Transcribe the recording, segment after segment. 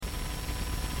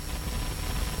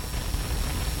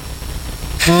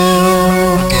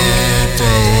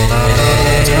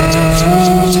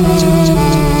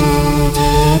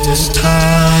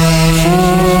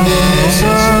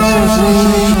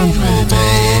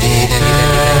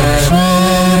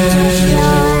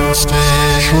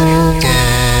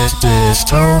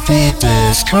Dystopian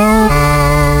Disco.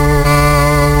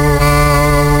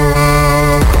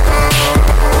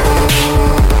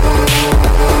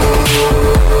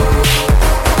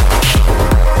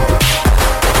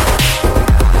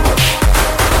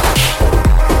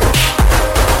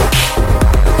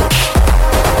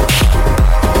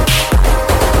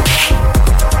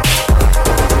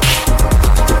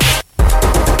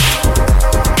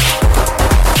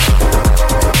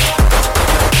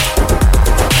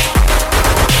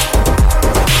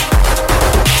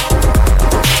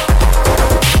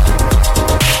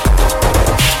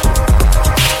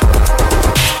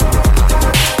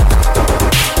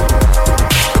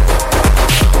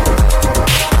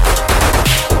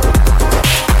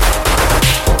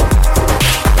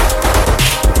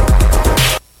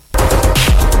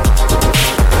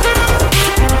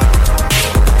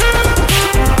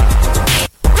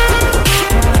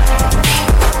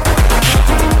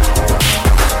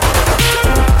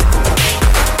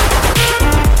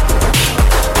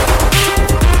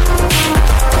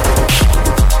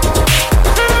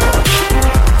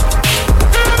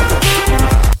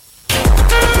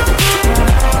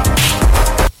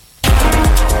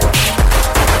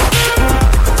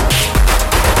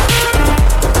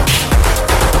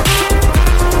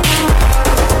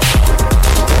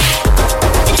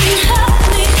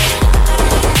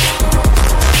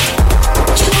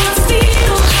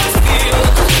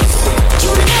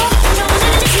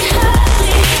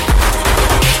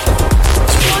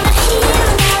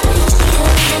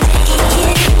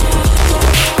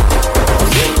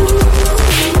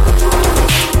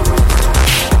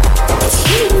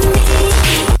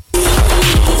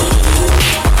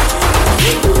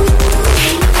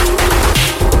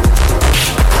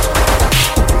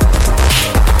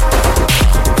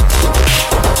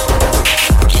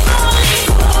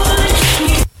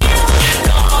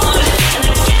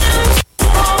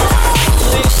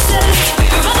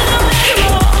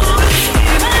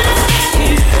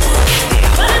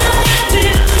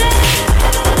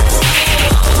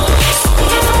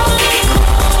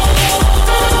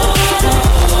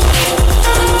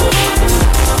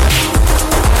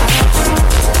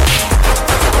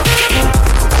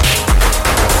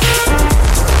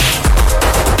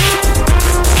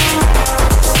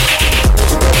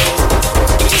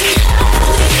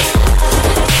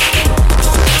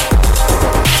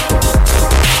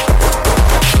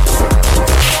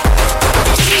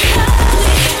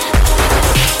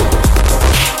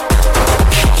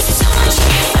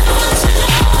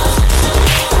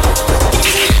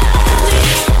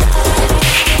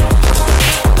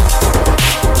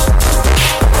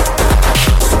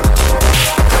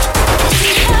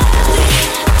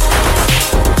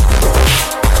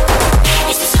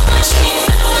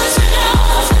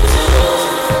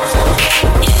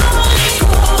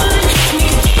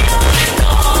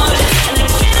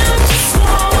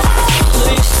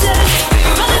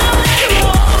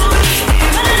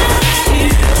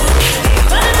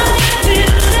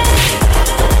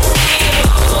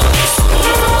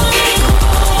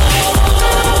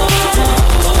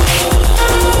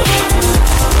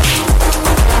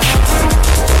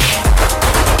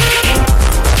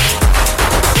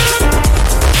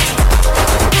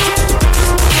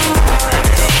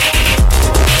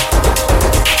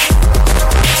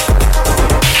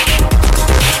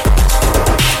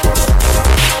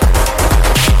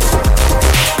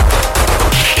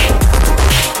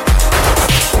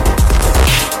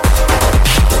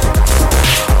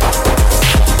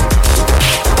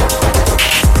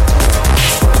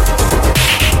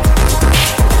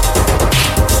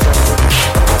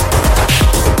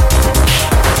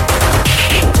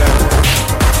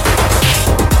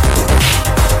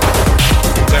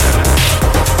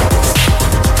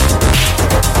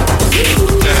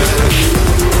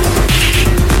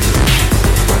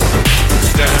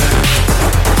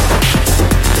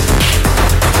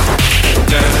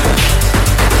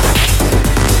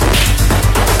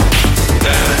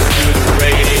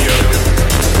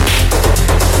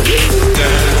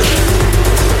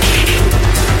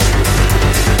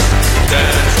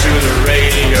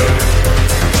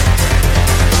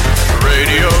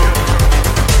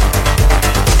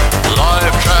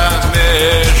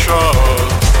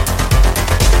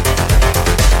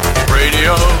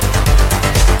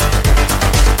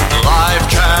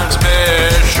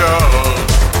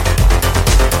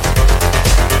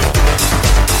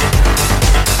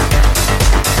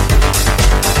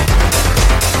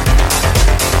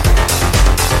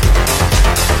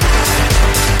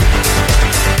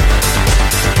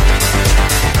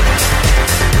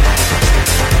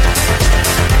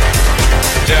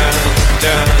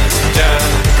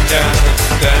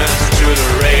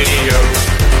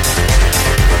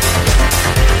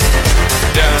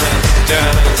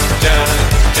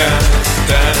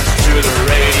 dance to the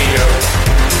radio.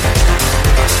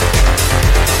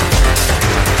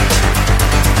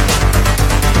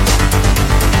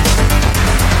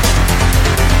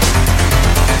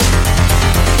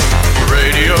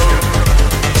 Radio,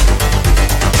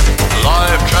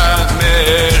 live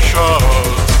transmission.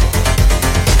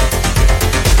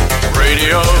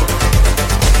 Radio,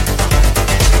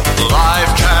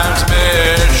 live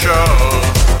transmission.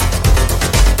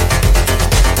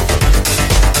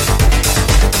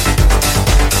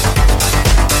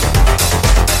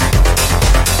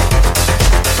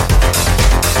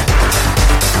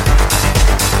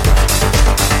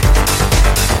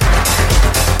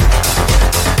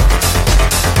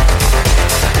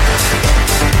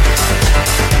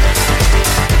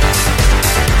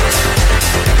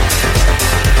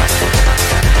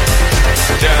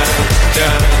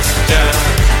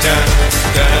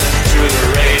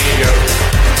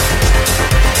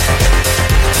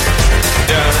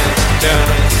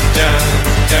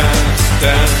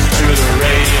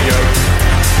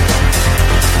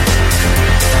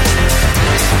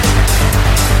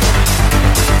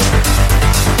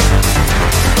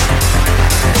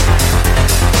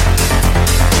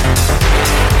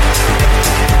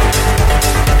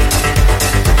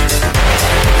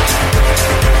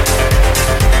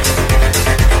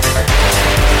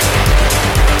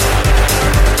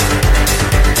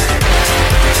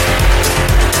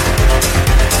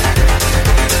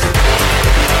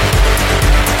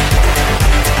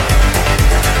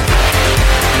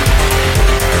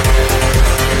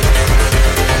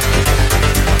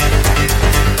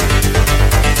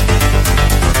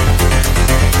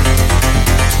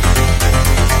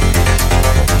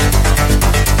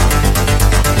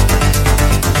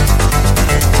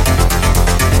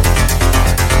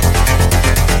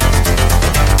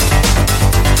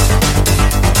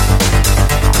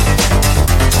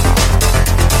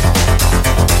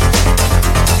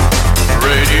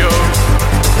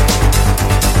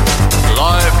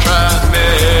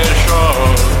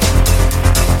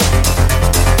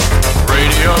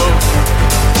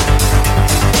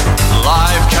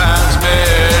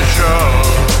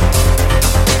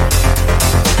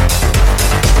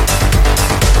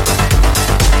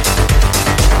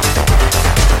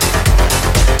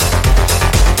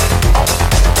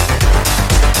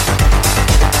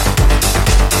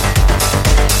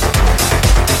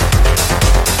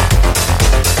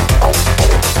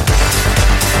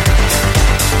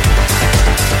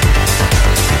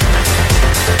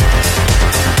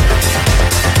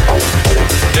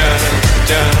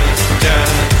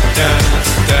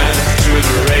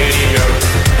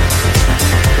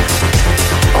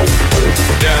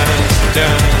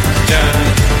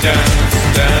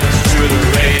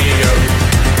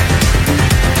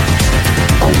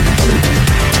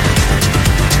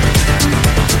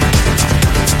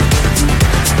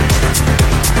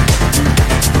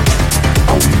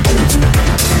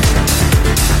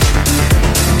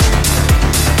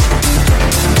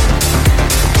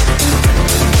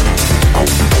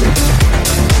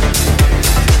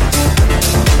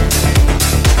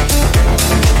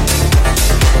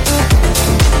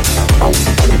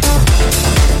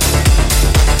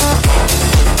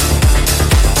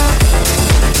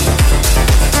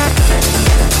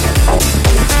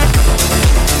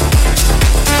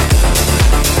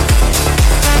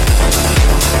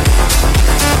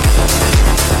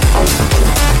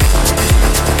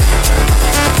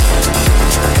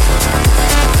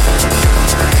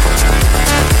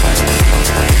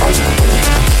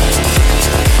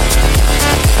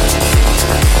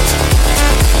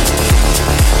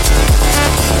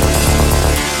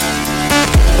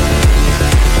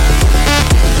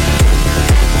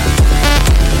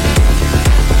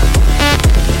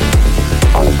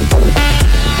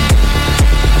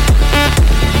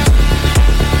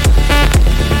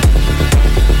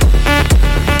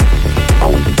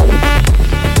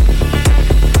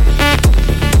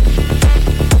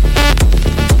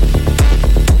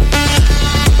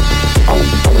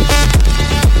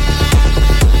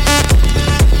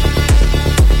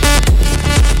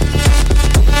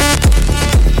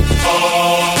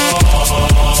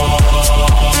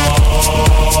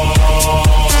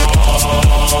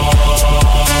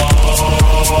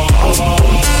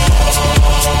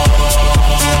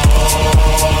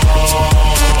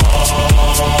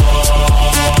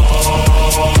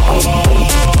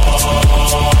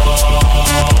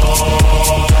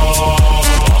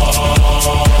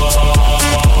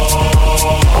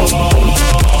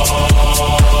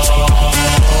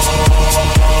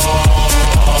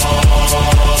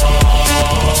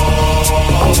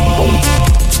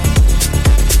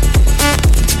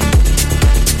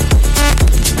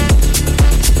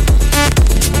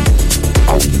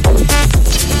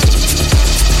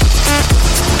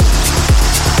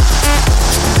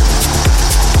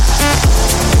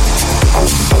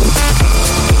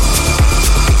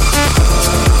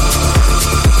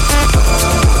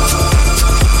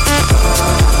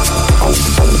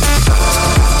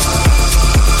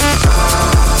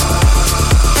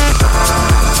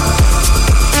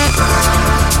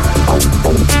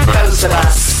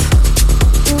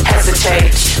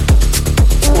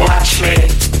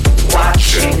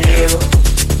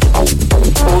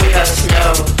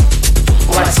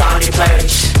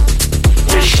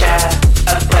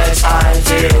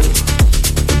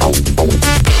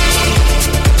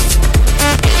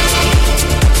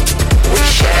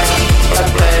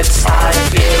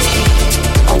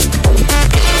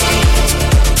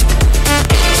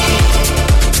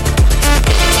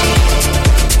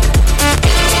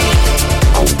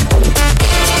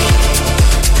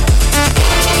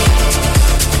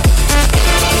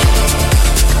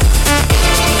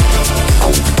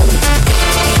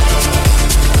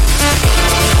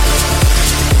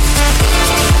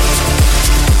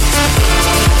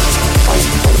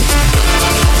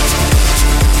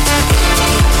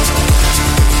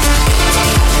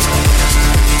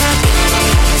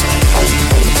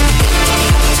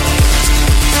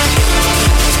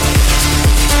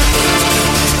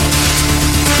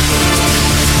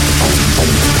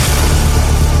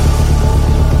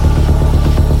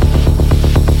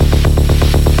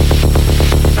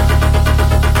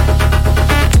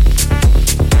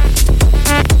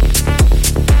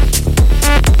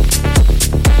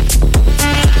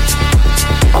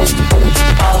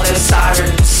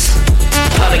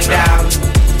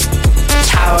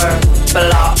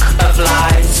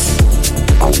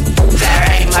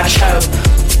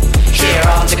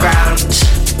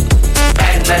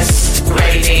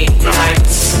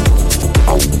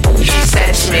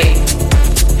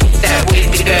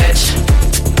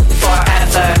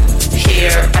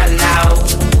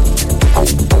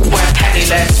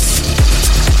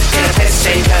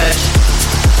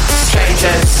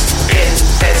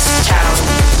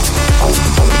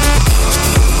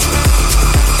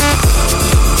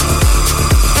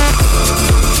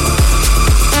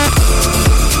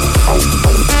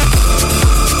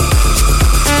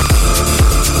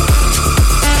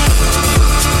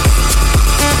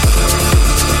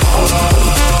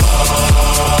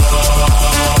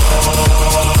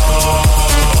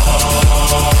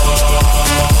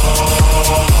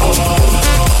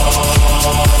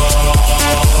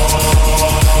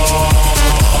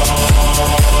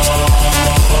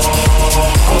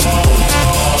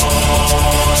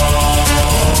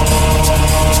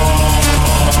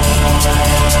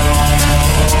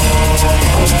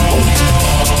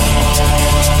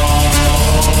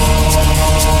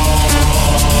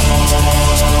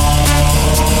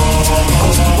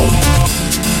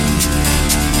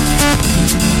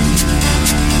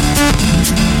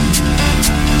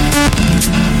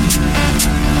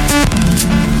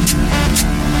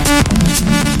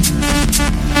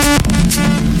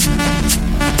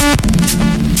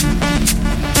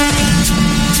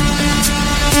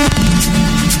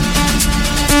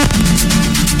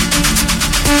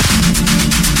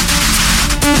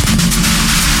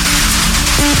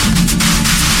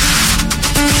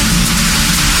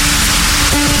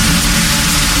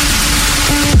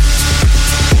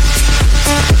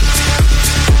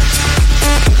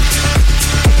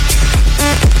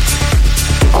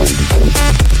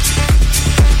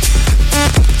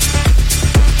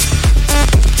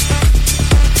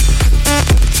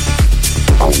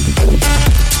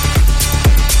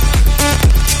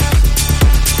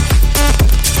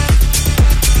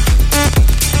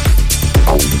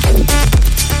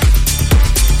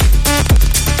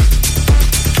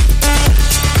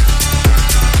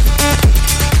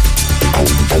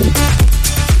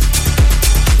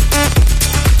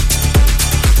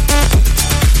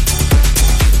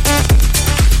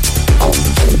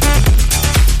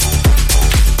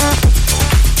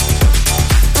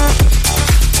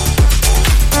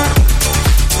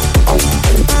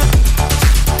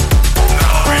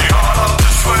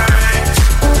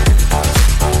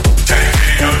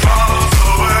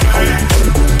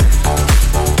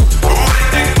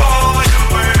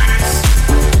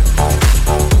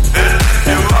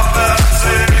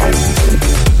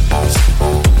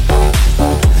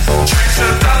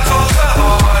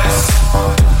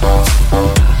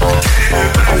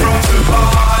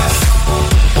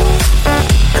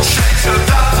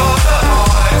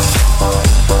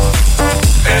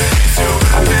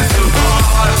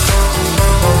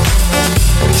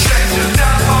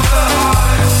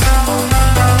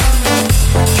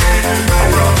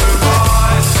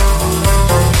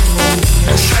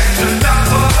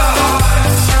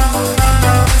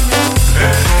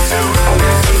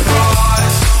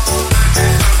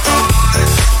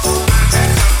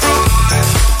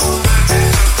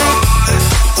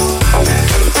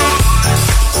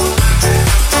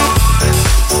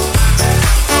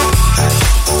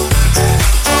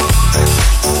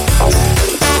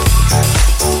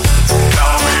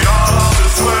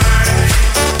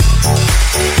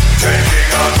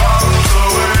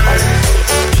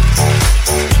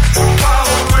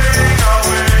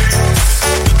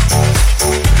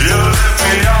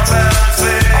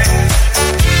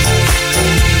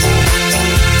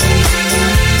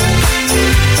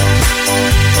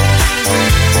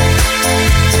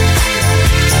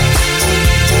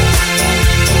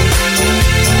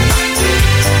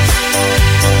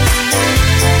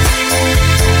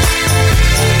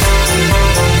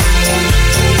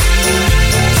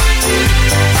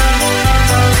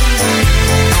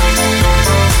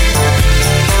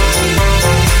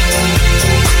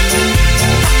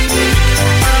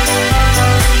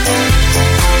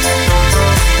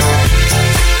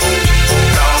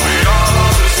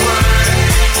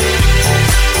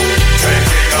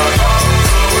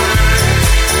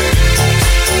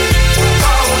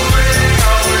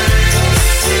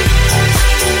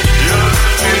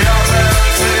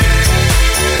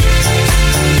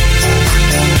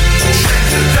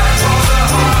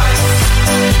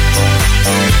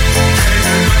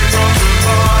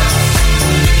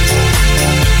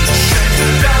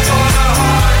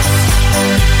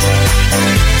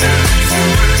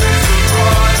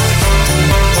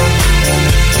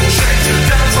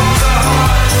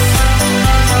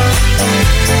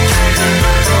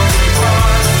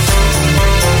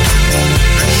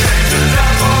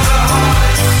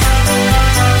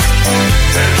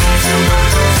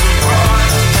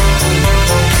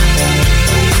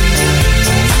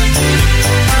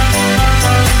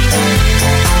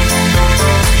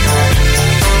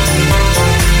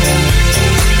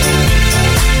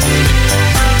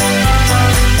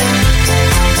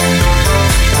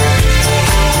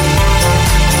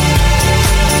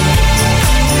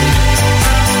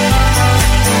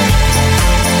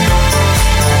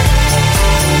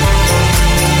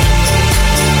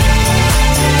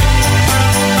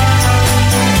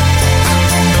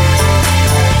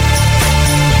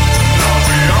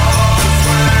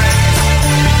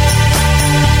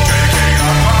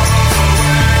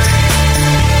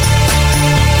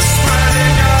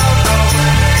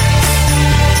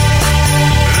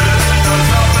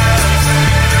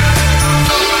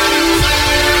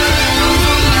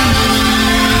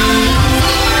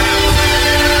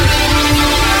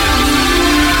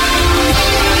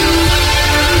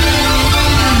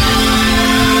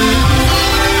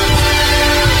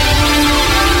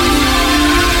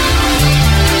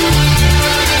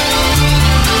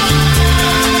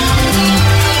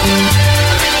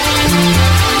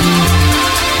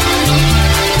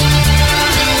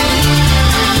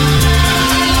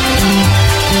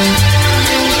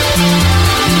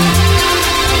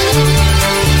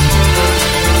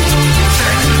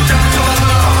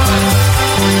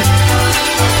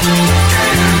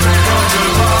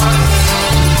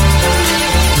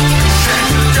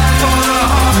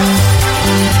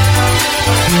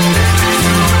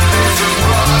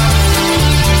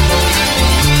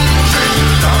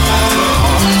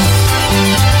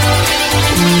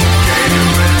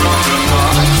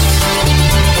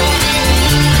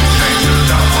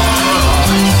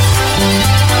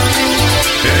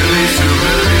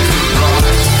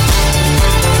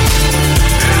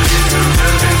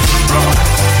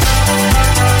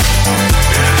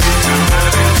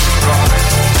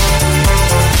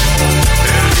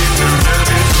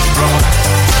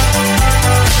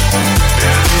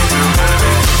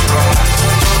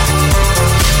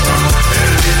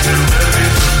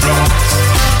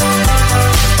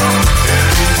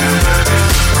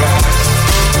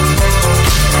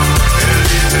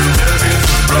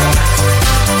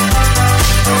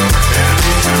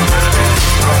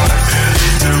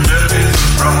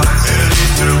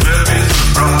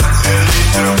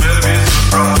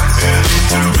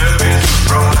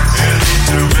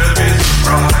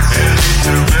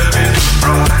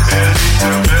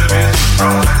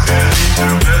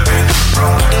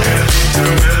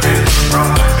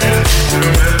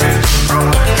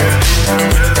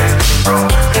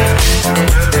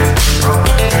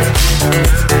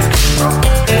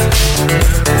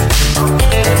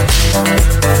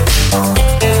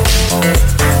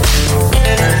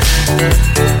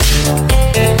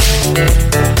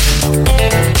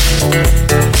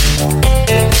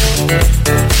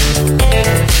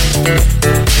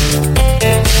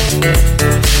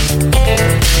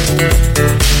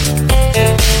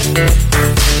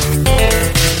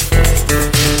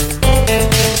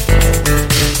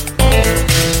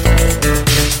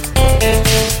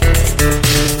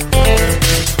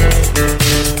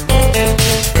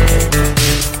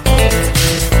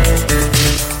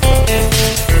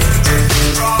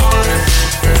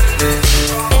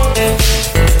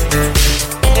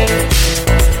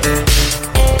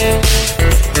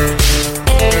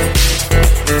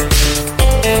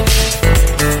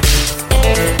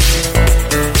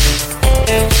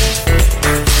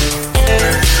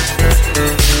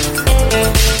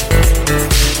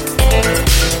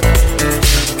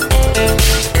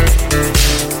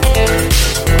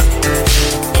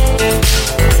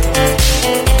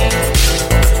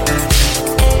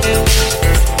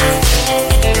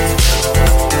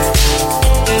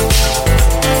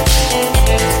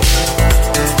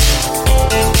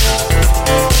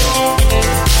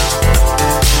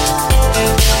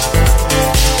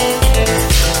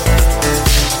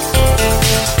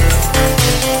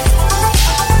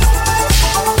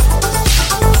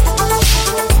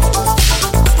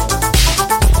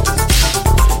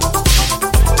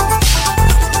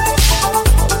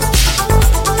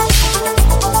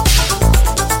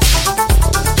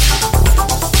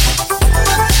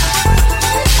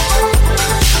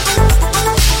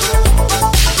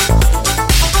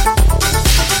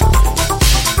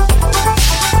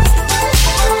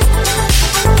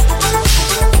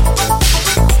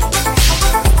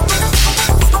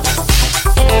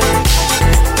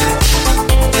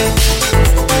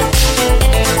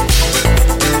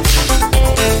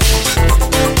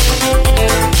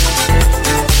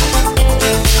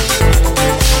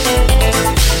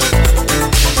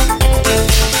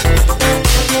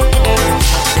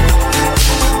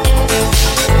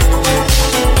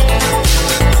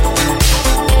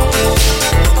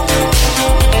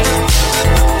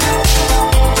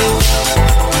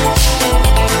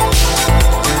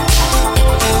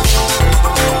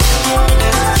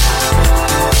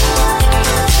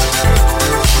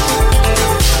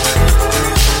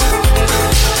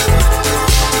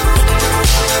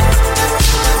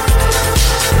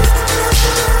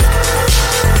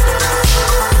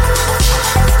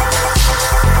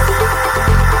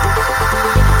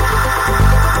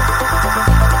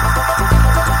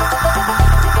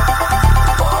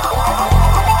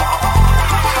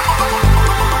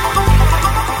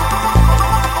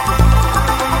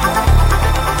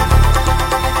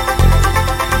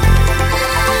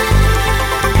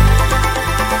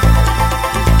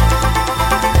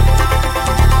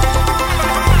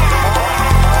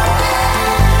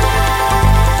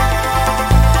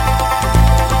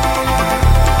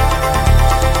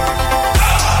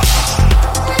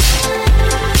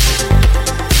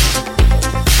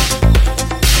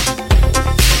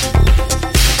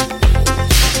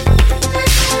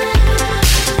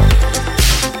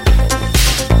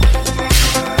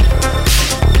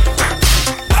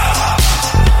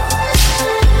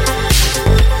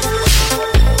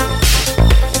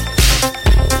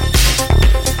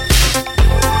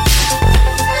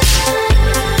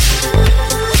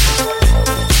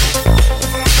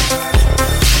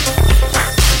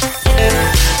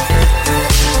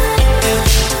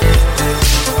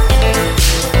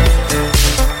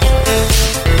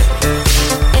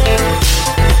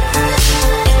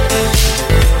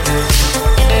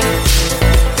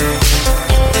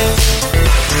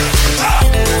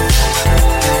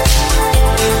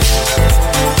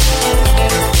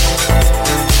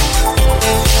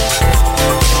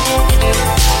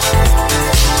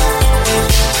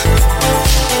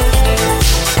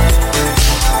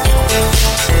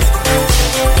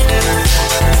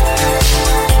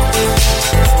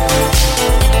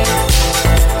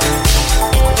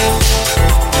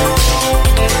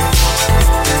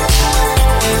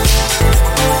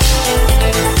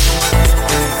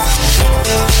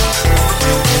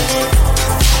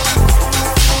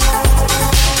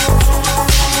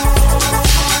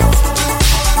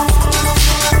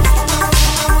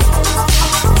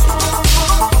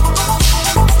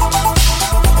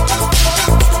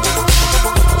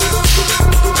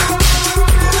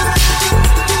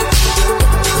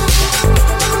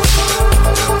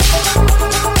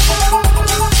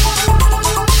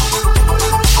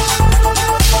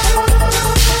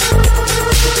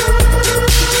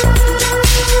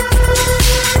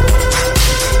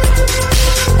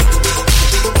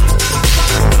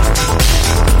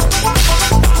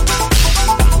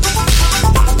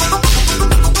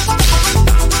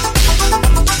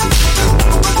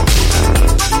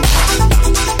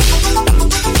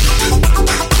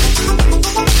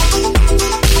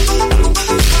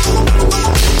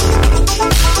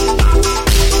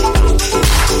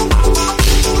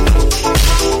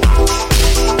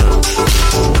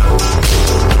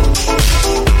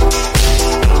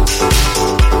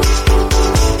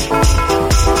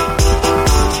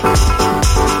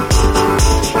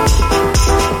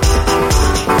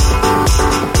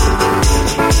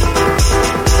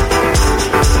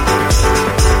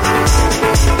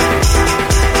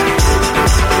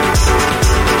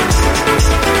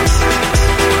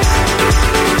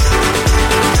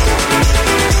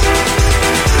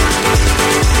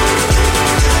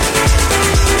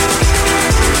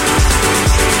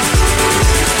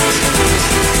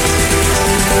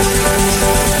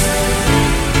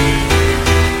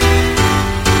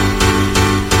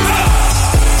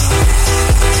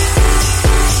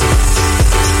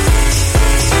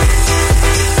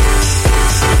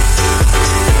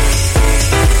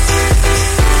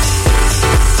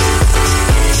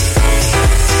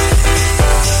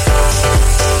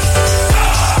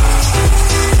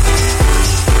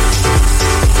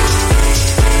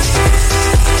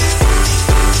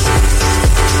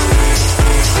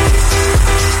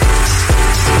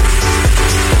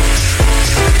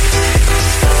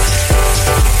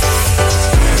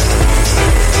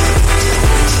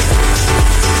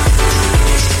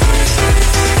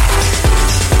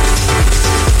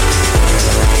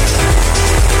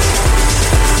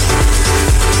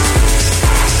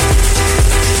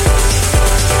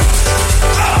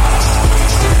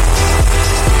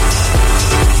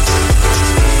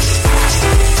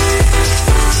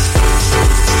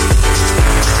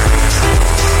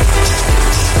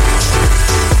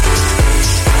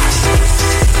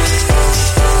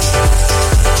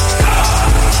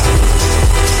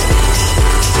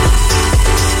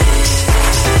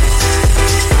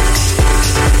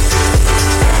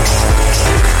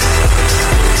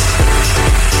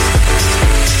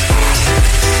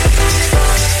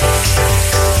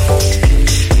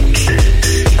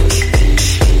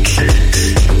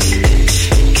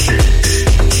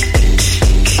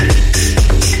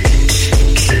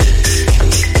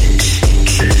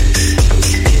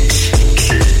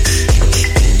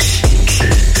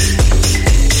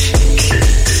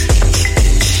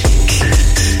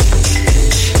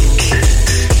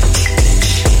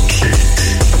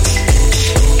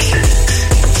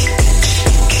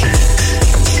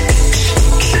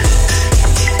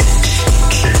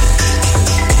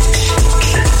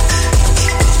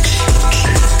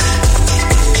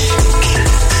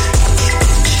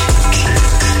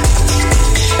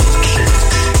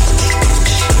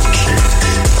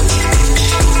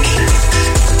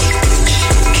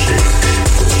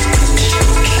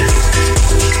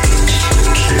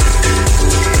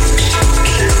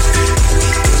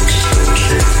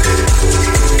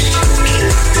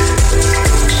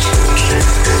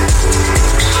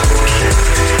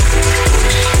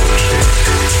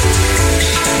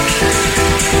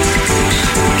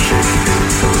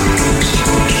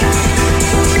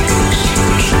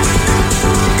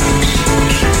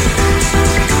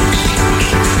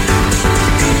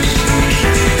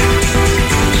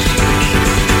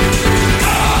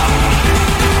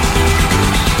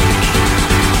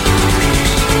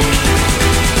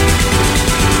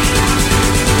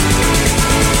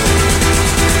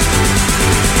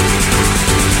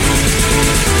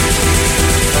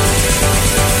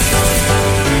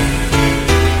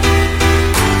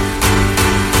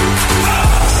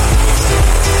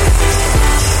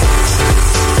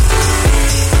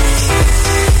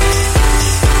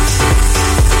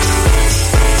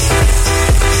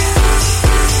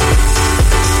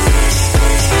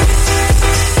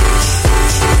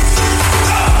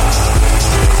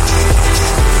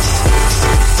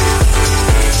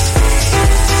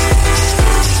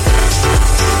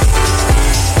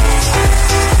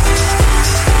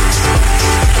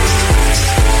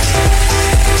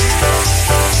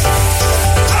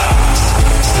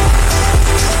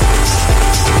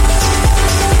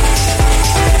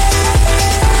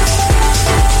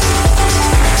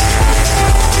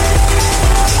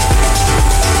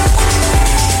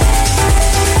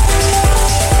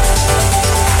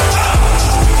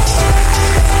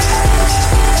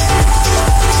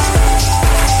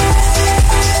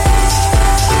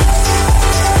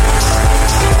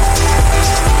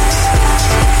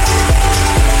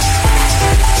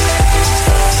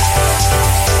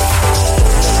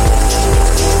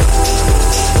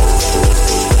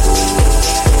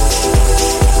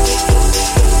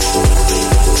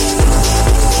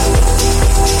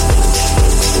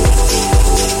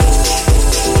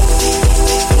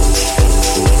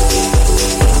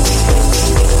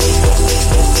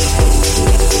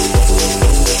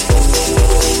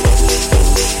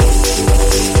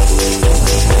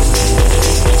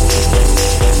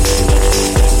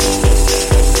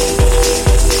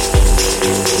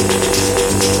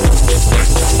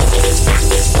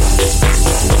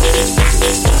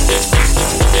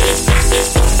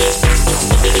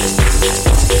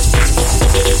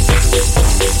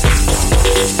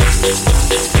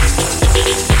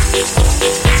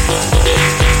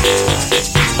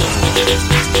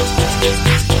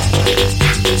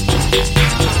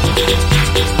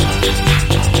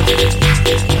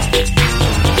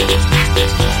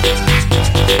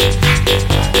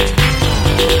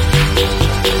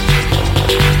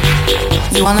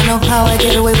 how I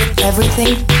get away with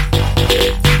everything?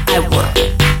 I work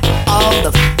all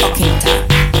the fucking time.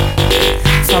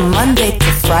 From Monday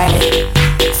to Friday,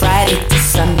 Friday to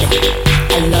Sunday.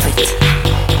 I love it.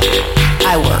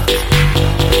 I work.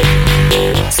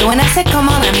 So when I say come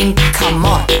on, I mean come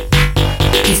on.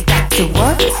 You've got to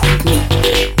work with me.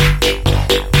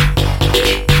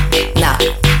 Now,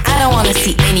 I don't want to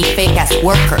see any fake-ass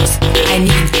workers. I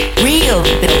need real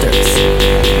builders.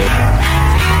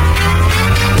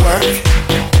 Work it.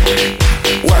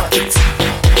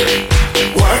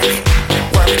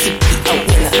 Work to be a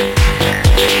winner.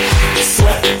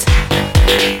 Sweat,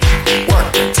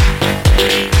 work it.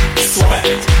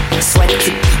 Sweat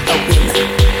to be a winner.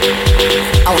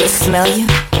 I wanna smell you.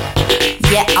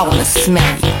 Yeah, I wanna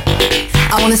smell you.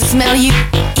 I wanna smell you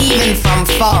even from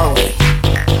far away.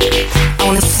 I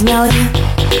wanna smell you.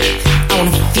 I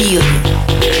wanna feel you.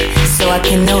 So I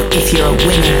can know if you're a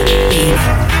winner, baby.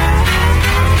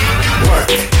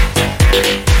 Work it.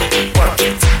 Work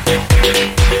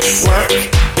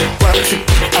to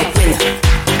be a winner.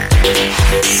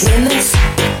 Winners,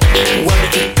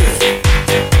 work it good.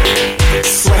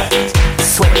 Sweat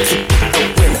to be a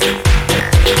winner.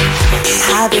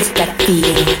 How does that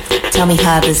feel? Tell me,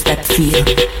 how does that feel?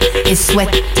 Is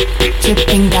sweat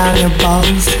dripping down your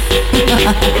balls?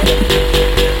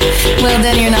 Well,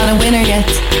 then you're not a winner yet.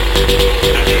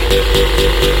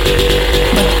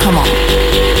 But come on.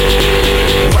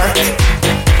 Work it.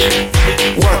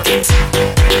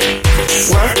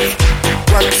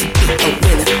 Work to be a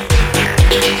winner.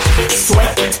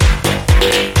 Sweat,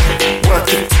 work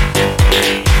it.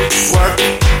 Work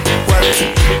to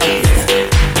be a winner.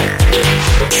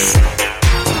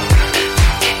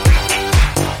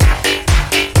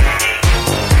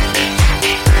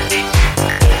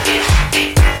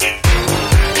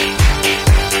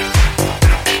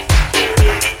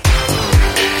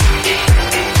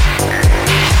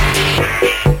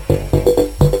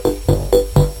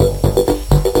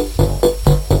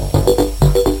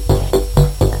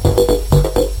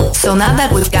 So now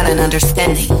that we've got an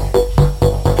understanding,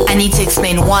 I need to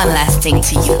explain one last thing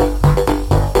to you.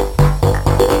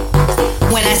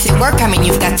 When I say work, I mean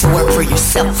you've got to work for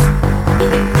yourself.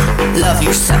 Love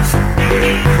yourself.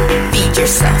 Feed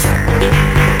yourself.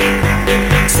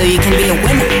 So you can be a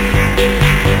winner.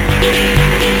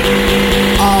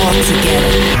 All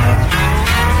together.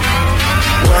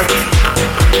 Work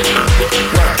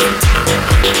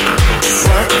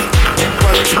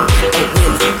to be a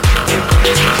winner.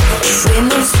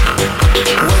 Winners,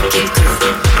 work it good.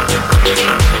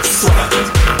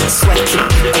 Sweat to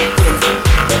be a winner.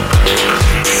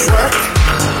 Work,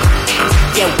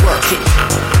 yeah, work it.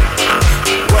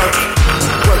 Work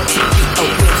to be a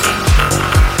winner.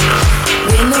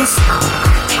 Winners,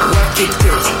 work it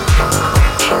good.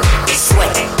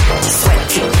 Sweat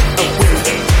to be a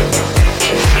winner.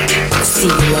 See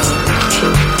you later.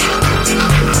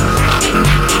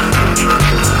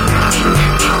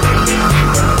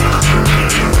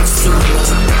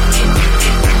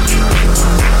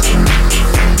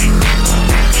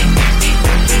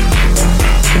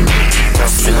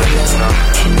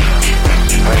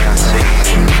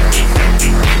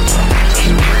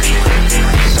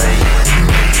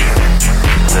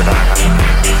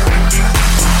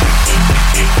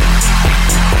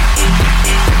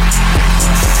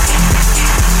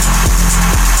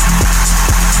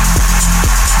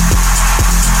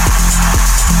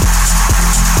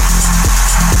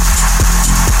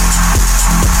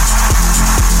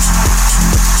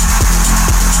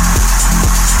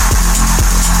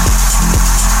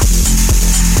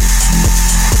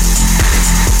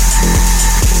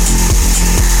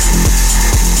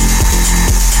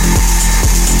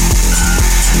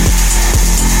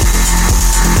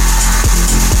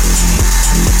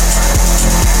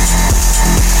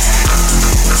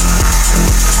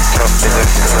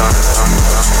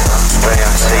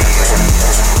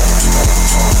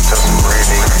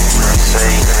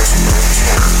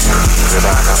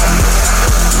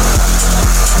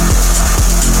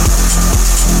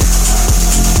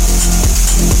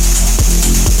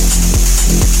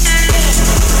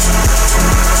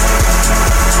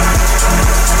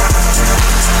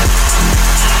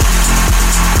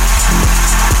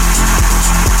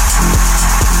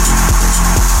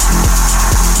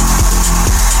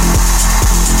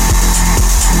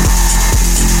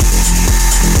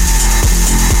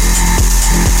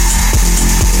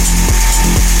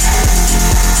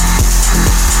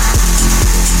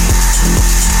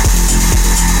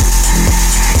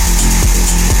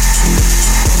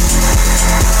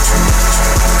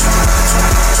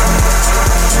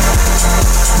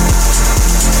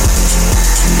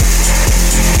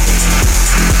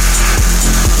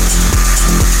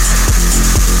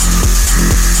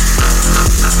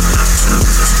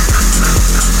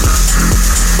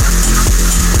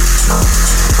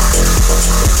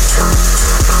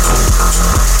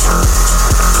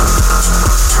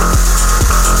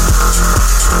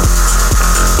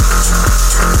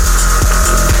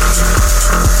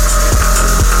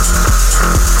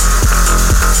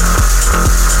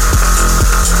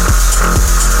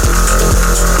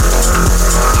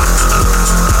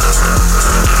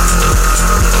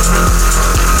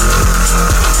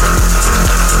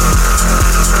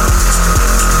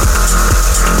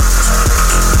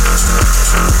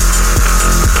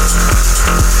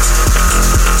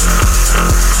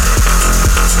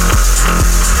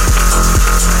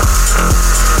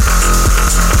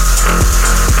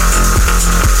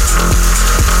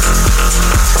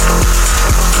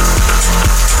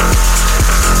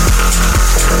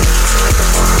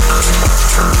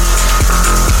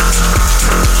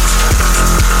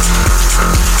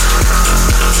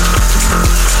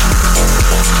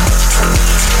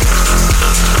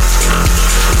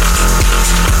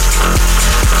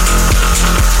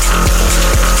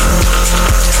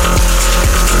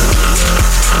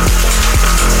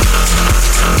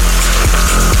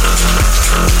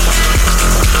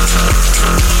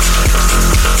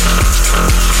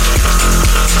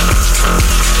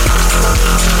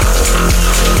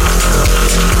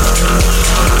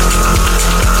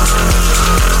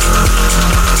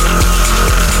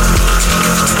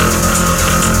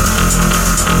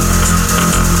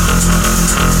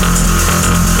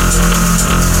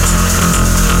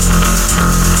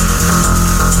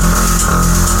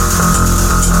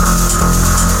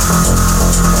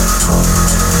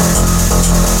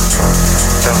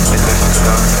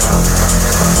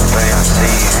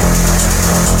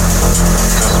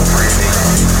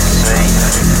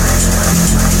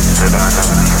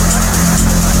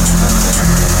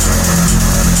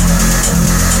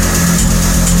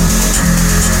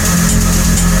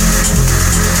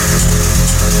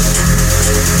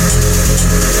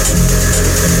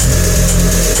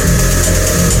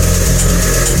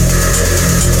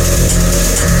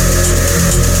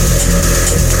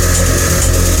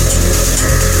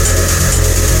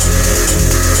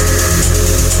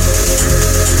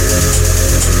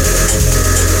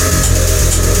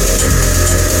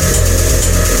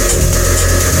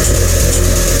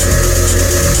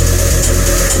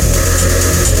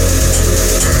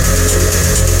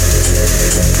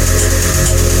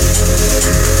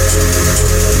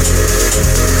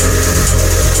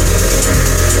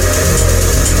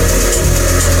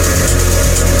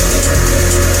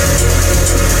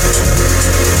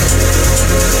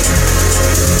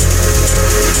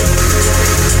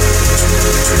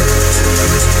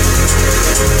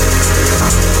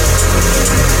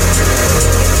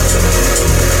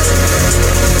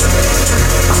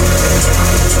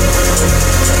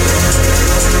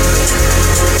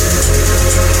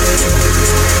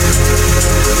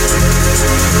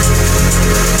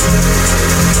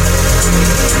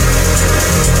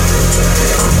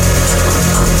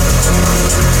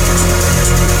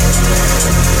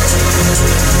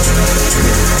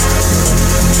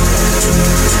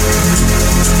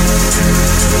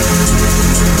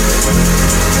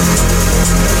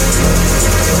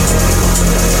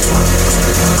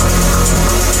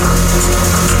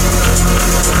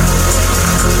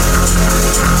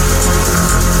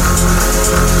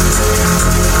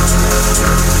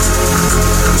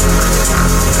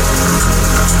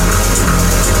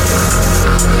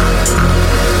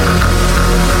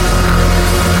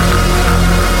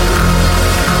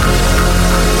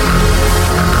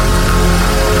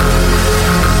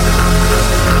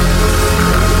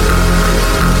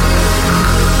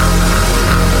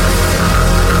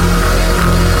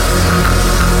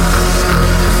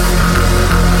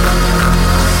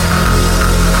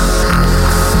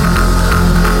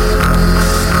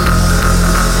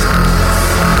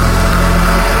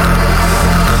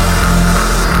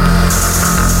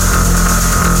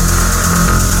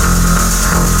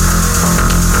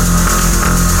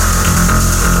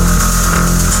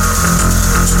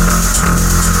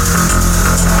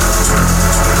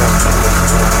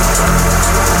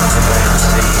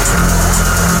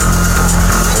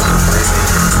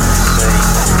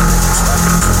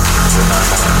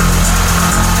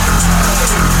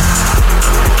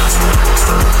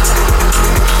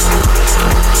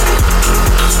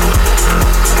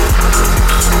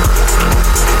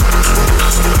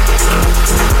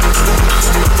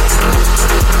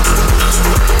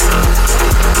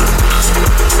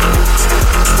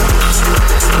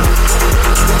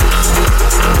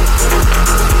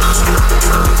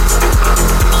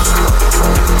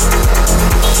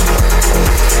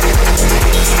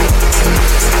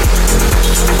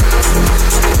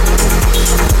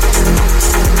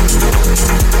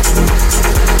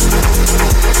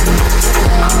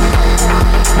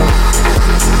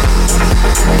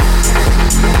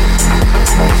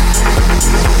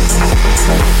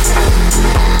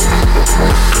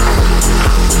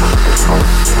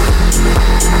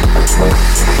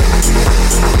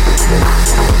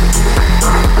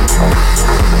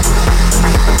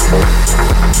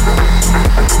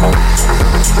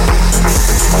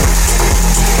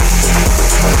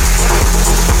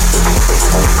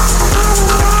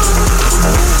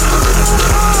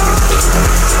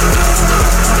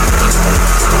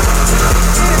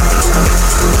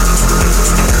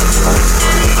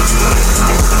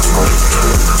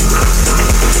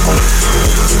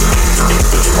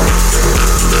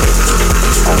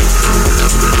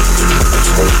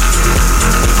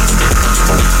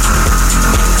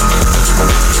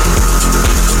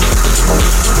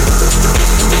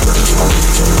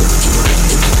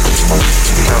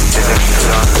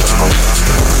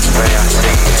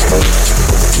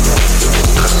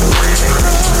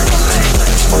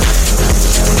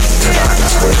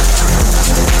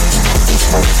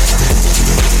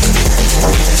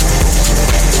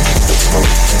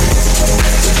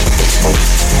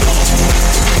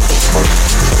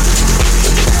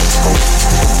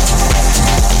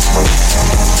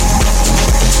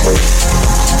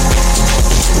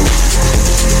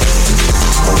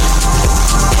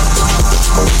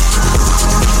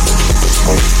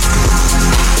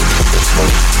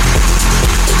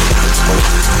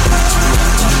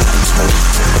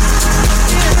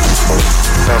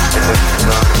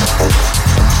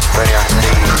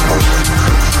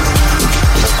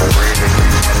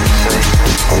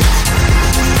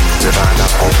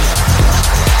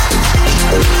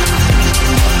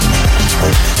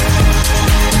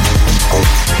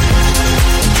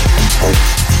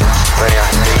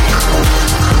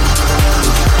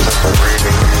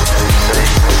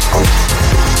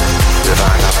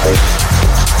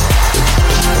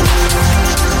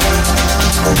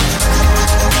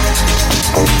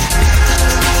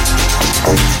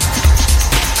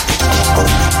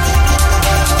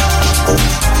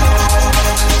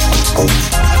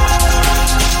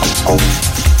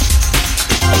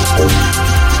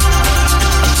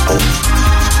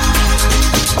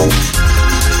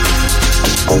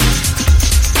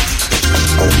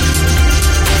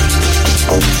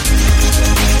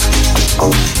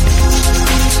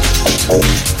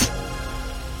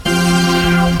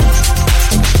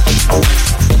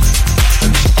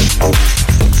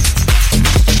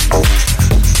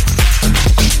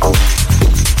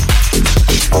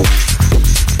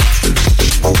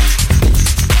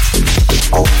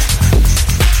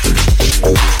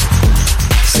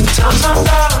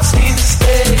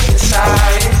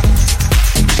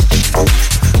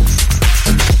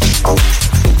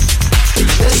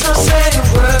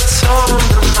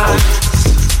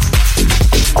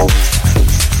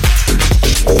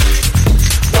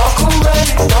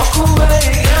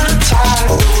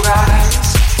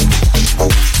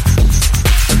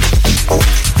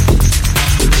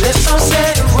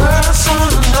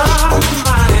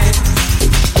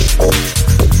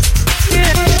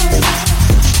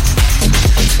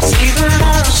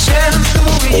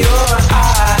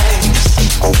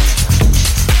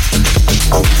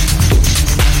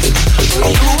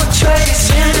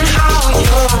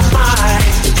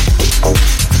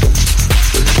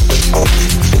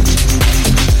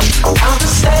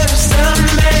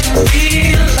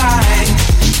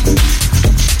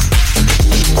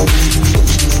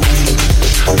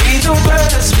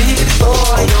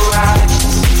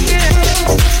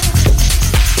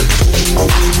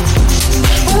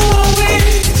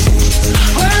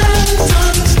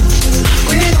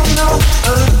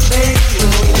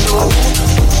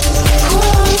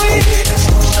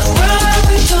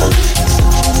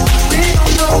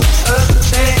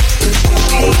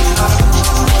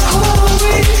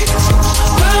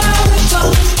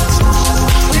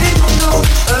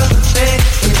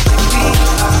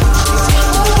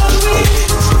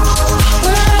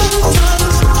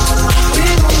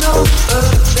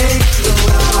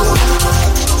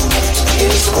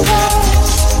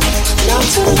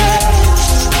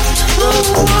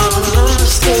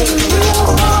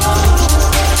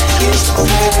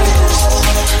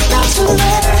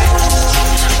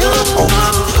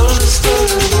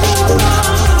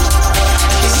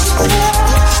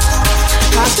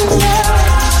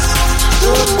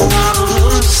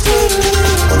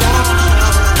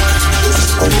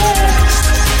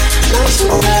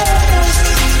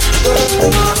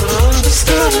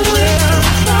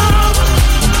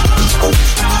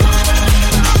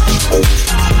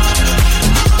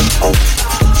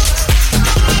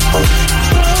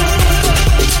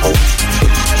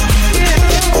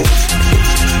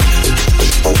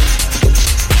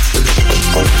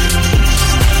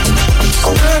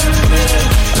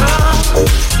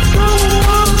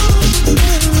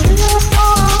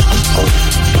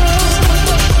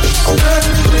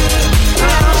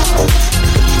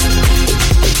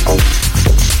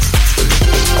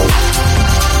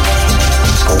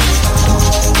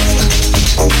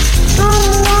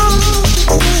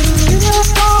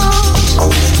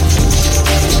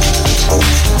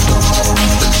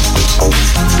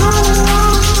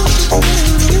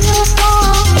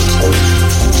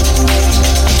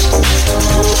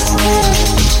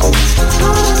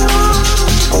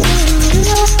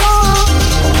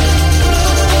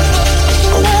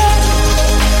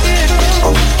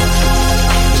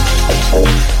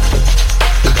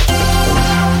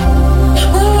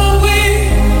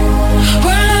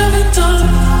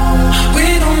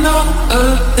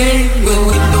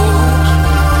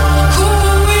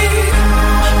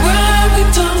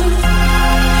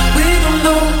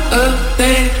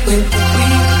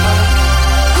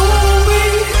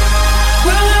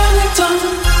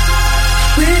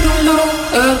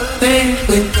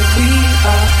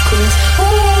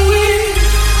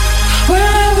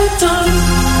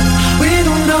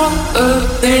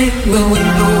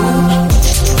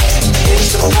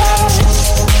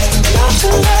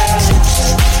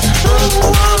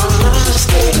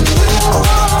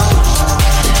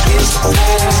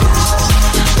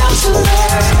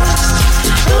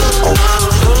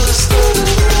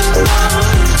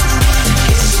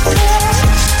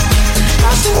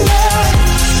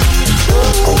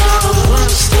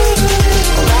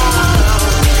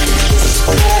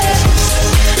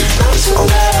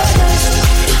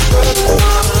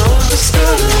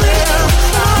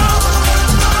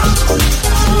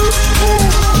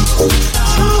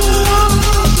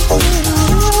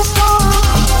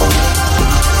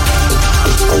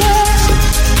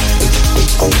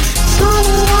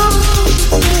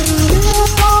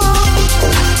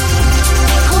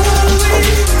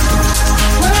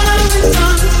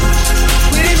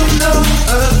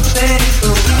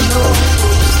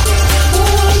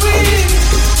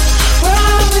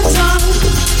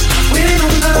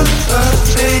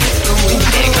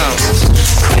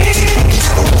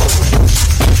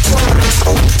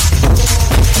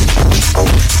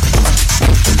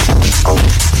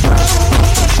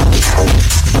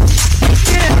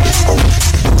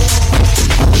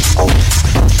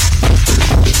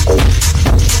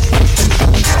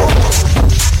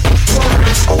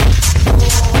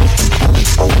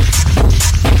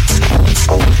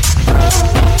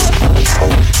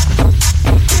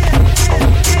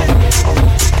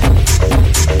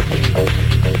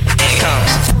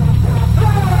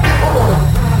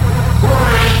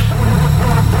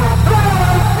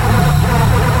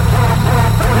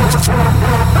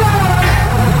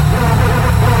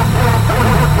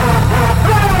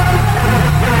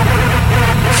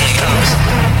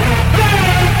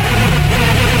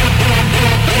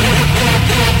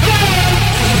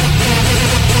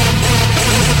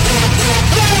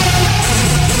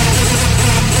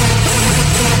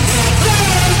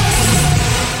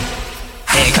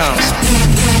 comes.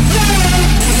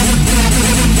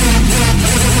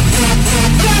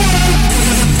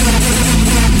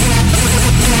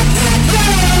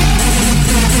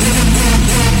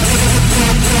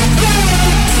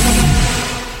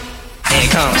 Here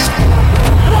it comes.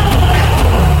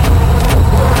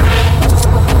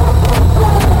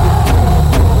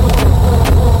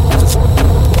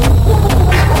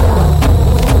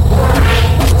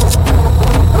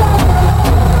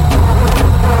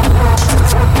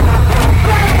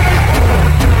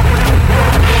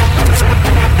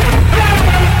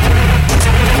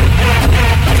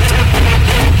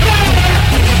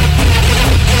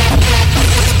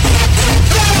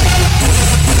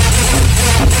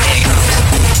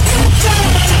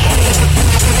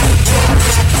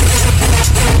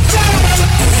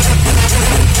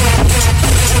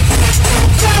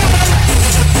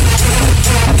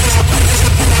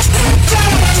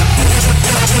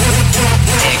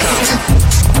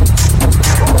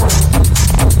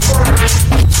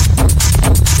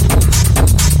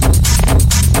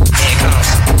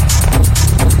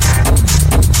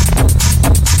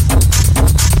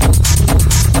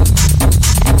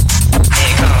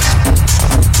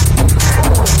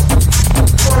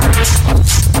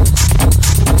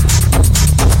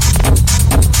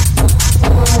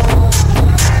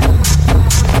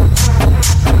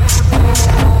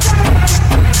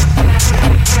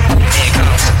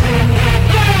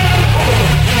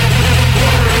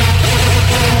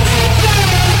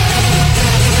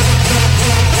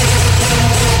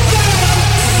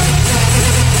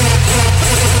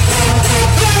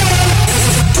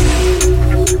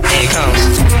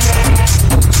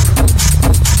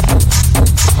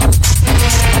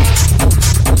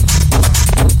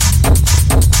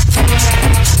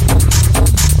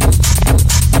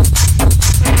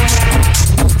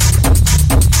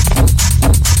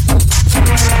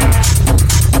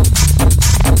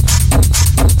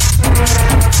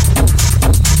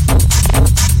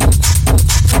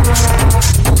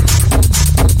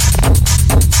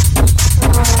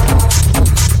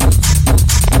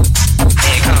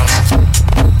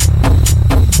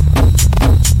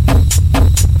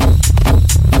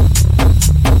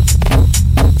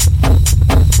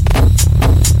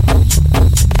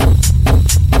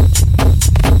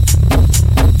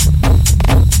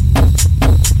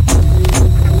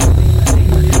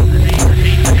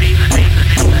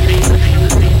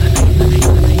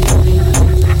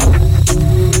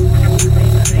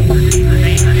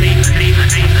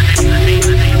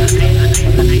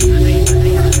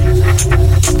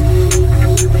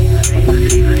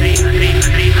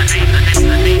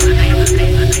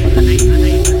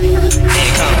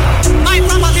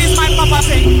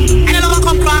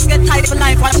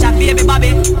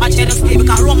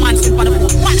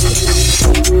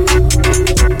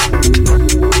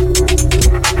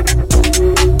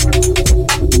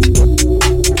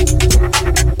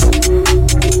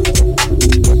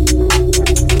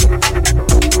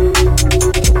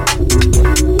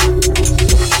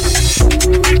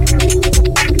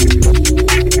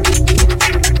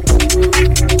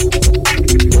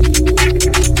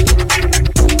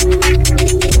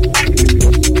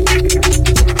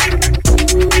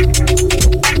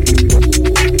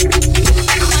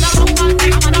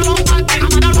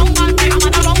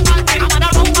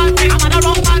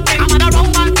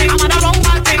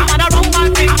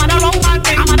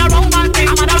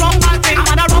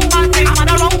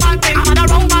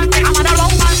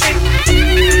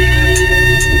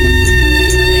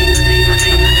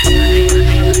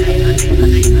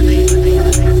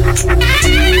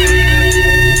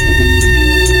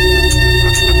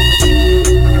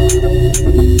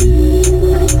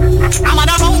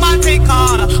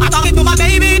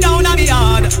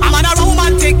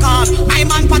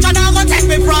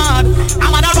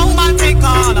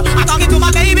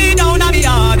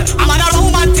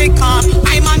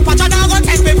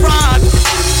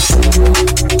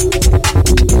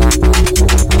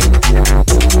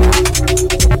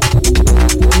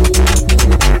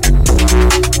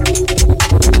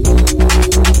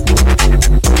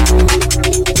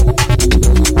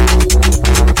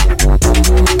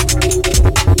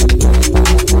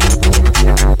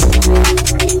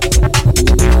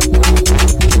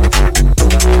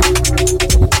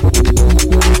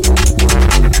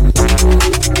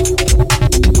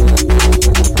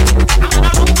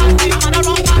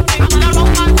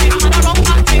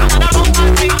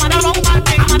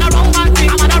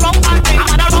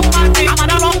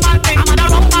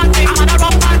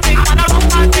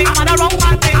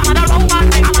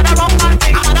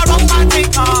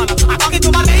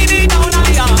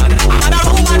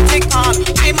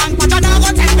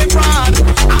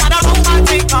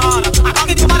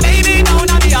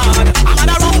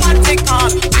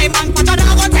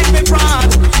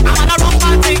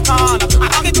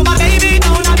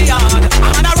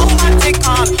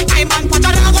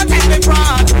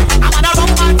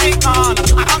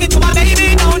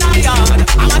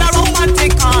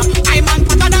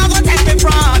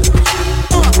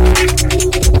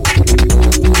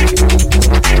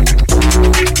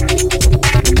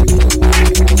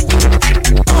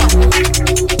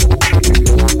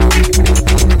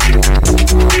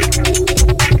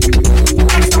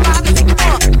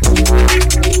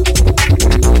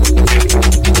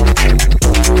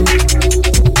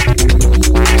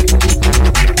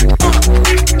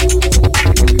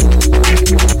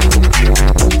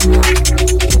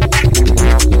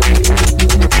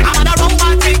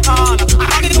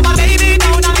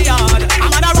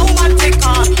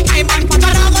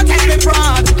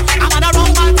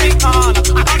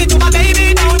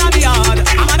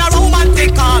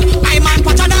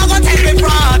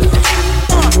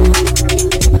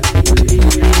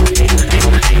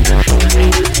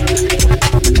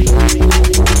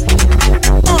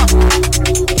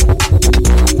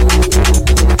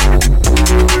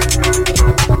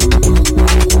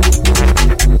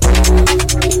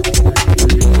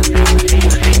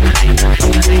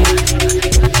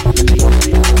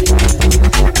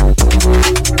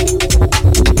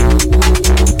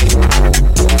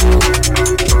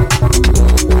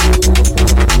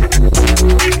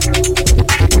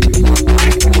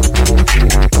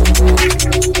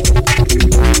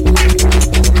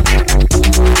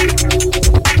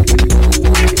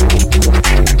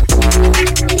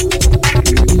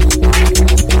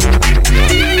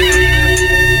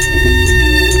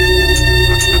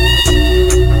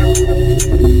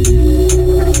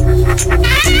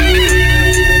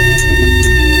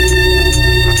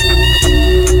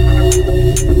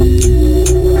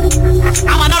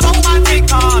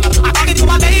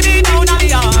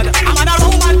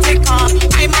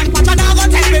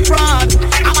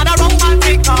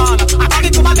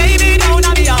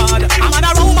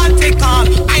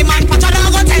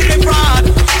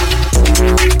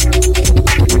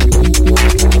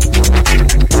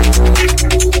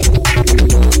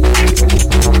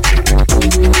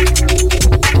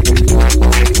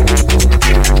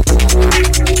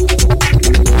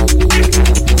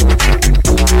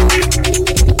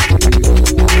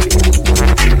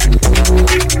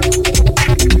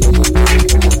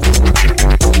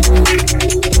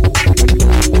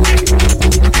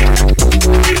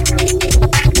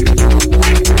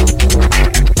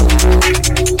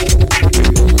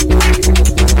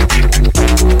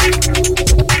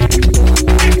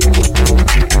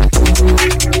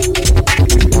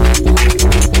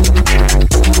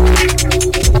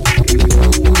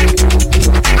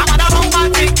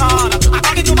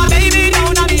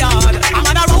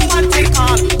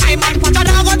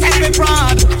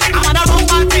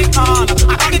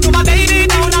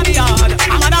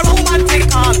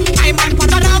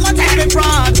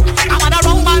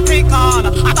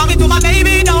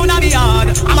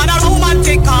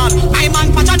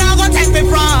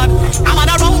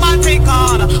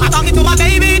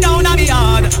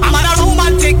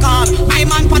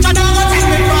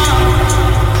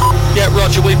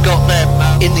 Roger, we've got them.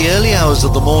 In the early hours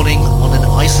of the morning, on an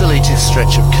isolated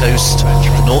stretch of coast,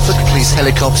 the Norfolk Police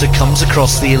helicopter comes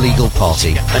across the illegal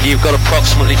party. And you've got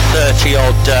approximately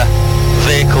 30-odd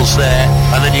vehicles there,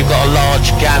 and then you've got a large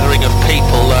gathering of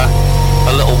people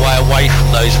a little way away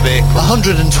from those vehicles.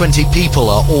 120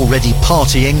 people are already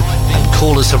partying, and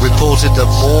callers have reported that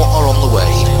more are on the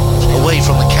way. Away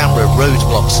from the camera,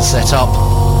 roadblocks are set up,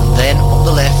 and then on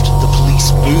the left, the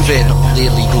police move in on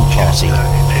the illegal party.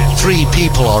 3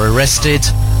 people are arrested,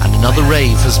 and another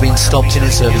rave has been stopped in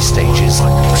its early stages.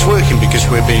 It's working because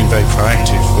we're being very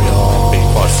proactive. We are being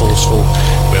quite forceful.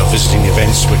 We are visiting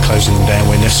events, we're closing them down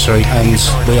where necessary, and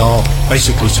we are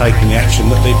basically taking the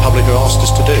action that the public have asked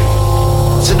us to do.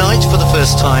 Tonight, for the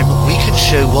first time, we can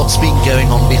show what's been going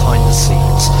on behind the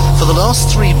scenes. For the last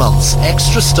 3 months,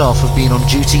 extra staff have been on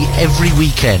duty every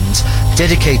weekend,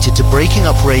 dedicated to breaking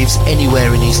up raves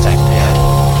anywhere in East Anglia.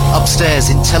 Upstairs,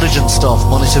 intelligence staff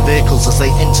monitor vehicles as they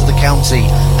enter the county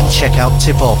and check out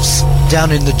tip-offs.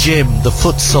 Down in the gym, the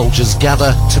foot soldiers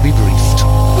gather to be briefed.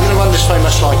 We're going to run this very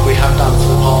much like we have done for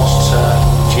the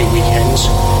past few weekends.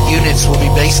 Units will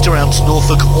be based around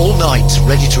Norfolk all night,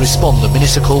 ready to respond the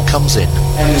minute a call comes in.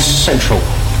 And Central,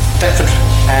 Deptford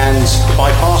and the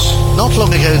bypass. Not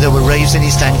long ago there were raves in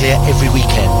East Anglia every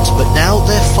weekend, but now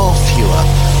they're far fewer.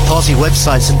 Party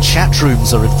websites and chat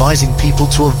rooms are advising people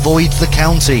to avoid the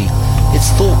county. It's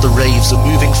thought the raves are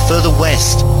moving further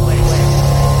west.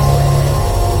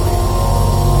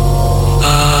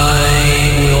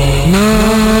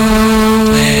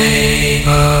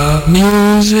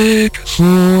 Music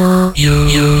for you.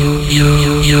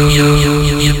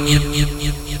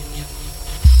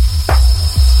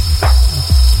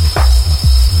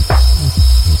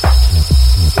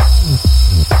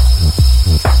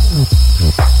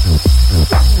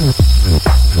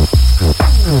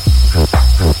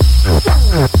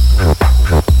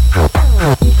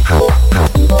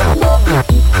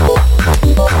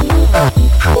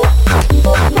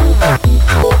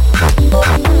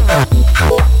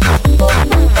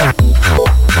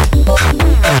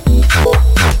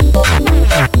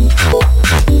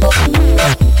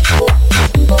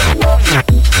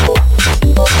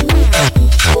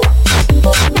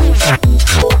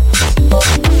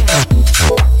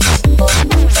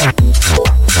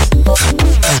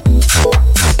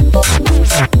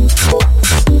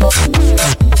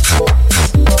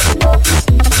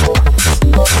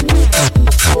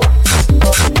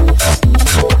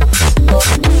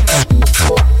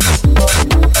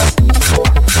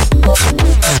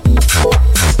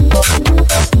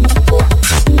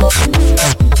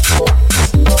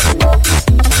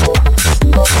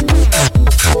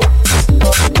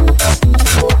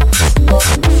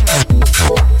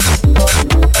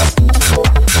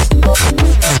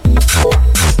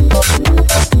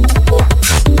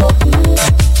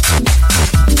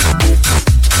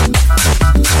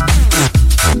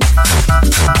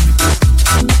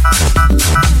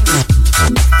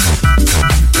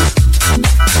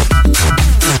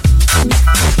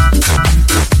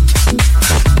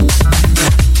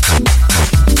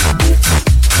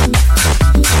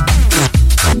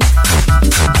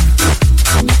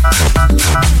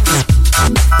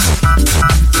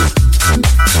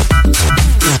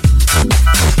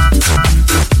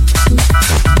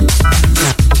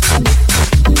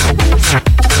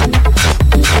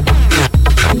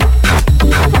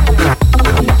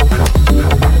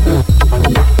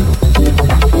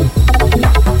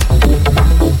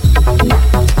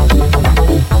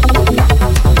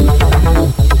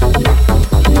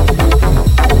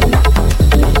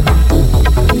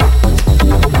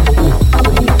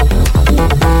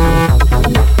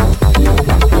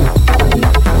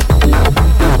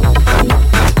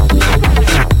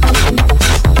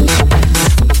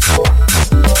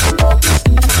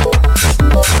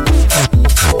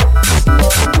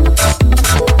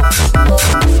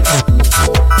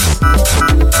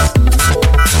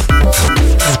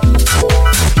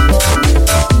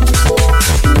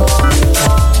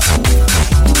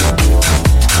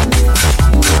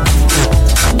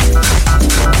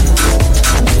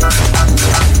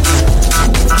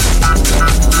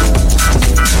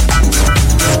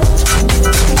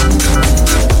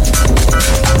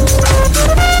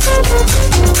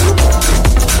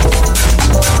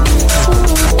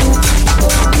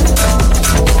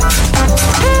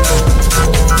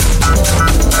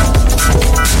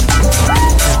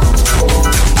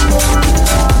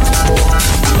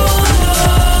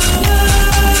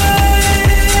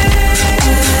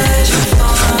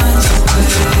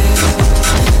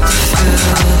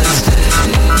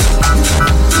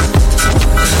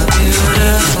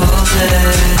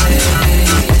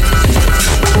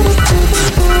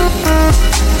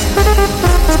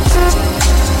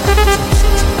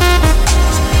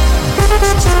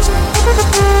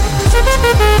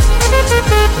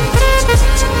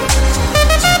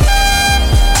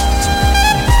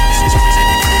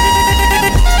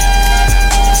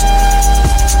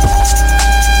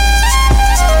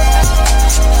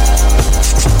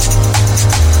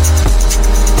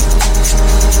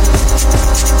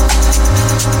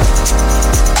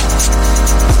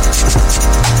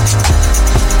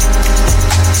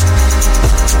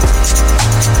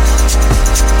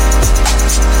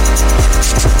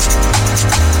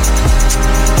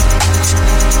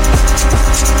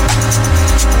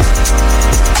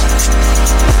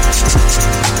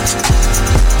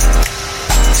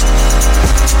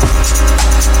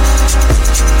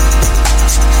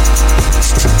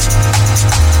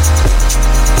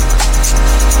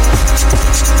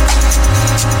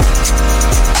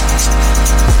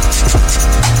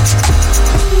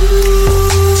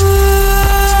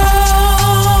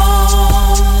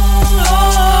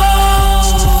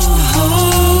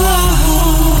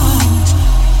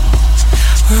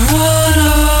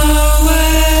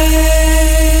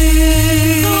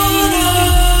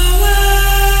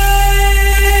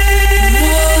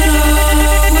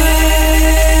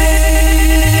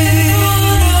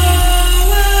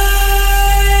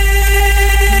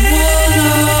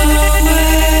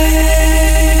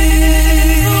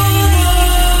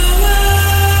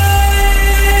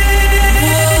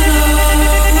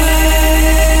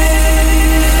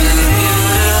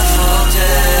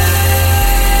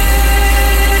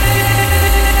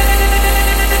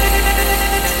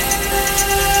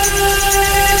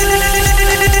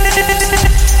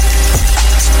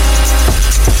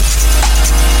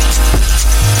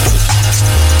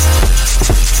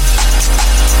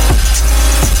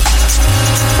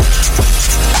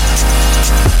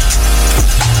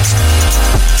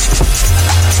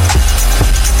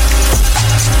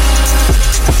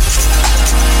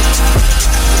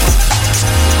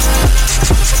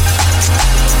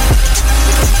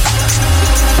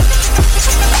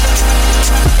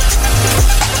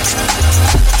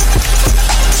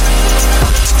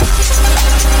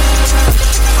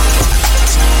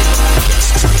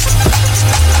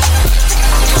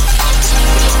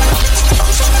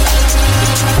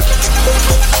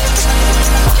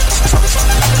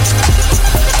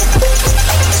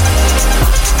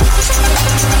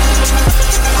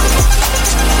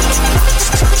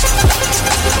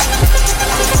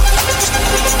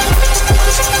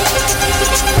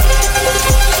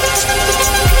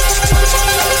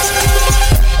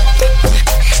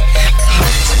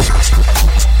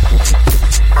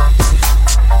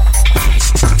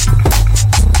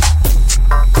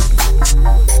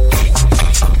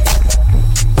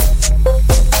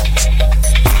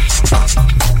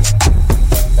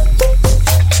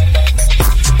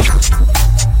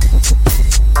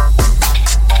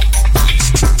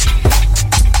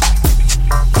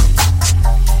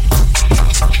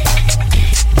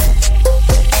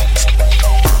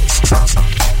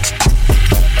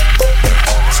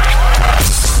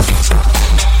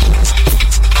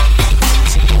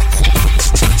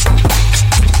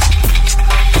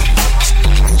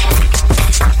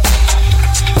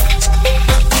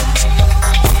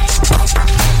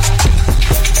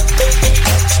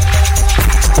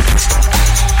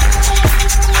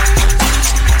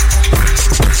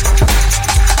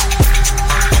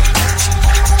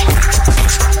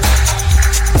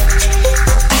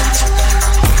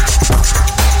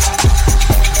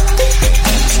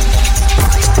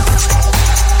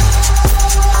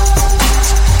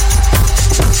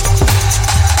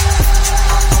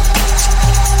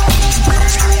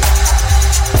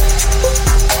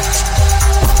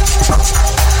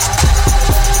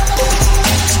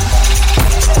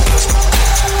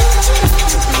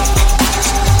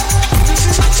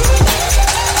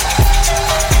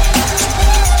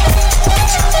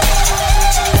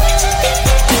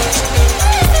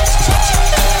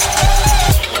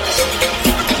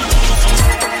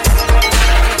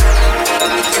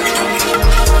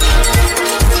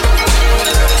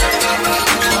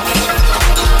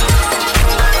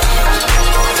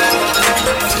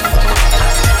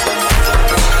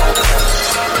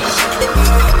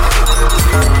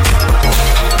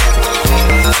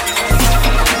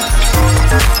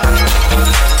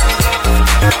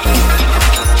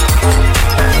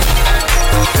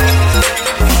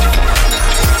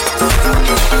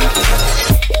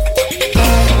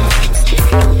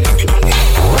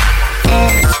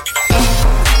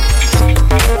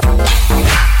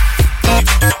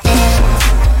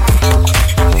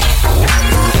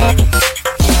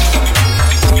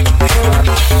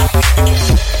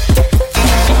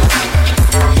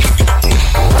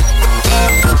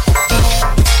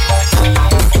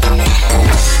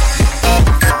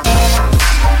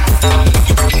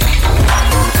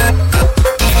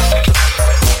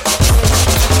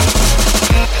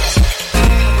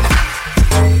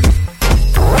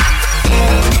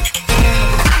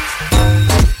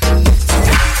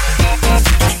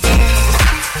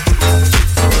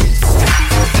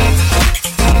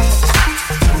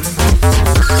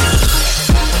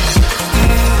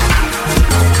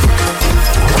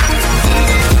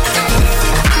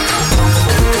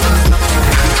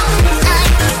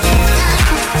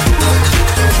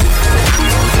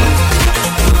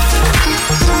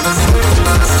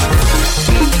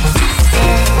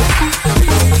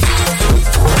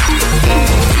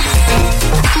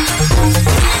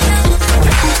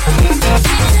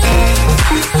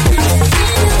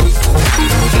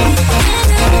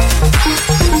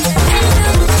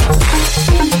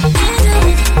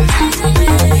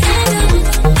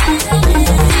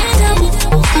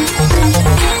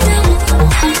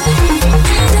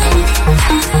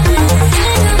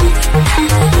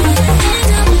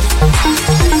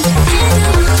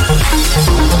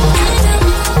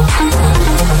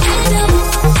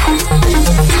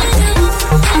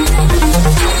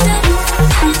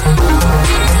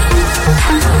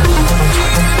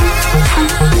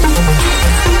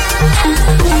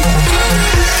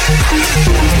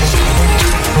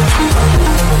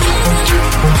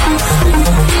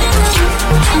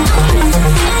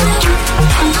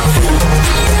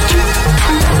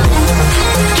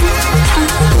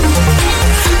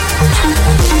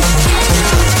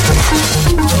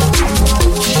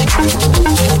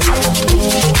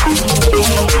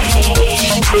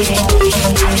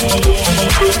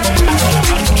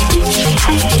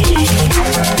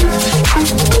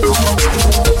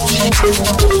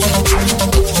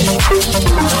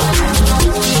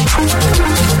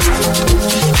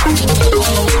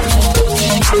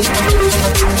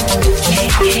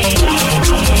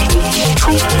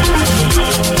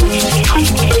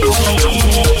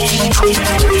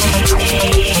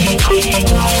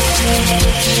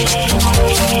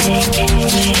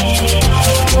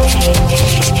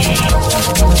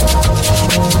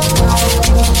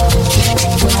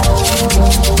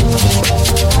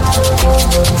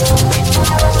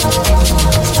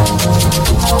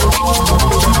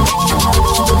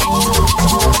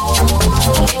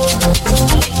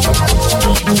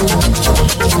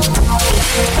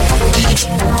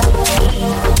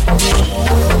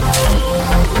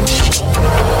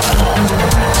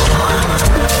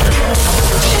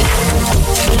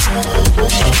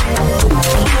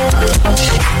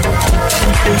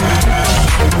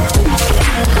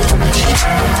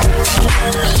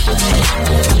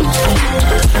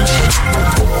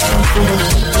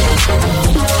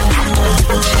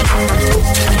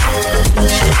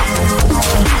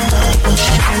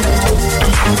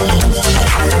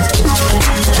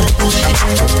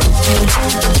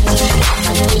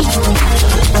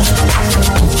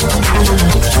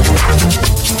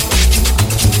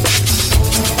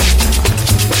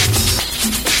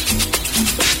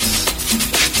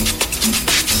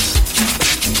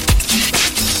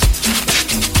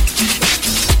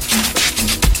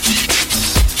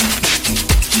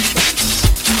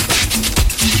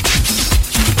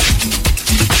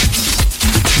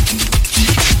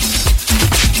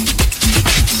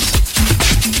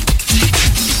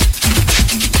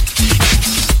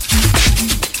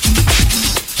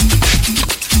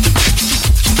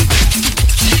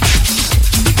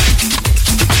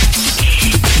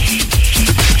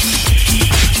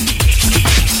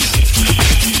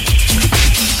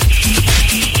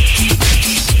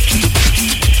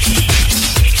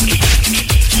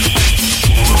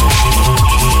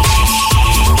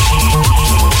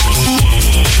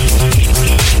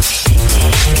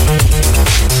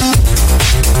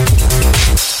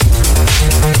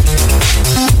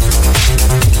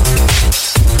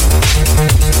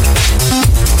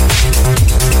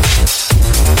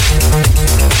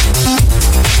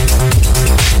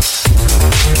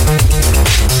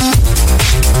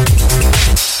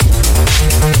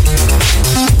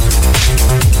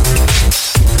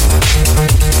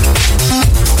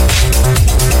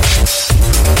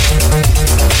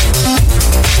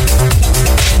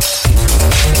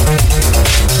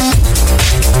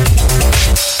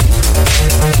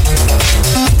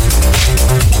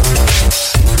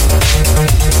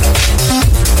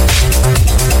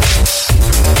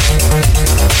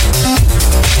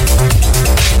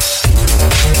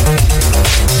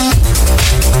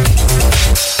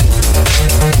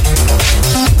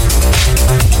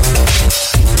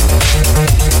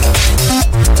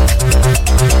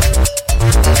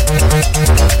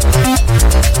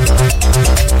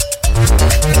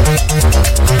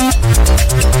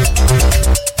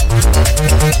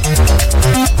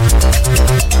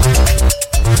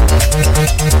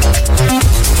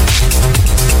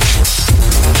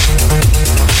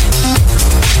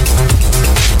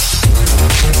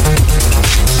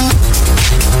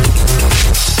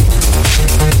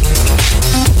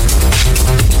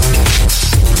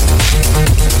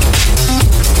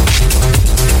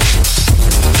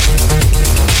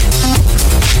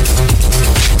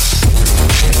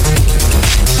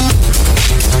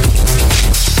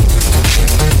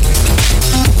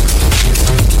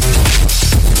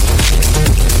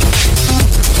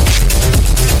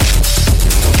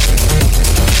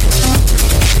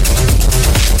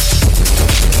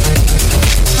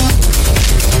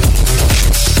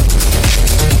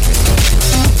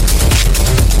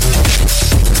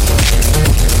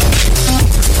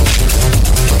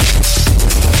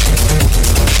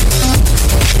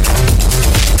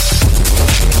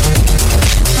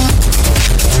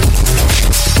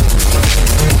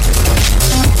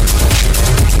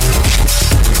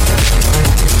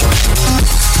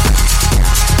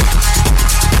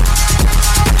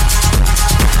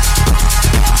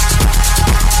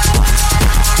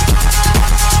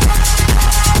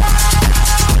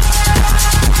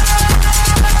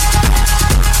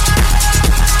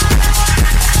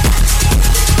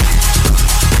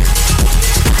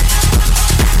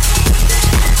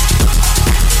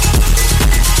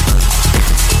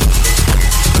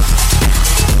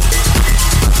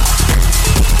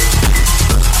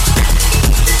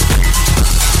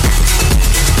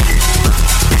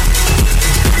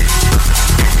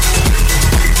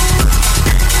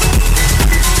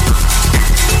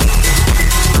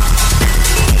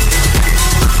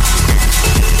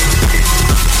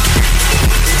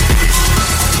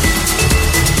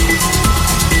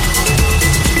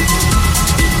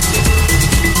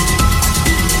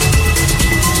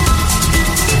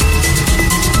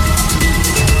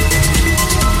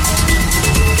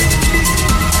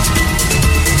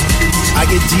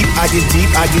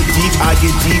 I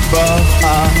get deeper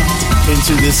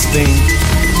into this thing.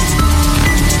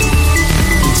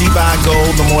 The deeper I go,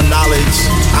 the more knowledge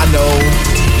I know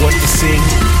what to sing,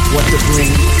 what to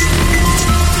bring.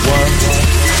 What?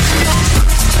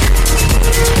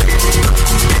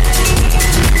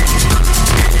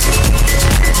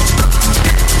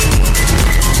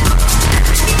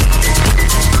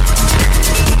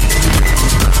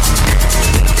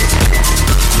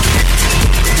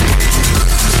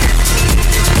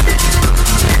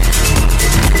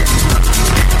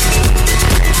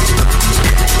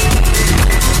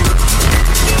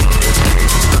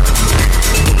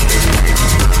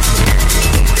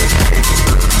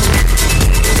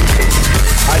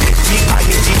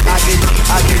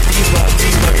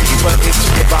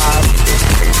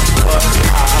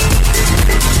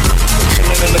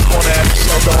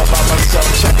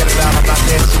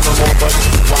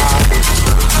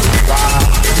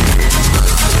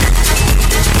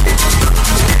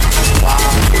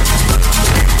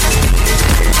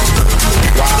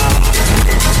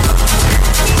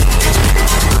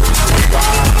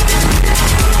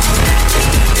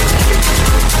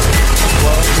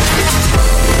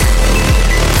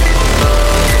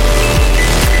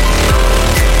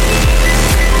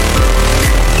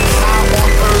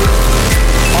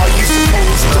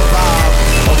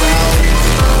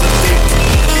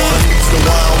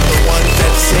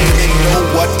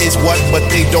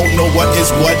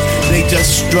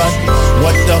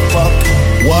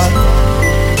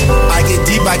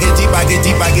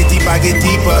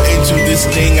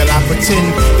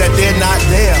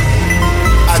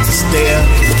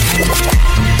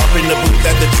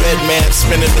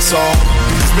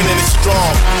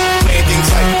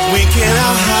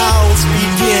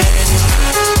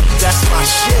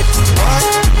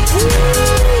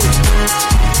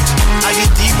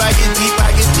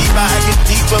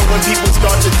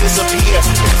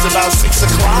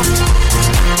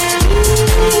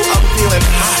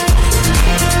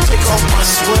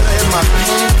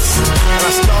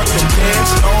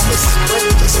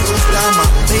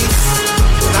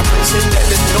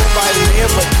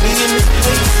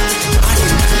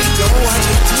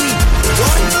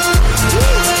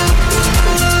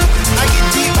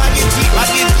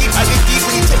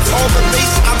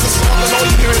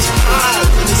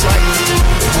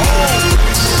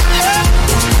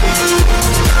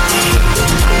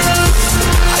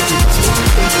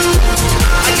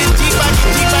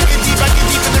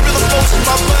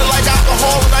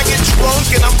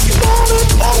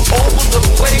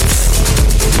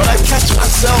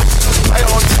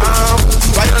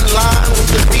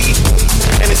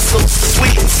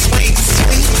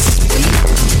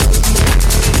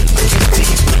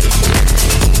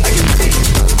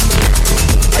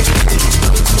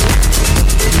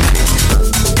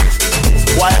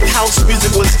 house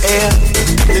music was air,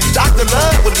 then Dr.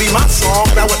 Love would be my song.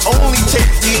 I would only take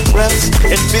deep breaths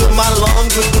and fill my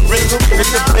lungs with the rhythm and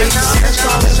the bass.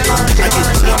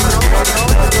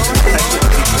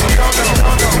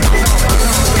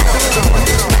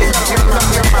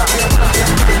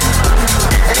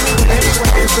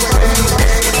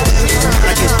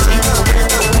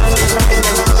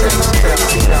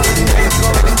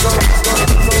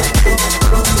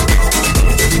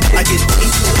 I get deep. I get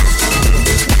deep.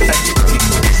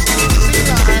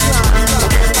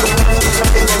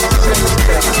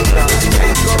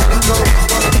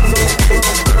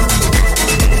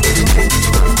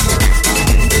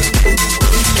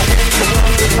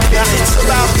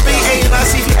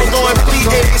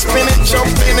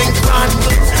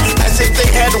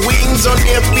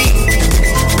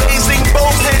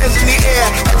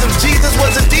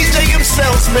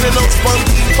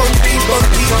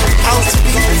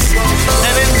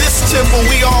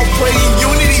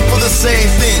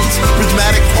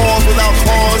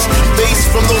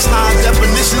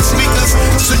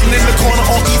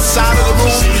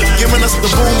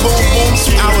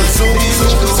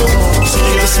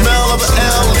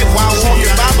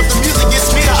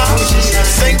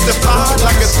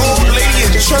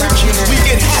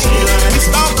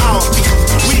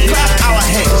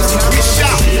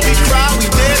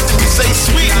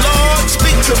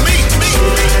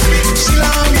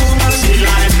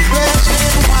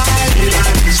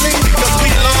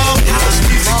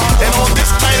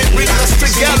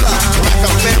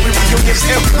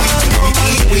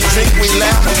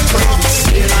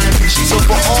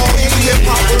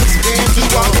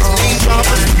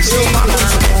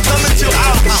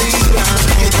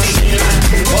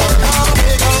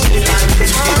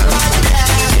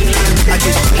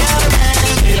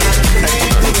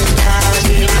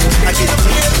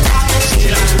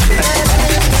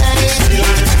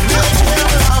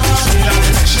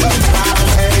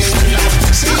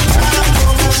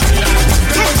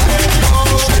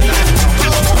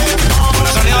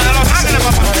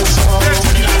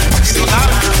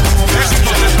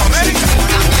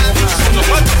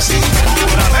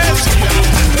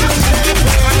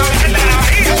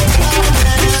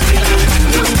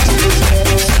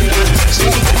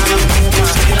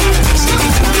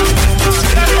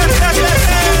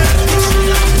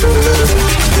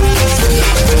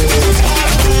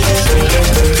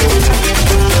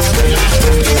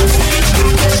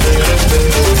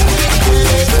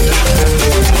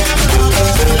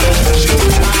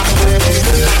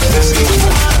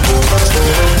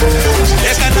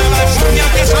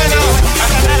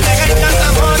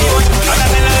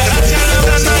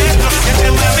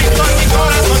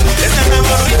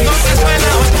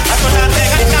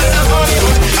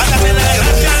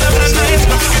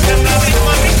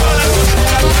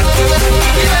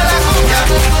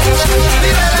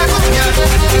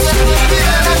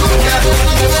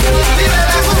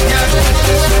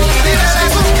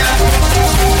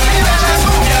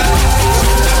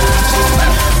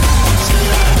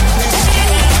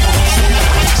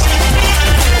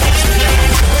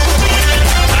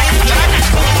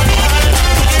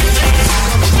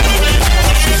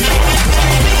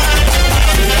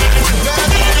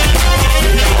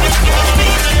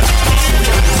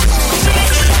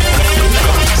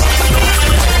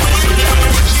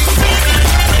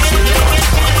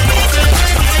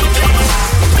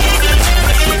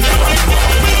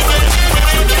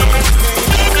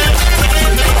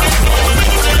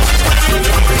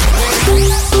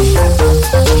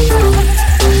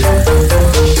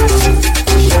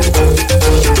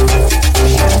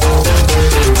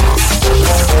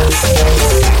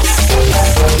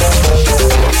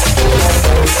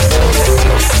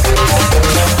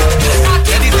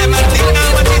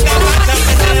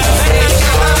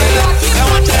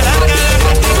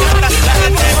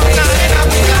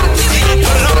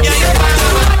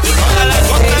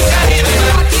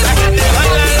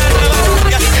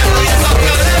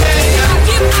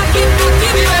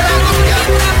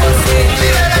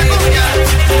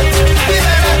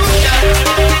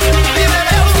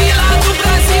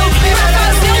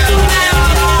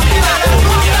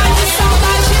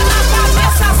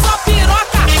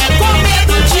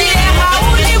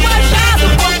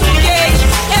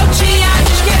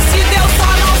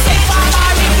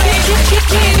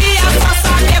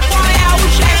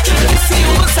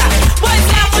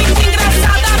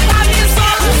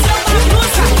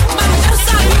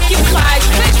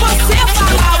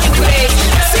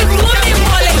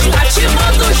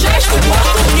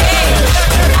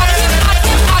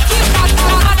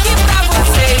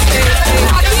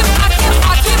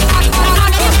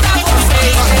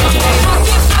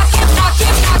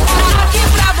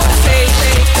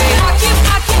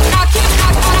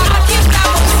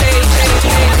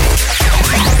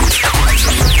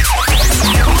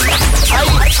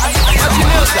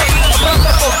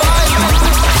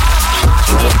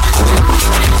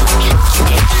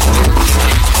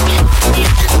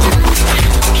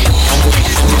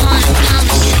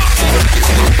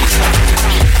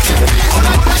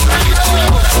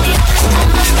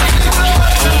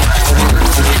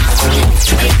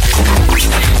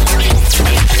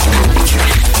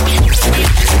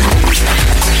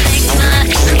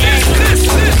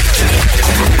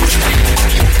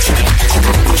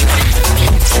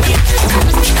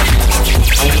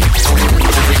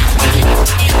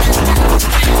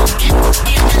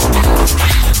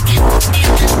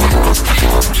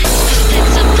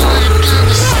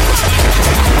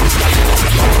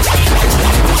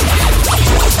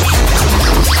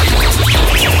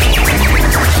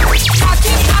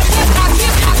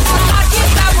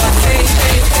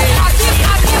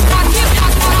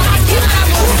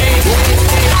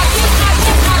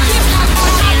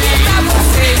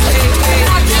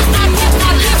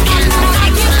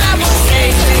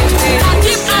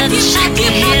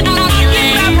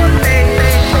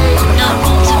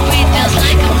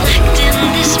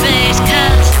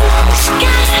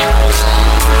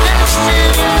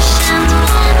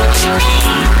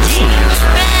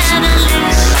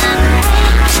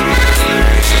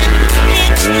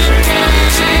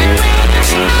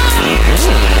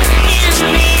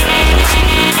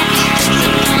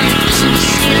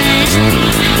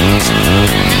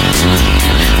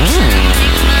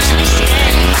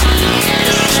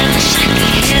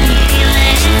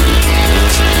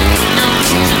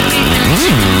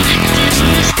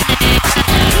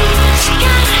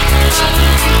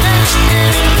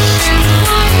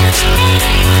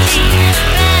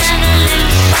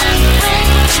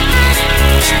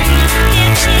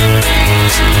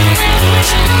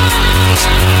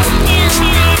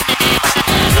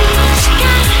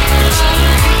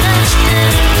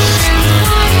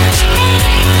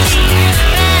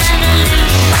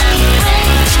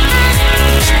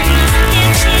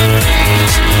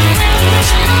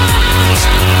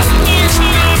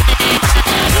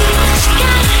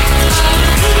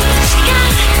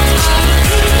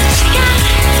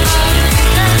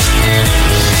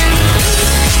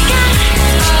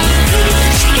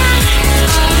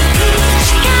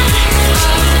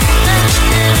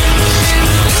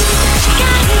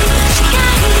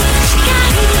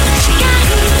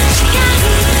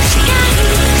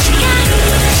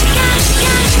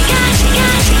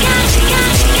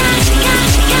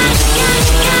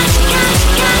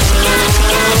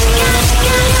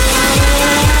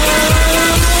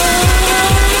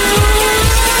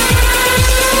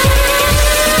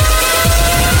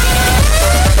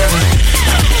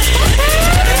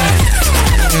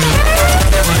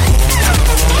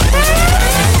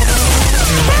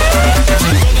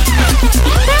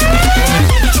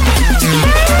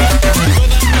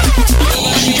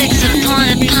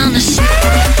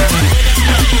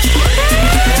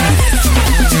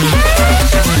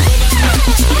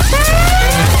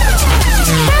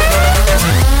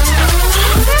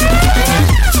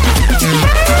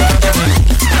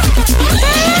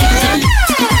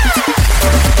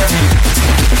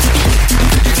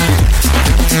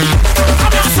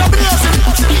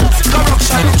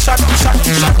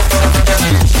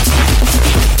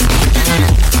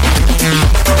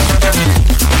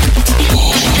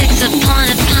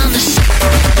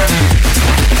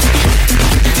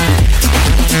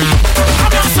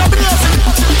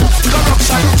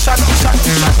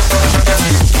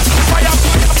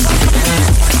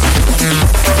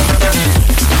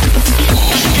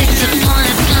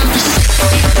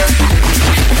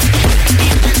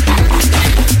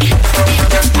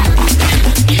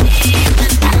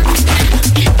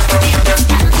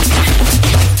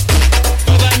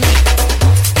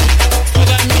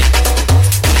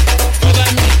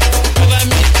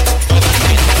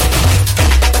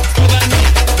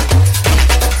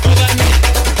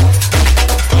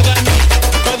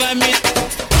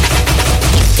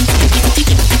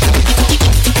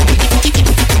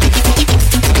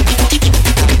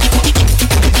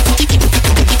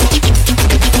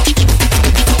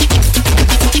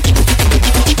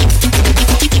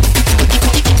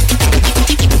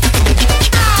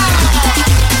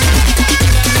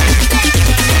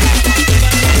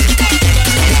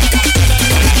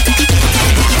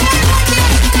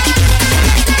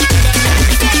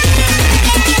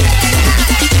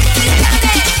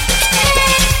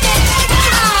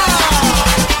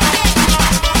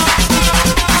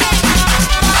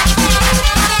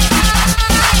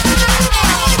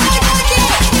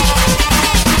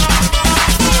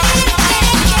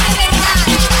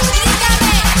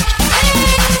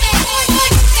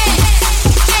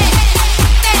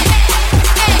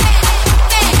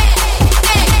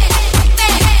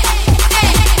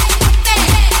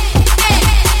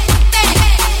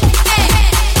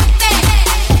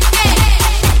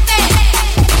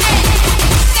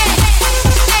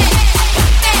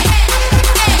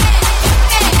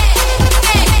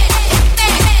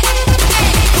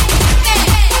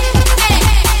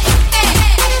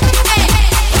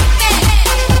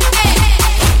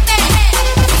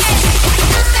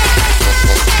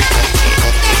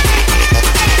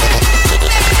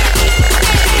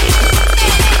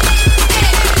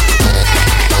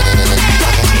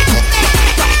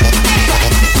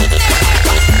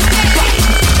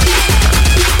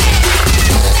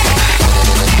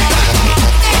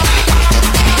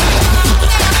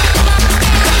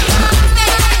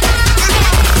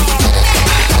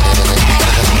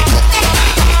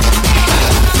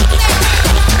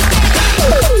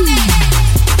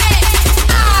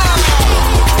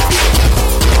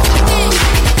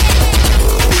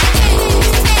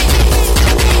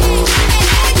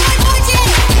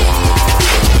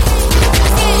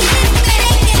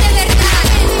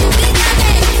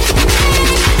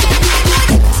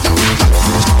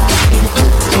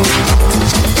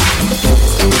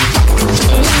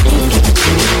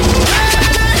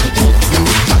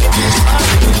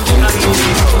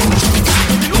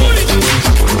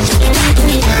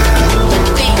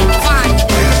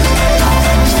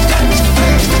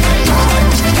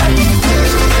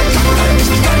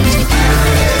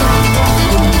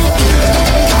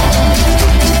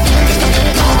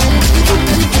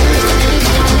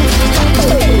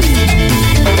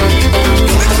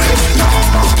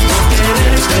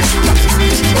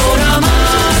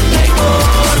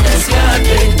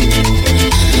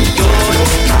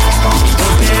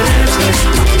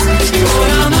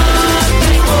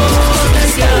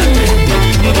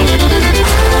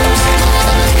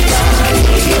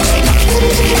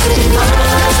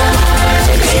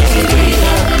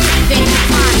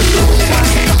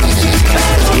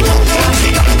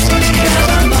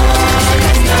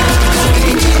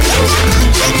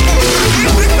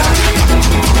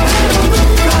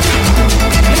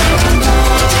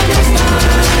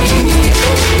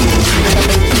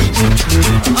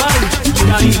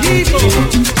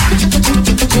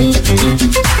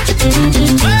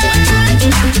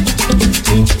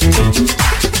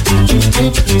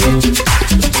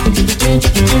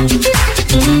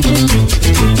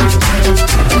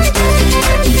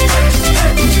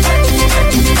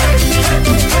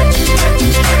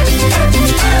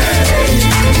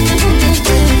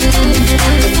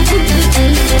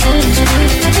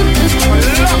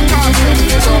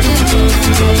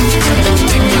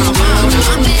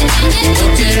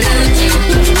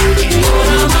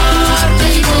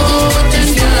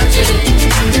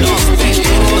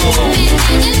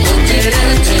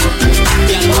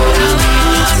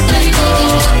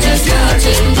 Tengo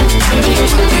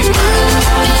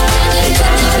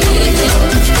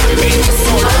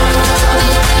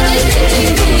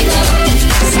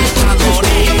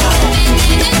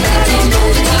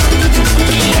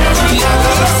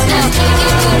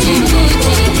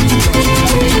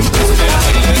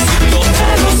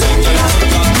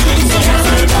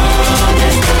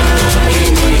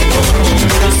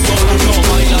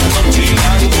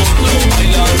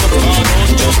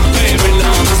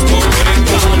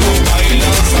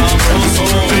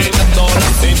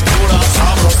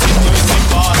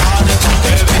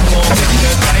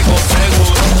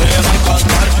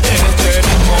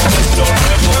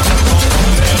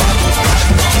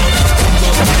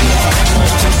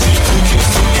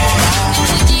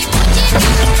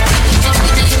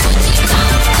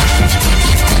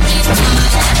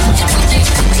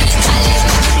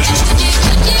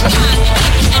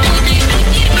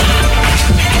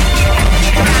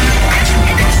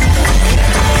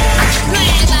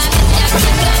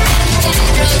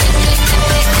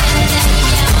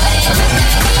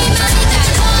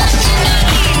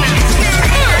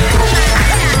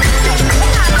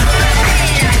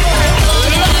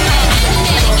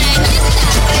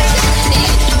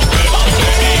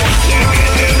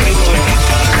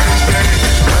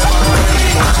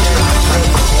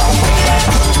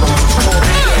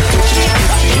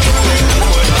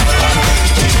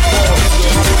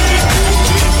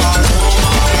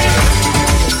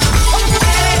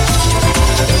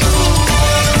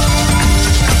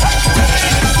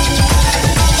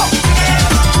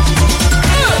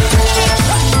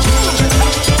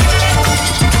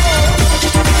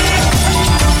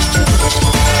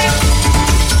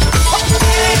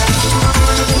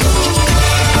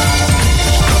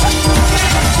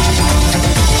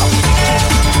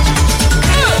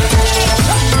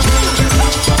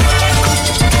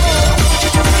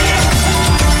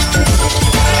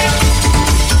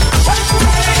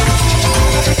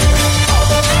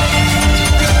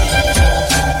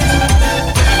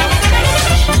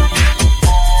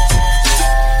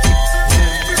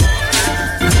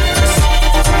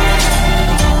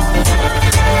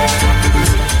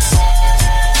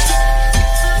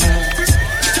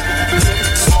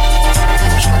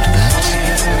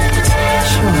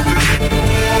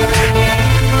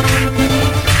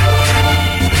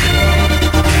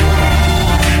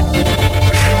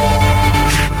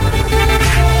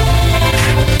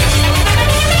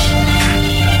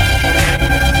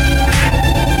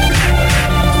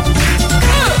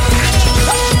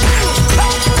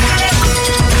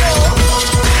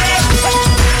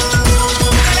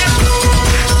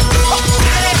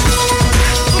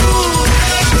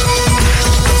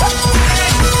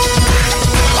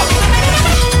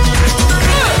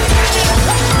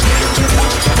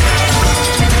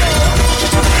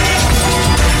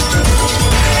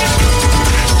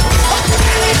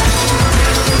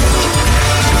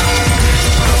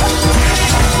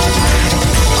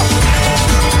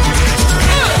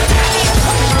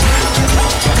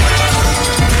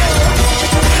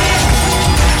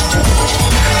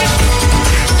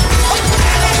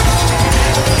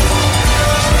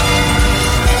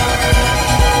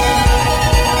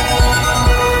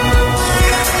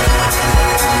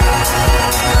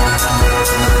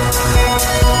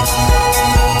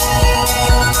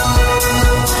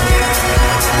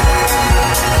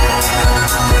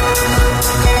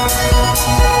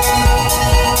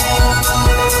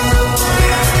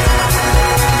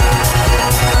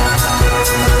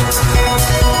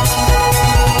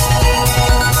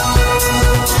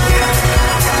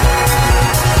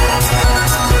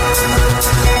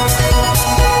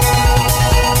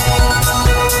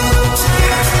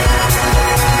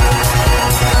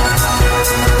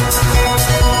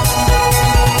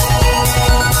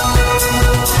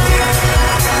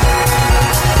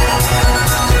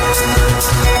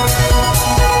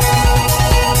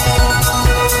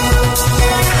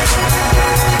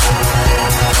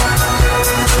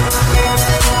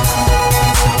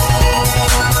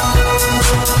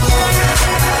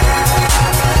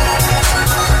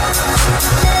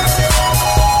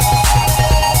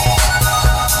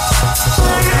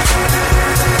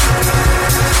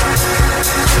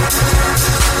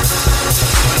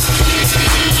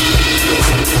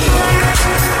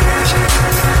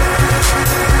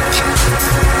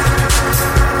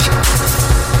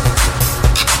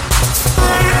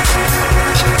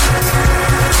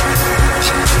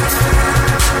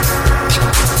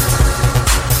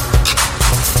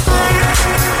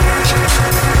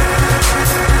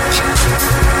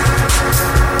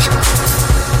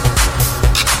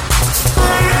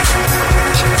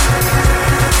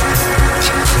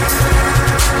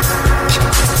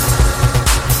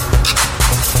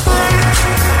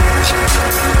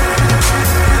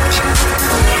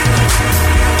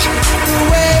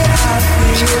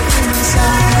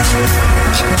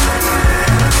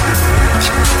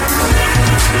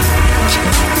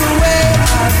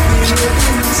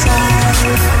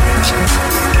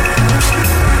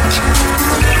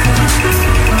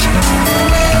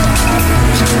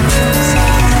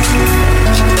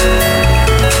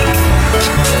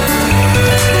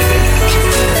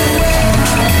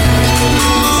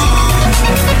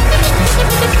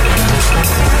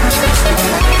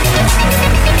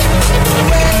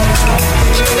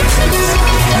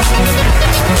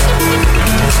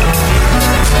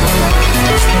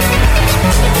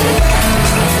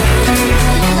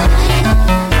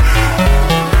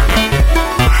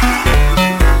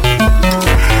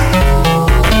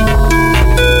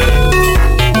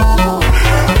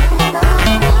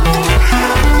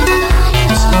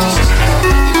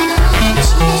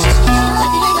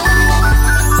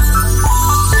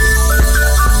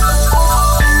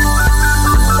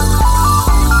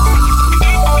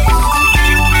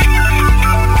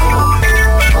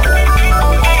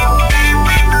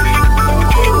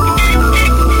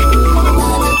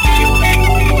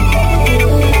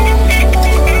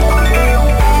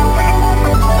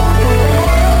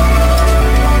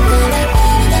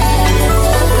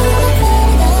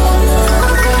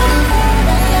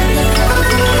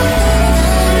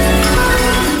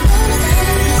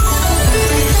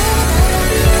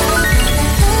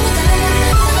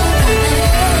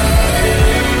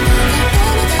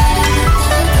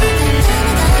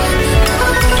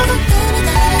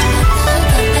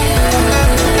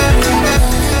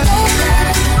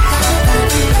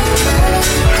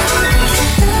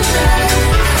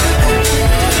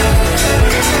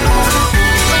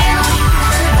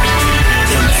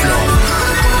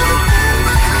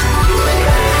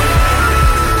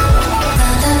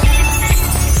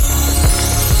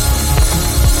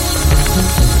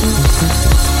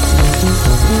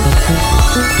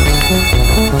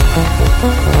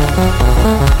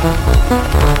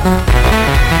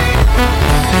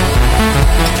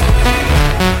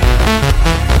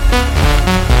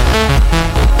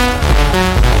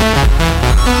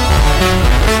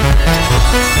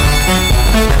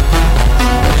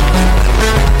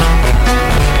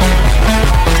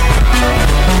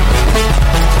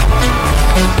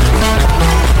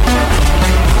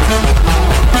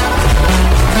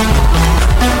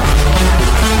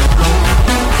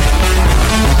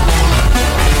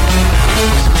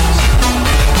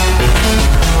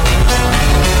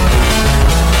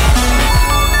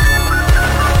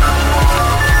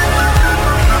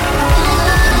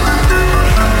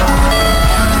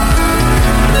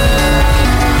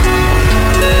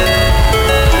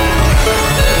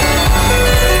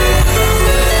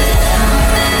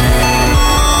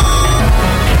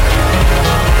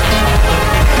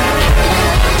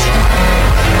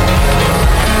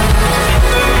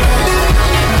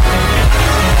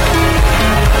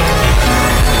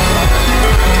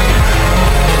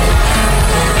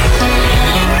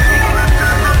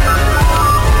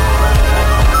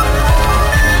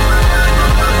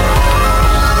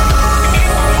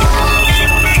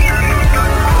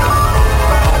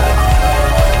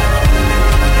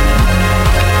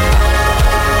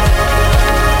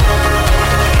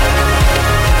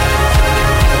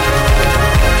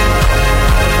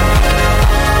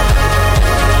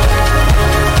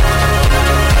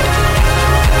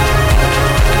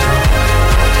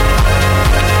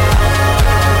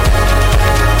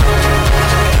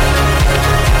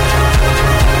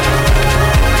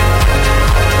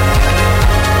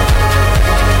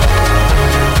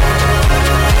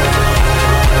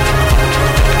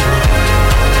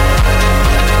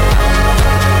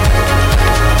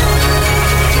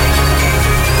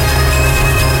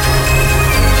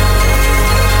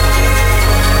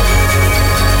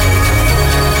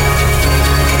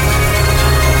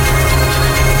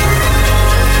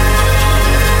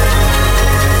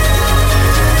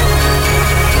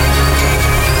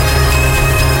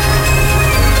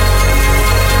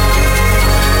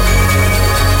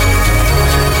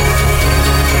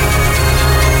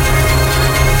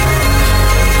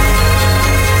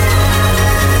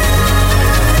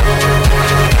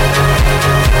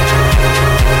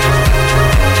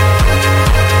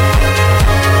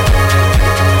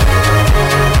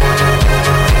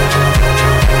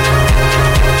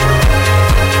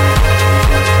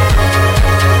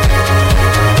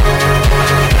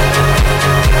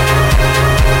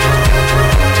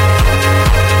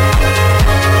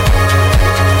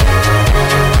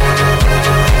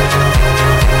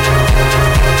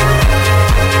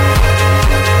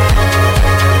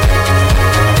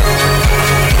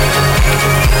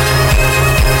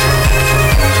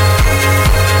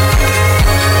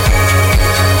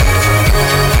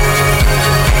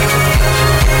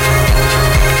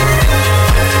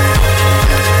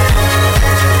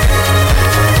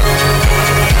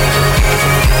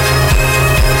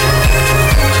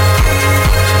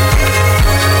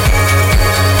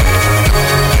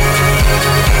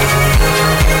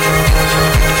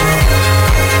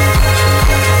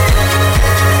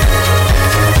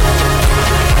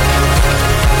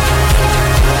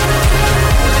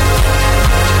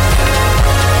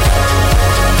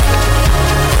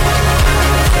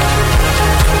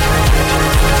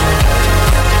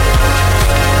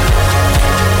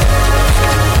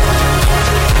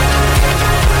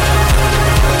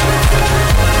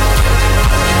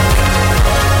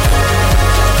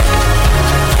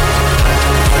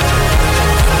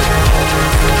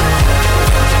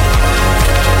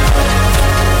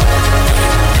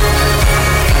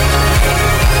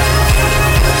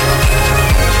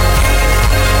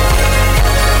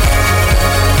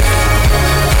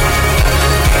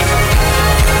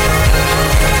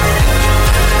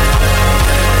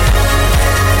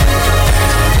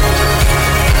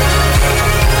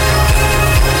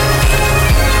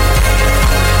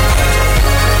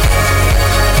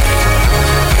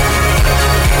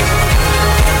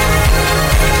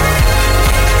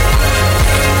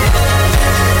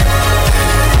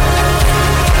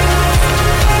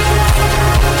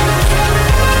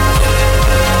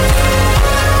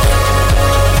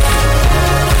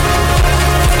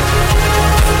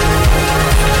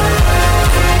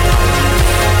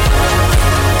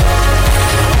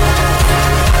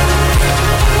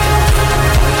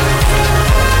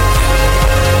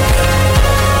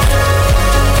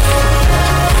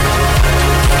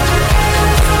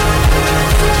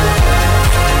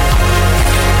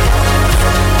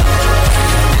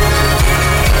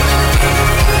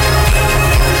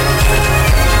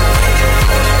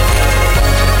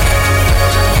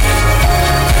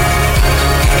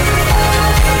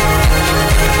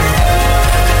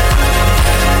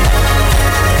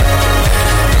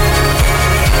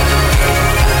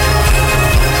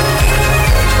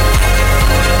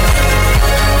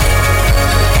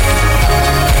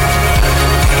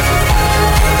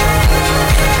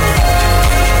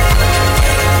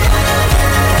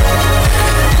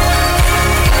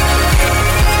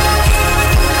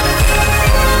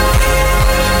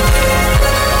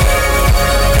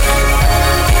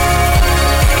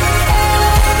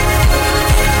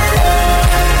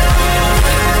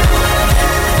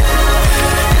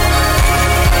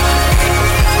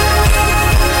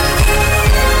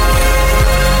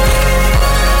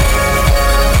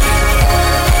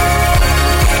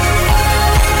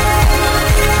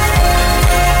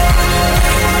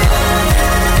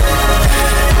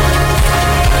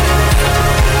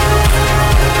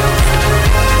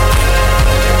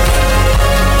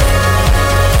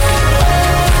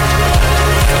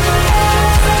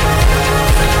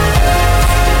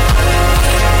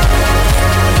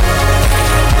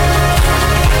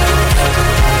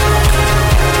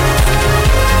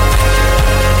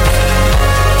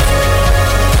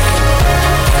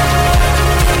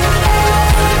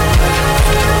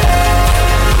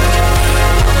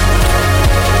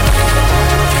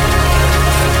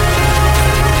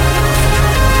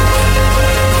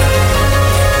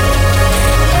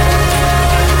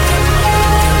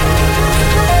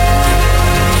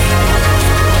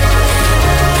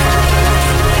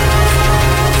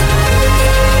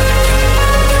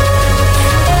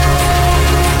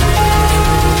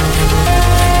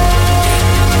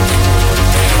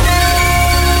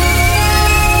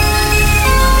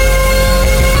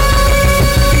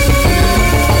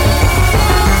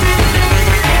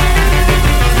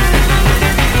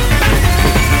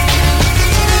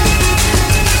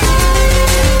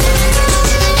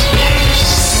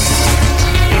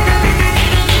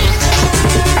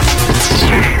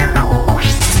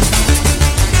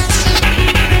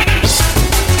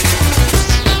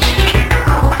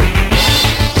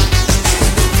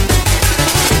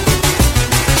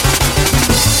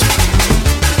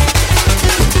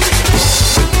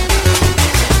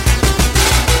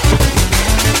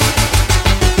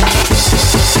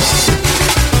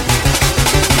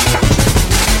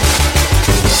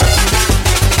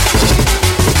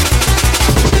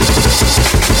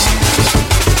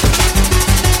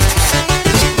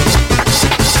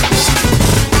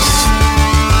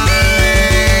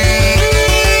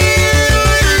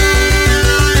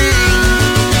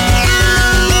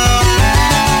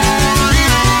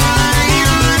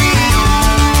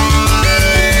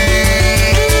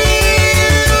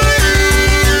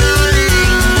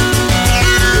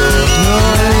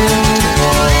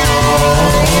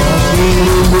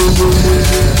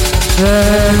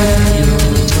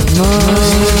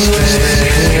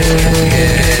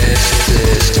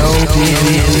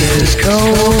disco,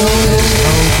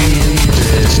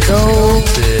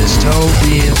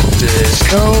 dystopian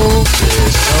disco,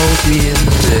 dystopian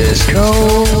disco.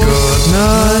 Good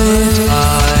night.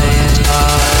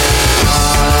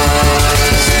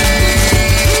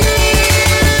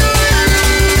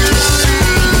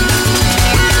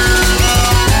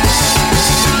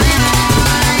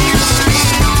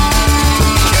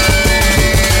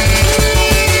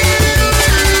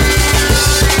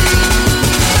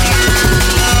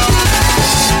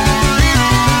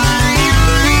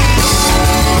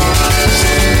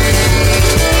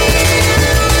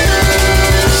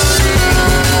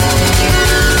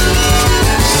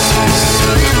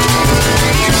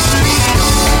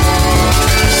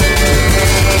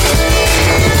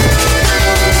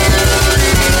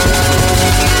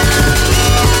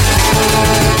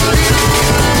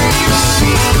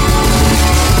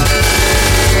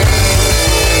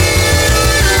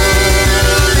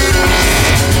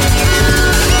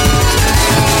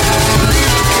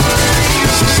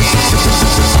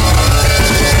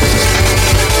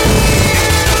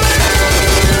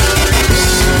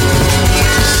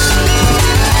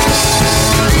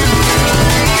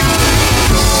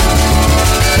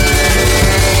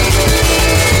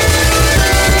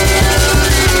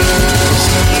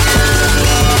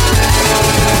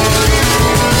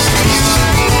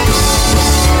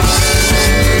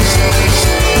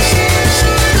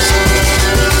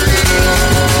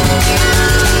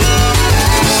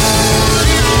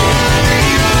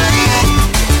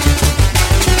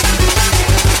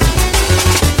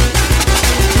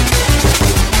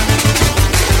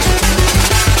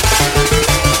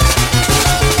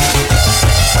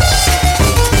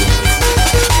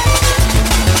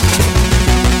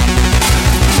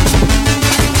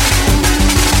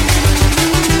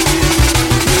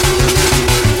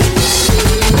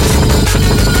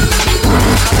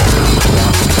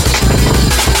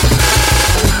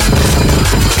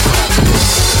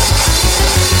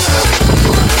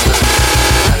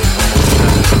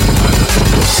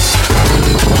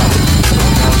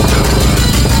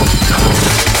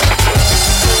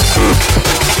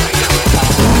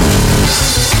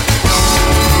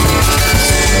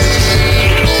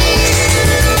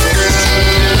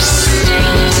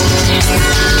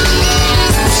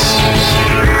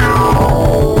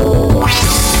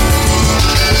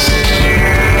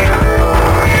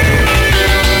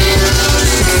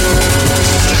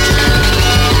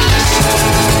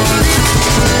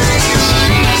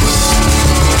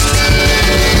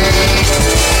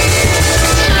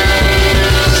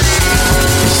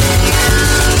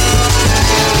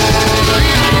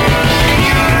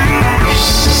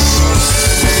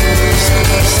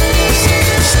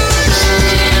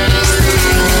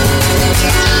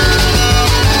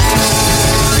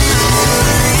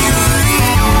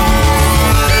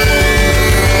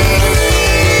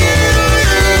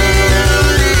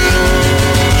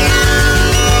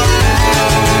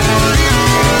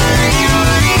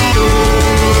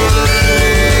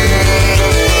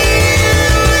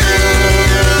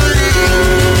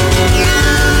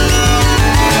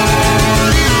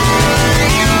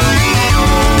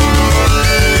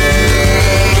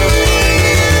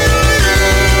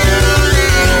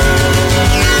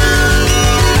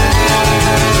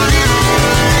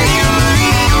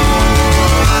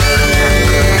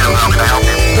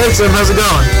 Tim, how's it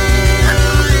going?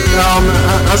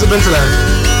 How's it been today?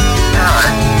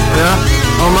 Alright. Yeah?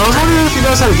 I was wondering if you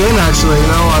guys had a game actually,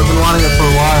 I've been wanting it for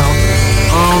a while.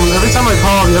 Every time I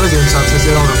call the other game shops,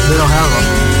 they don't have them.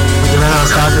 Like they ran out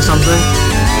of stock or something.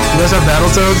 You guys have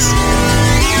Battletoads?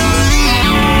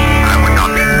 I would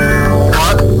not be.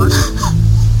 What?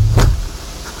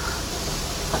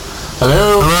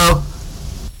 Hello? Hello?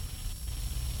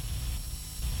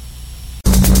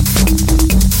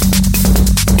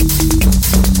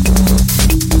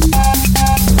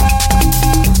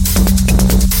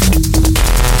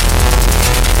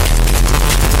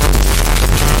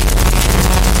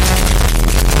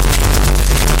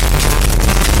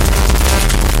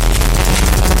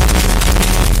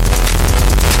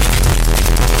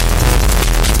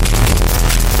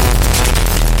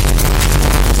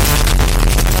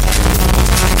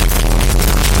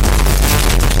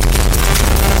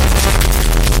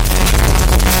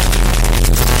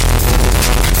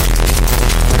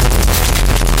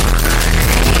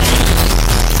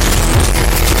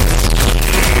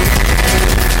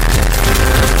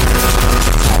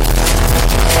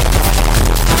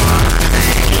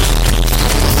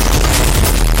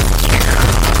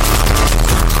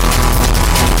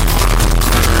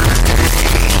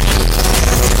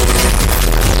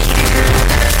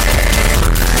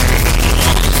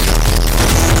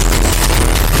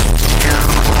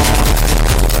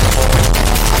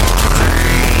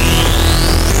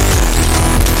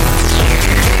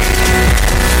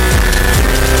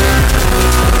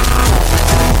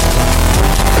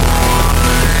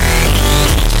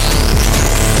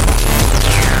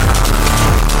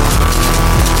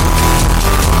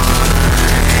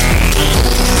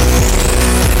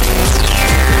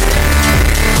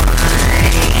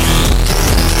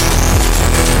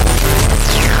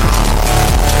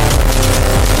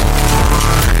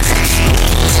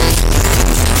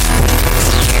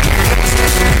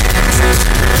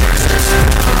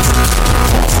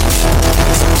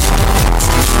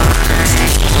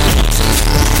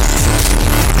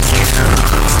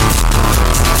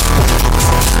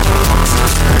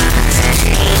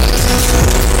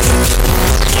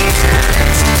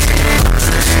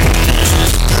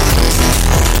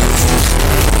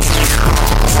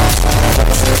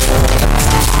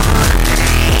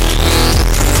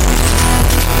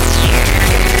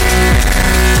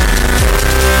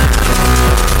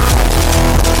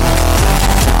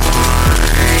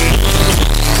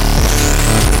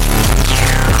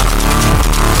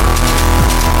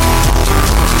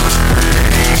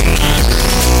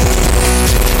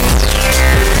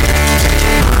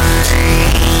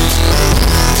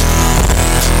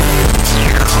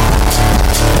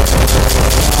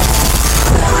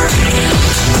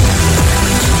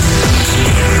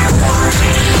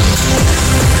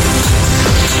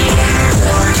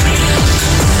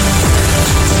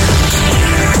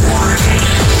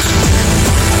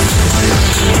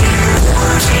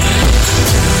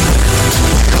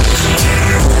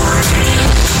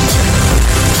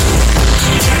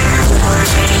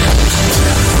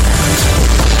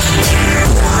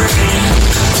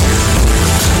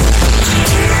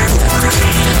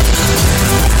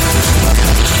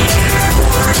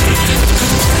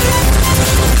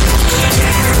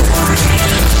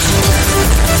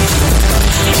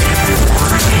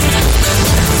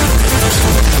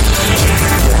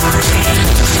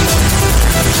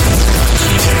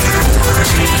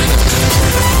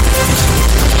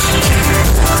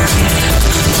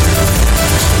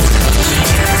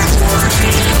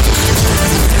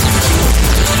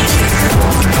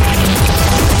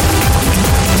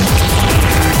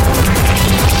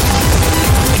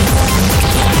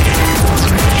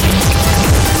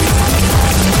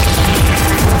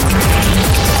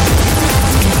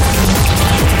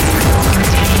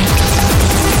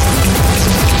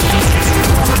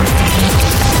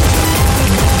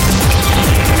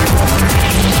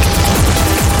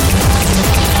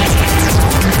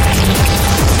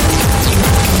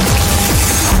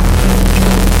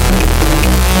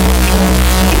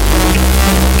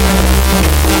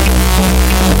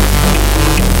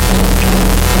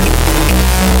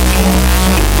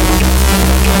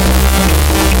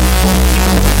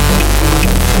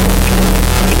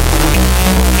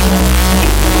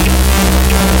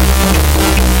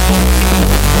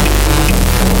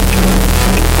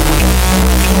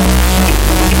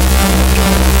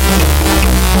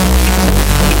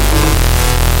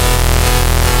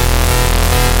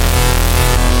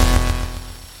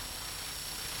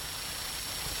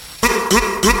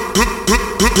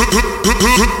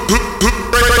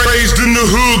 Raised in the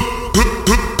hood.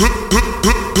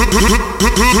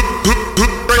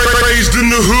 Raised in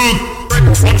the hood.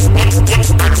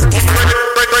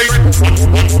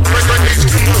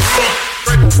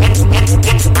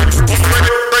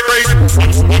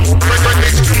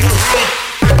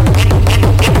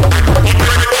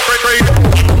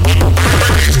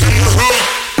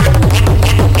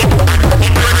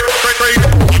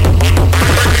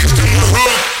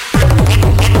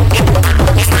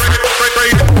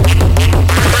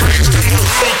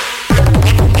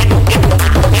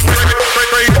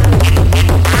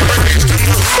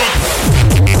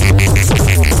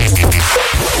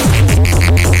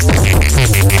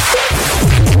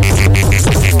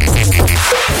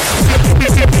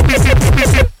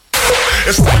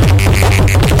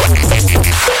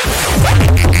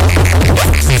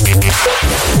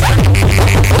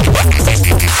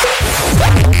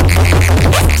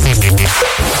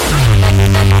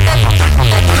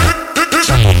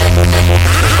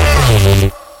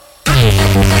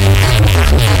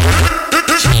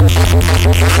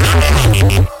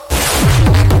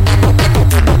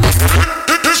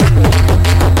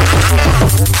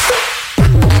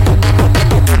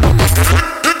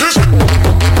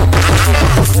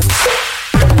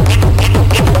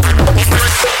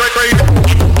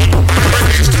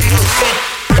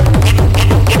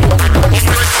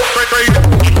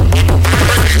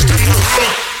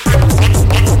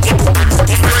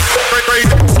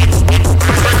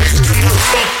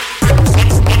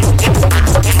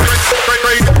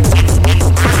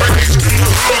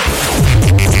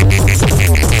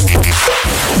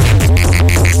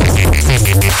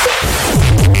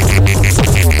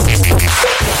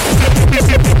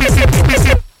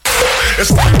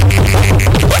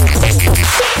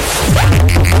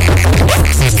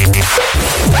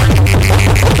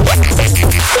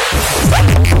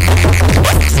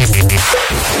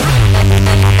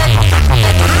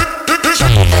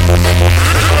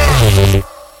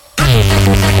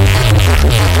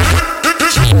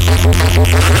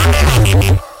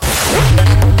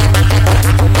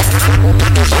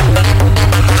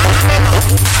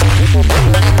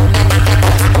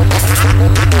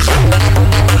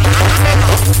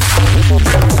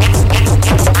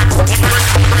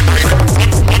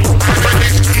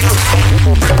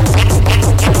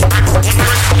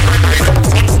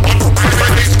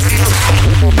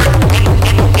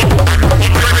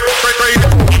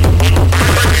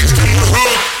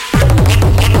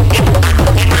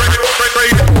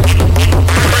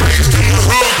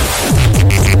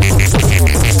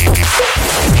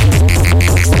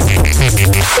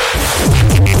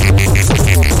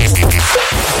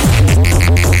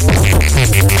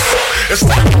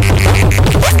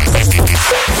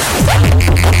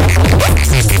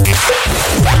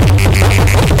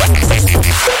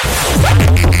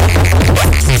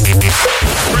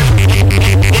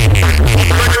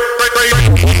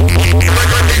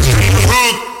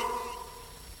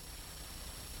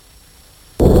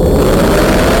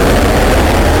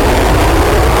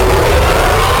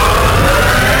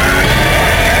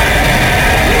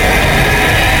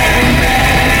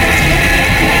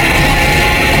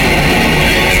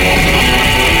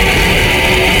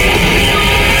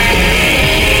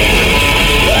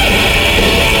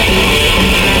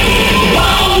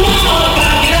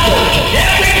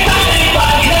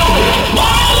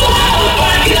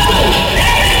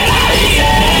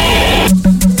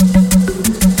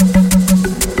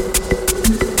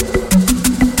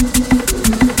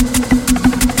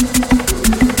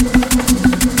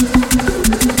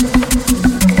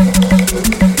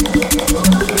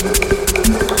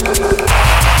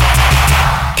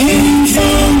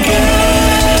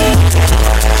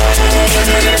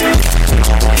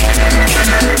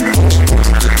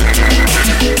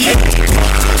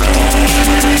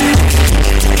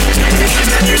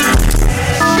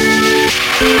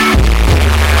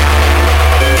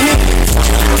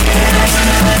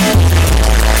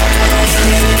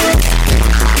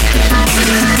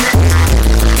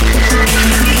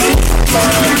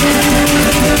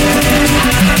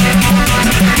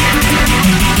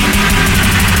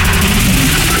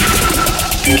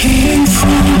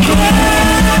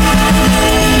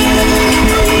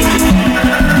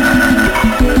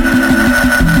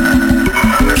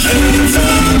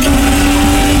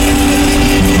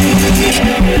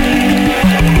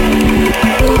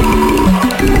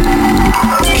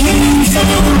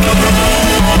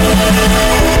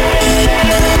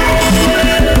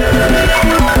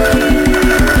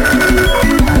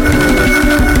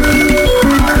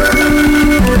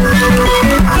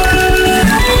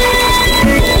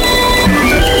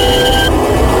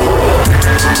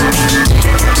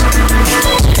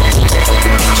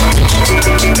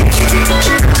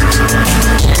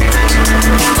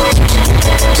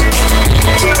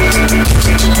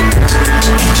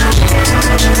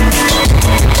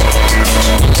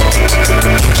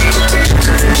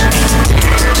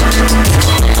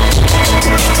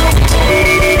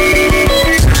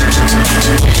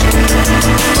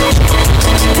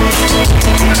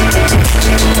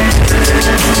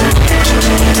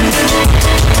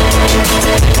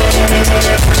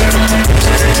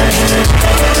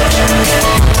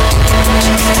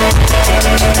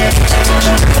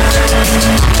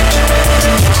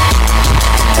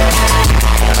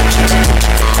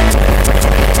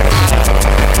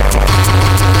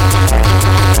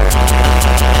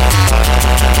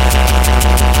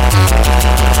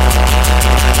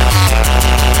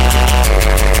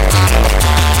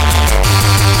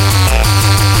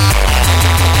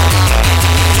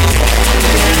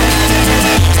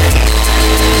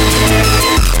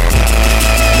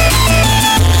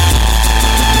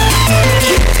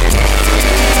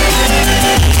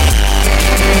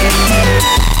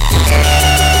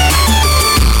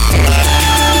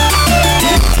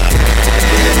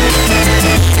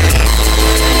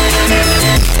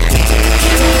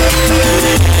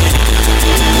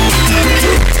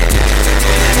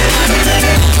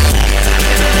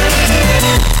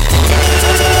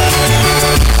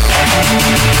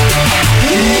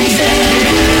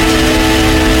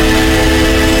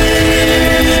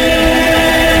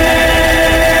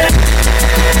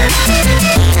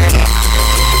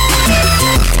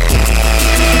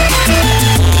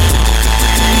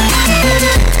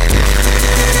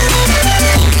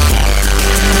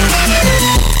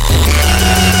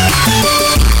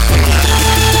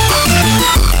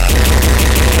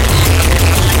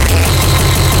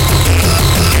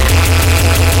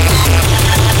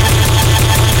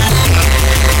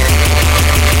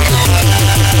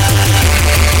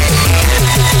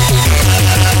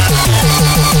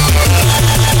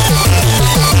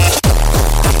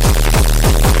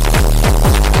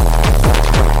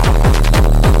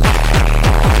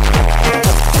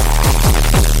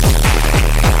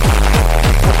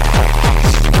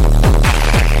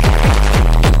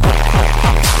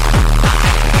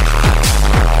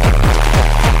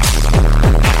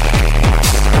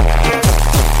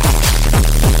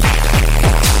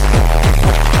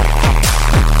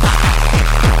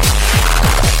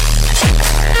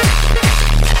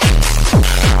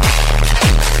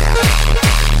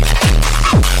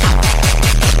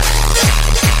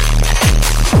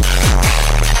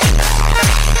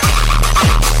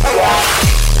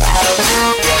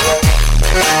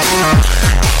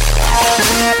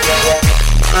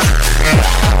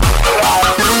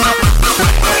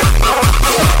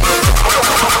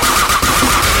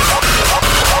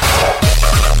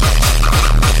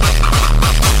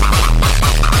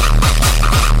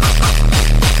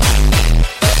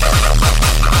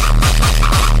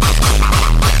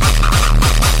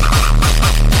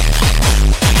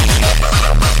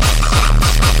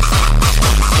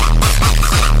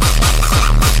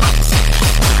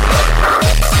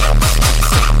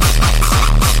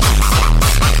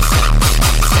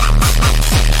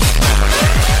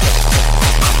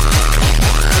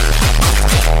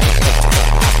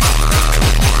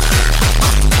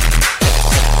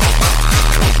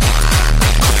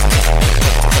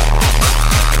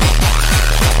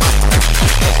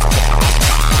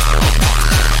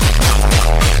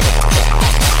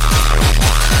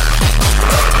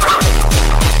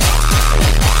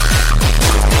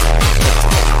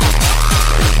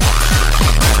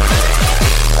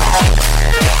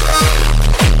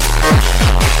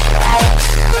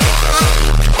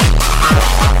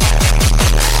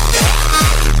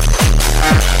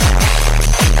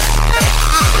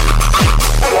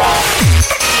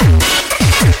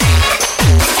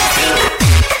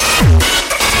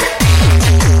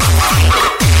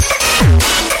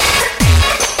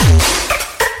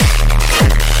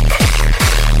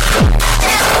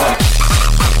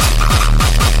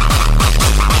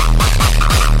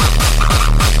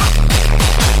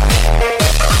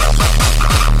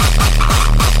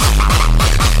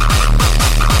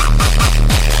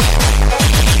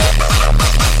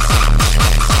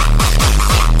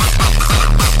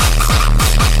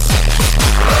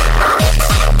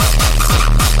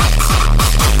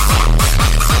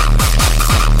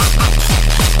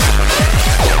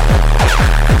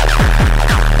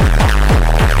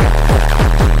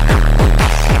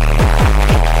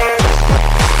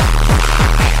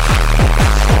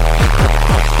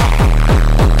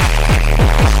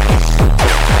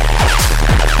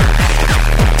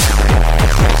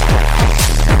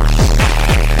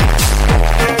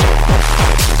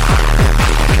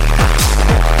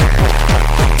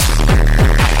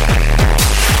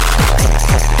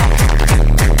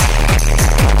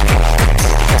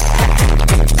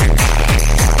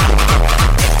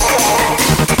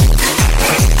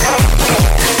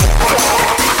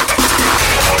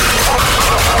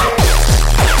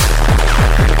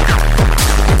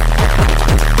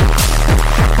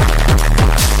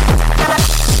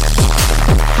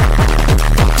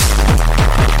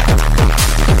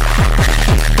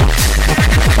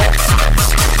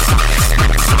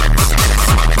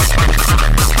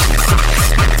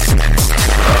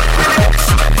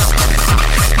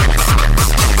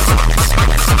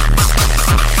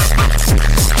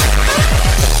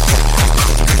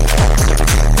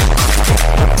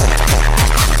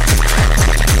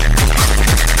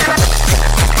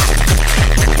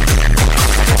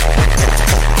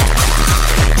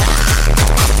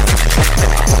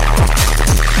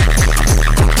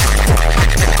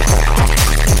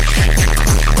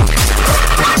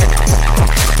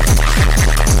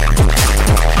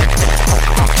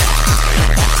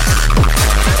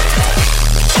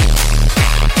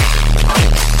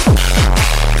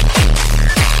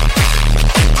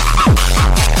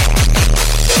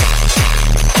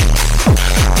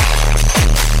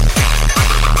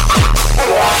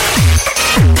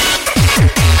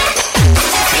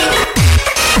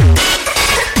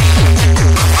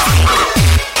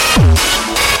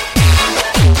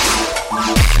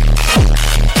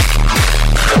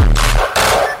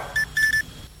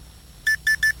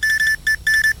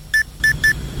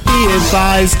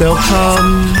 advised they'll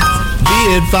come.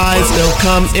 Be advised they'll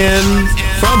come in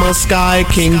from a sky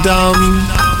kingdom.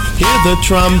 Hear the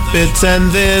trumpets and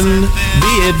then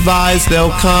be advised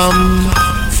they'll come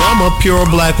from a pure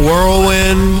black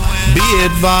whirlwind. Be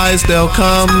advised they'll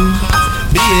come.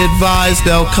 Be advised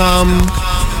they'll come.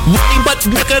 Rain but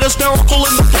naked, hysterical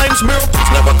in the flames. Miracles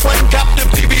never claim captive.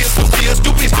 Devious, dubious,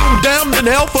 doobies doomed, damned in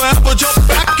hell forever. Jump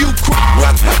back, you crap,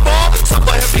 rap, pepper.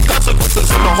 Suffer heavy consequences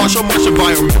in the harsh, harsh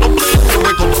environmental blend. The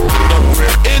wrinkle of the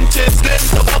intense, then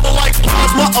the bubble like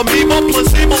plasma, amoeba,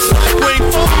 placebo, black rain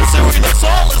fall. Serene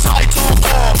all is high to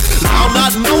fall. Now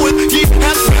not knowing ye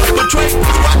have been betrayed,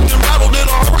 was wrapped and rattled in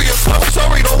a hurry. So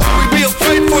sorry, don't worry, be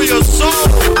afraid for your soul.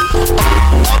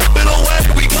 Up and away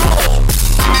we go.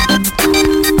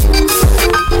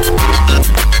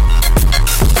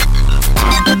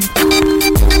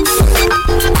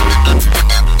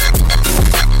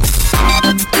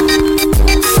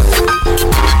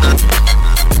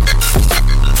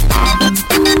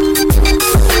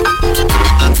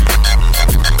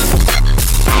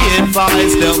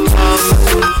 Advised they'll come.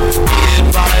 Be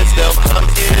advised they'll come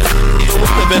in. The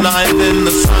winter benign, then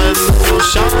the sun will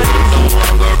shine no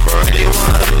longer for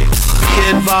anyone. Be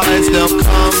advised they'll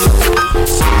come.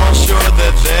 Some are sure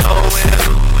that they'll win.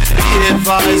 Be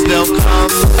advised they'll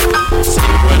come.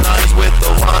 Synchronize with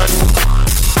the one.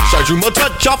 Shajuma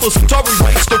touch off of Centauri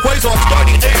race. The quasar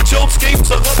starting age-old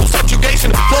schemes of global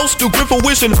subjugation. Close to grip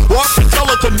fruition. Warp and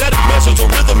telekinetic measures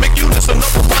of rhythmic unison.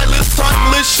 Up a mindless,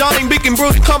 timeless, shining beacon,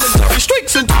 brilliant commentary.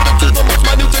 Streaks into the most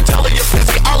minute intelligent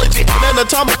physiology and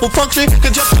anatomical function.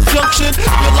 Conjunction junction.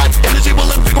 Your life energy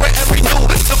will invigorate every new.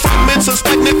 The fragments of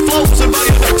stagnant flows and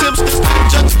violent attempts to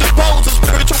stand juxtapose. The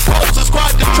spiritual pros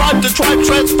ascribed to tribe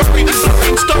transferring,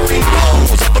 stirring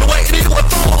flows. Up and away in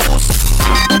UFOs.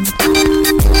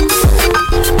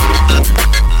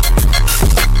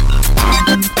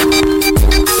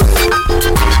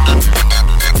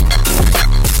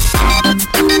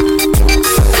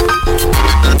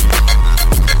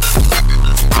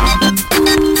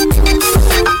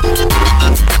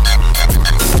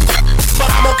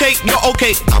 You're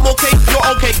okay, I'm okay, you're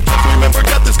okay. Just remember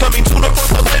death is coming sooner for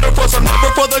some, later for some, never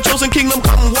for the chosen kingdom.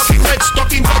 Come walking red,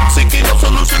 stalking red, seeking no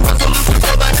solution, resolution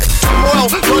for the head.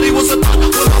 Turmoil, bloody was a thought when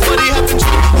my buddy happened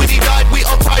to. When he died, we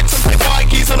all cried. Some say why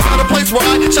keys in a better place where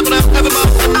I shepherd out heaven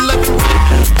mouth, unleavened bread.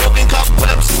 Broken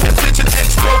cobwebs and pigeon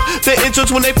eggs broke their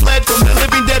entrance when they fled from the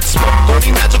living dead smoke.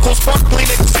 Burning magical, sparkling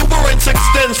exuberance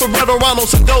extends from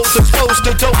Redoranos and those exposed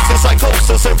to doses,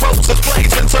 psychosis and roses,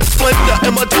 blades and such splendor.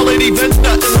 Immortality,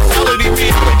 vendor, immortality,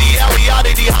 reality,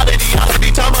 aliotity,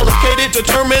 oddity, time allocated,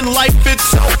 determine life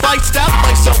itself. I stab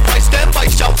myself, I stand by,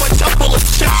 shout, pull a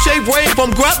ship, shave, rave,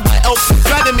 I'm grabbed by elf,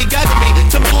 dragging me, gagging me,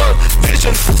 to middle earth,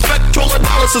 vision, spectral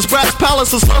analysis, brass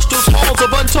palaces, lustrous halls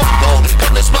of untold gold,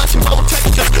 goodness, splashing bone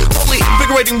textures, holy,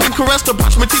 invigorating, wind caress, to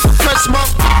brush my teeth, press my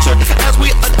picture, as we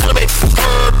unanimate,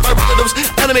 heard my relatives,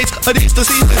 animates, these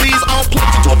disease, all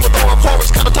plugged into a plethora of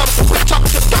horrors, catatonic, quick chop,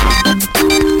 chip,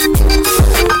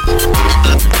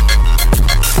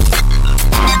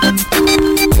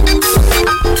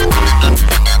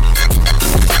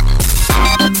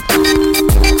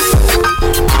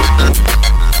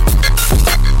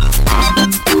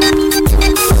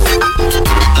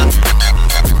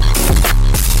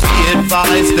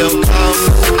 advised they'll come.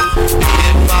 Be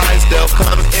advised they'll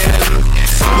come in.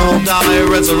 Some will die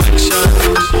resurrection.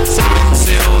 Seven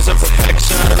seals of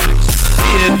perfection.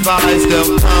 Be advised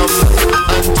they'll come.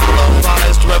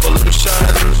 Untelevised revolution.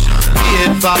 Be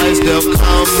advised they'll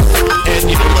come. And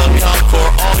you'll account for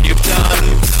all you've done.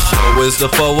 So is the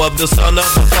foe of the son of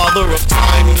the father of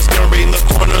time, disturbing the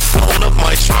cornerstone of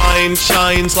my shrine.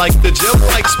 Shines like the gem,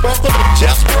 like sparkle of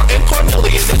jasper and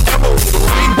cornelian and emerald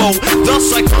rainbow.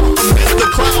 Thus I come amid the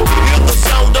cloud. Hear the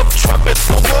sound of trumpets,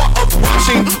 the roar of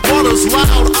rushing waters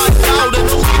loud. I vowed an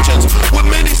allegiance with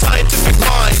many scientific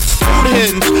minds.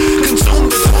 Stonehenge, consume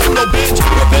the tomb, no binge,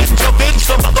 revenge, avenge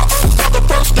the mother earth for the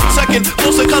first and second.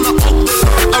 Close and kinda open,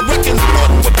 I reckon the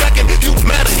one would beckon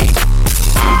humanity.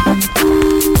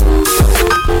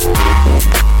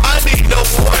 I need no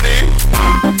warning.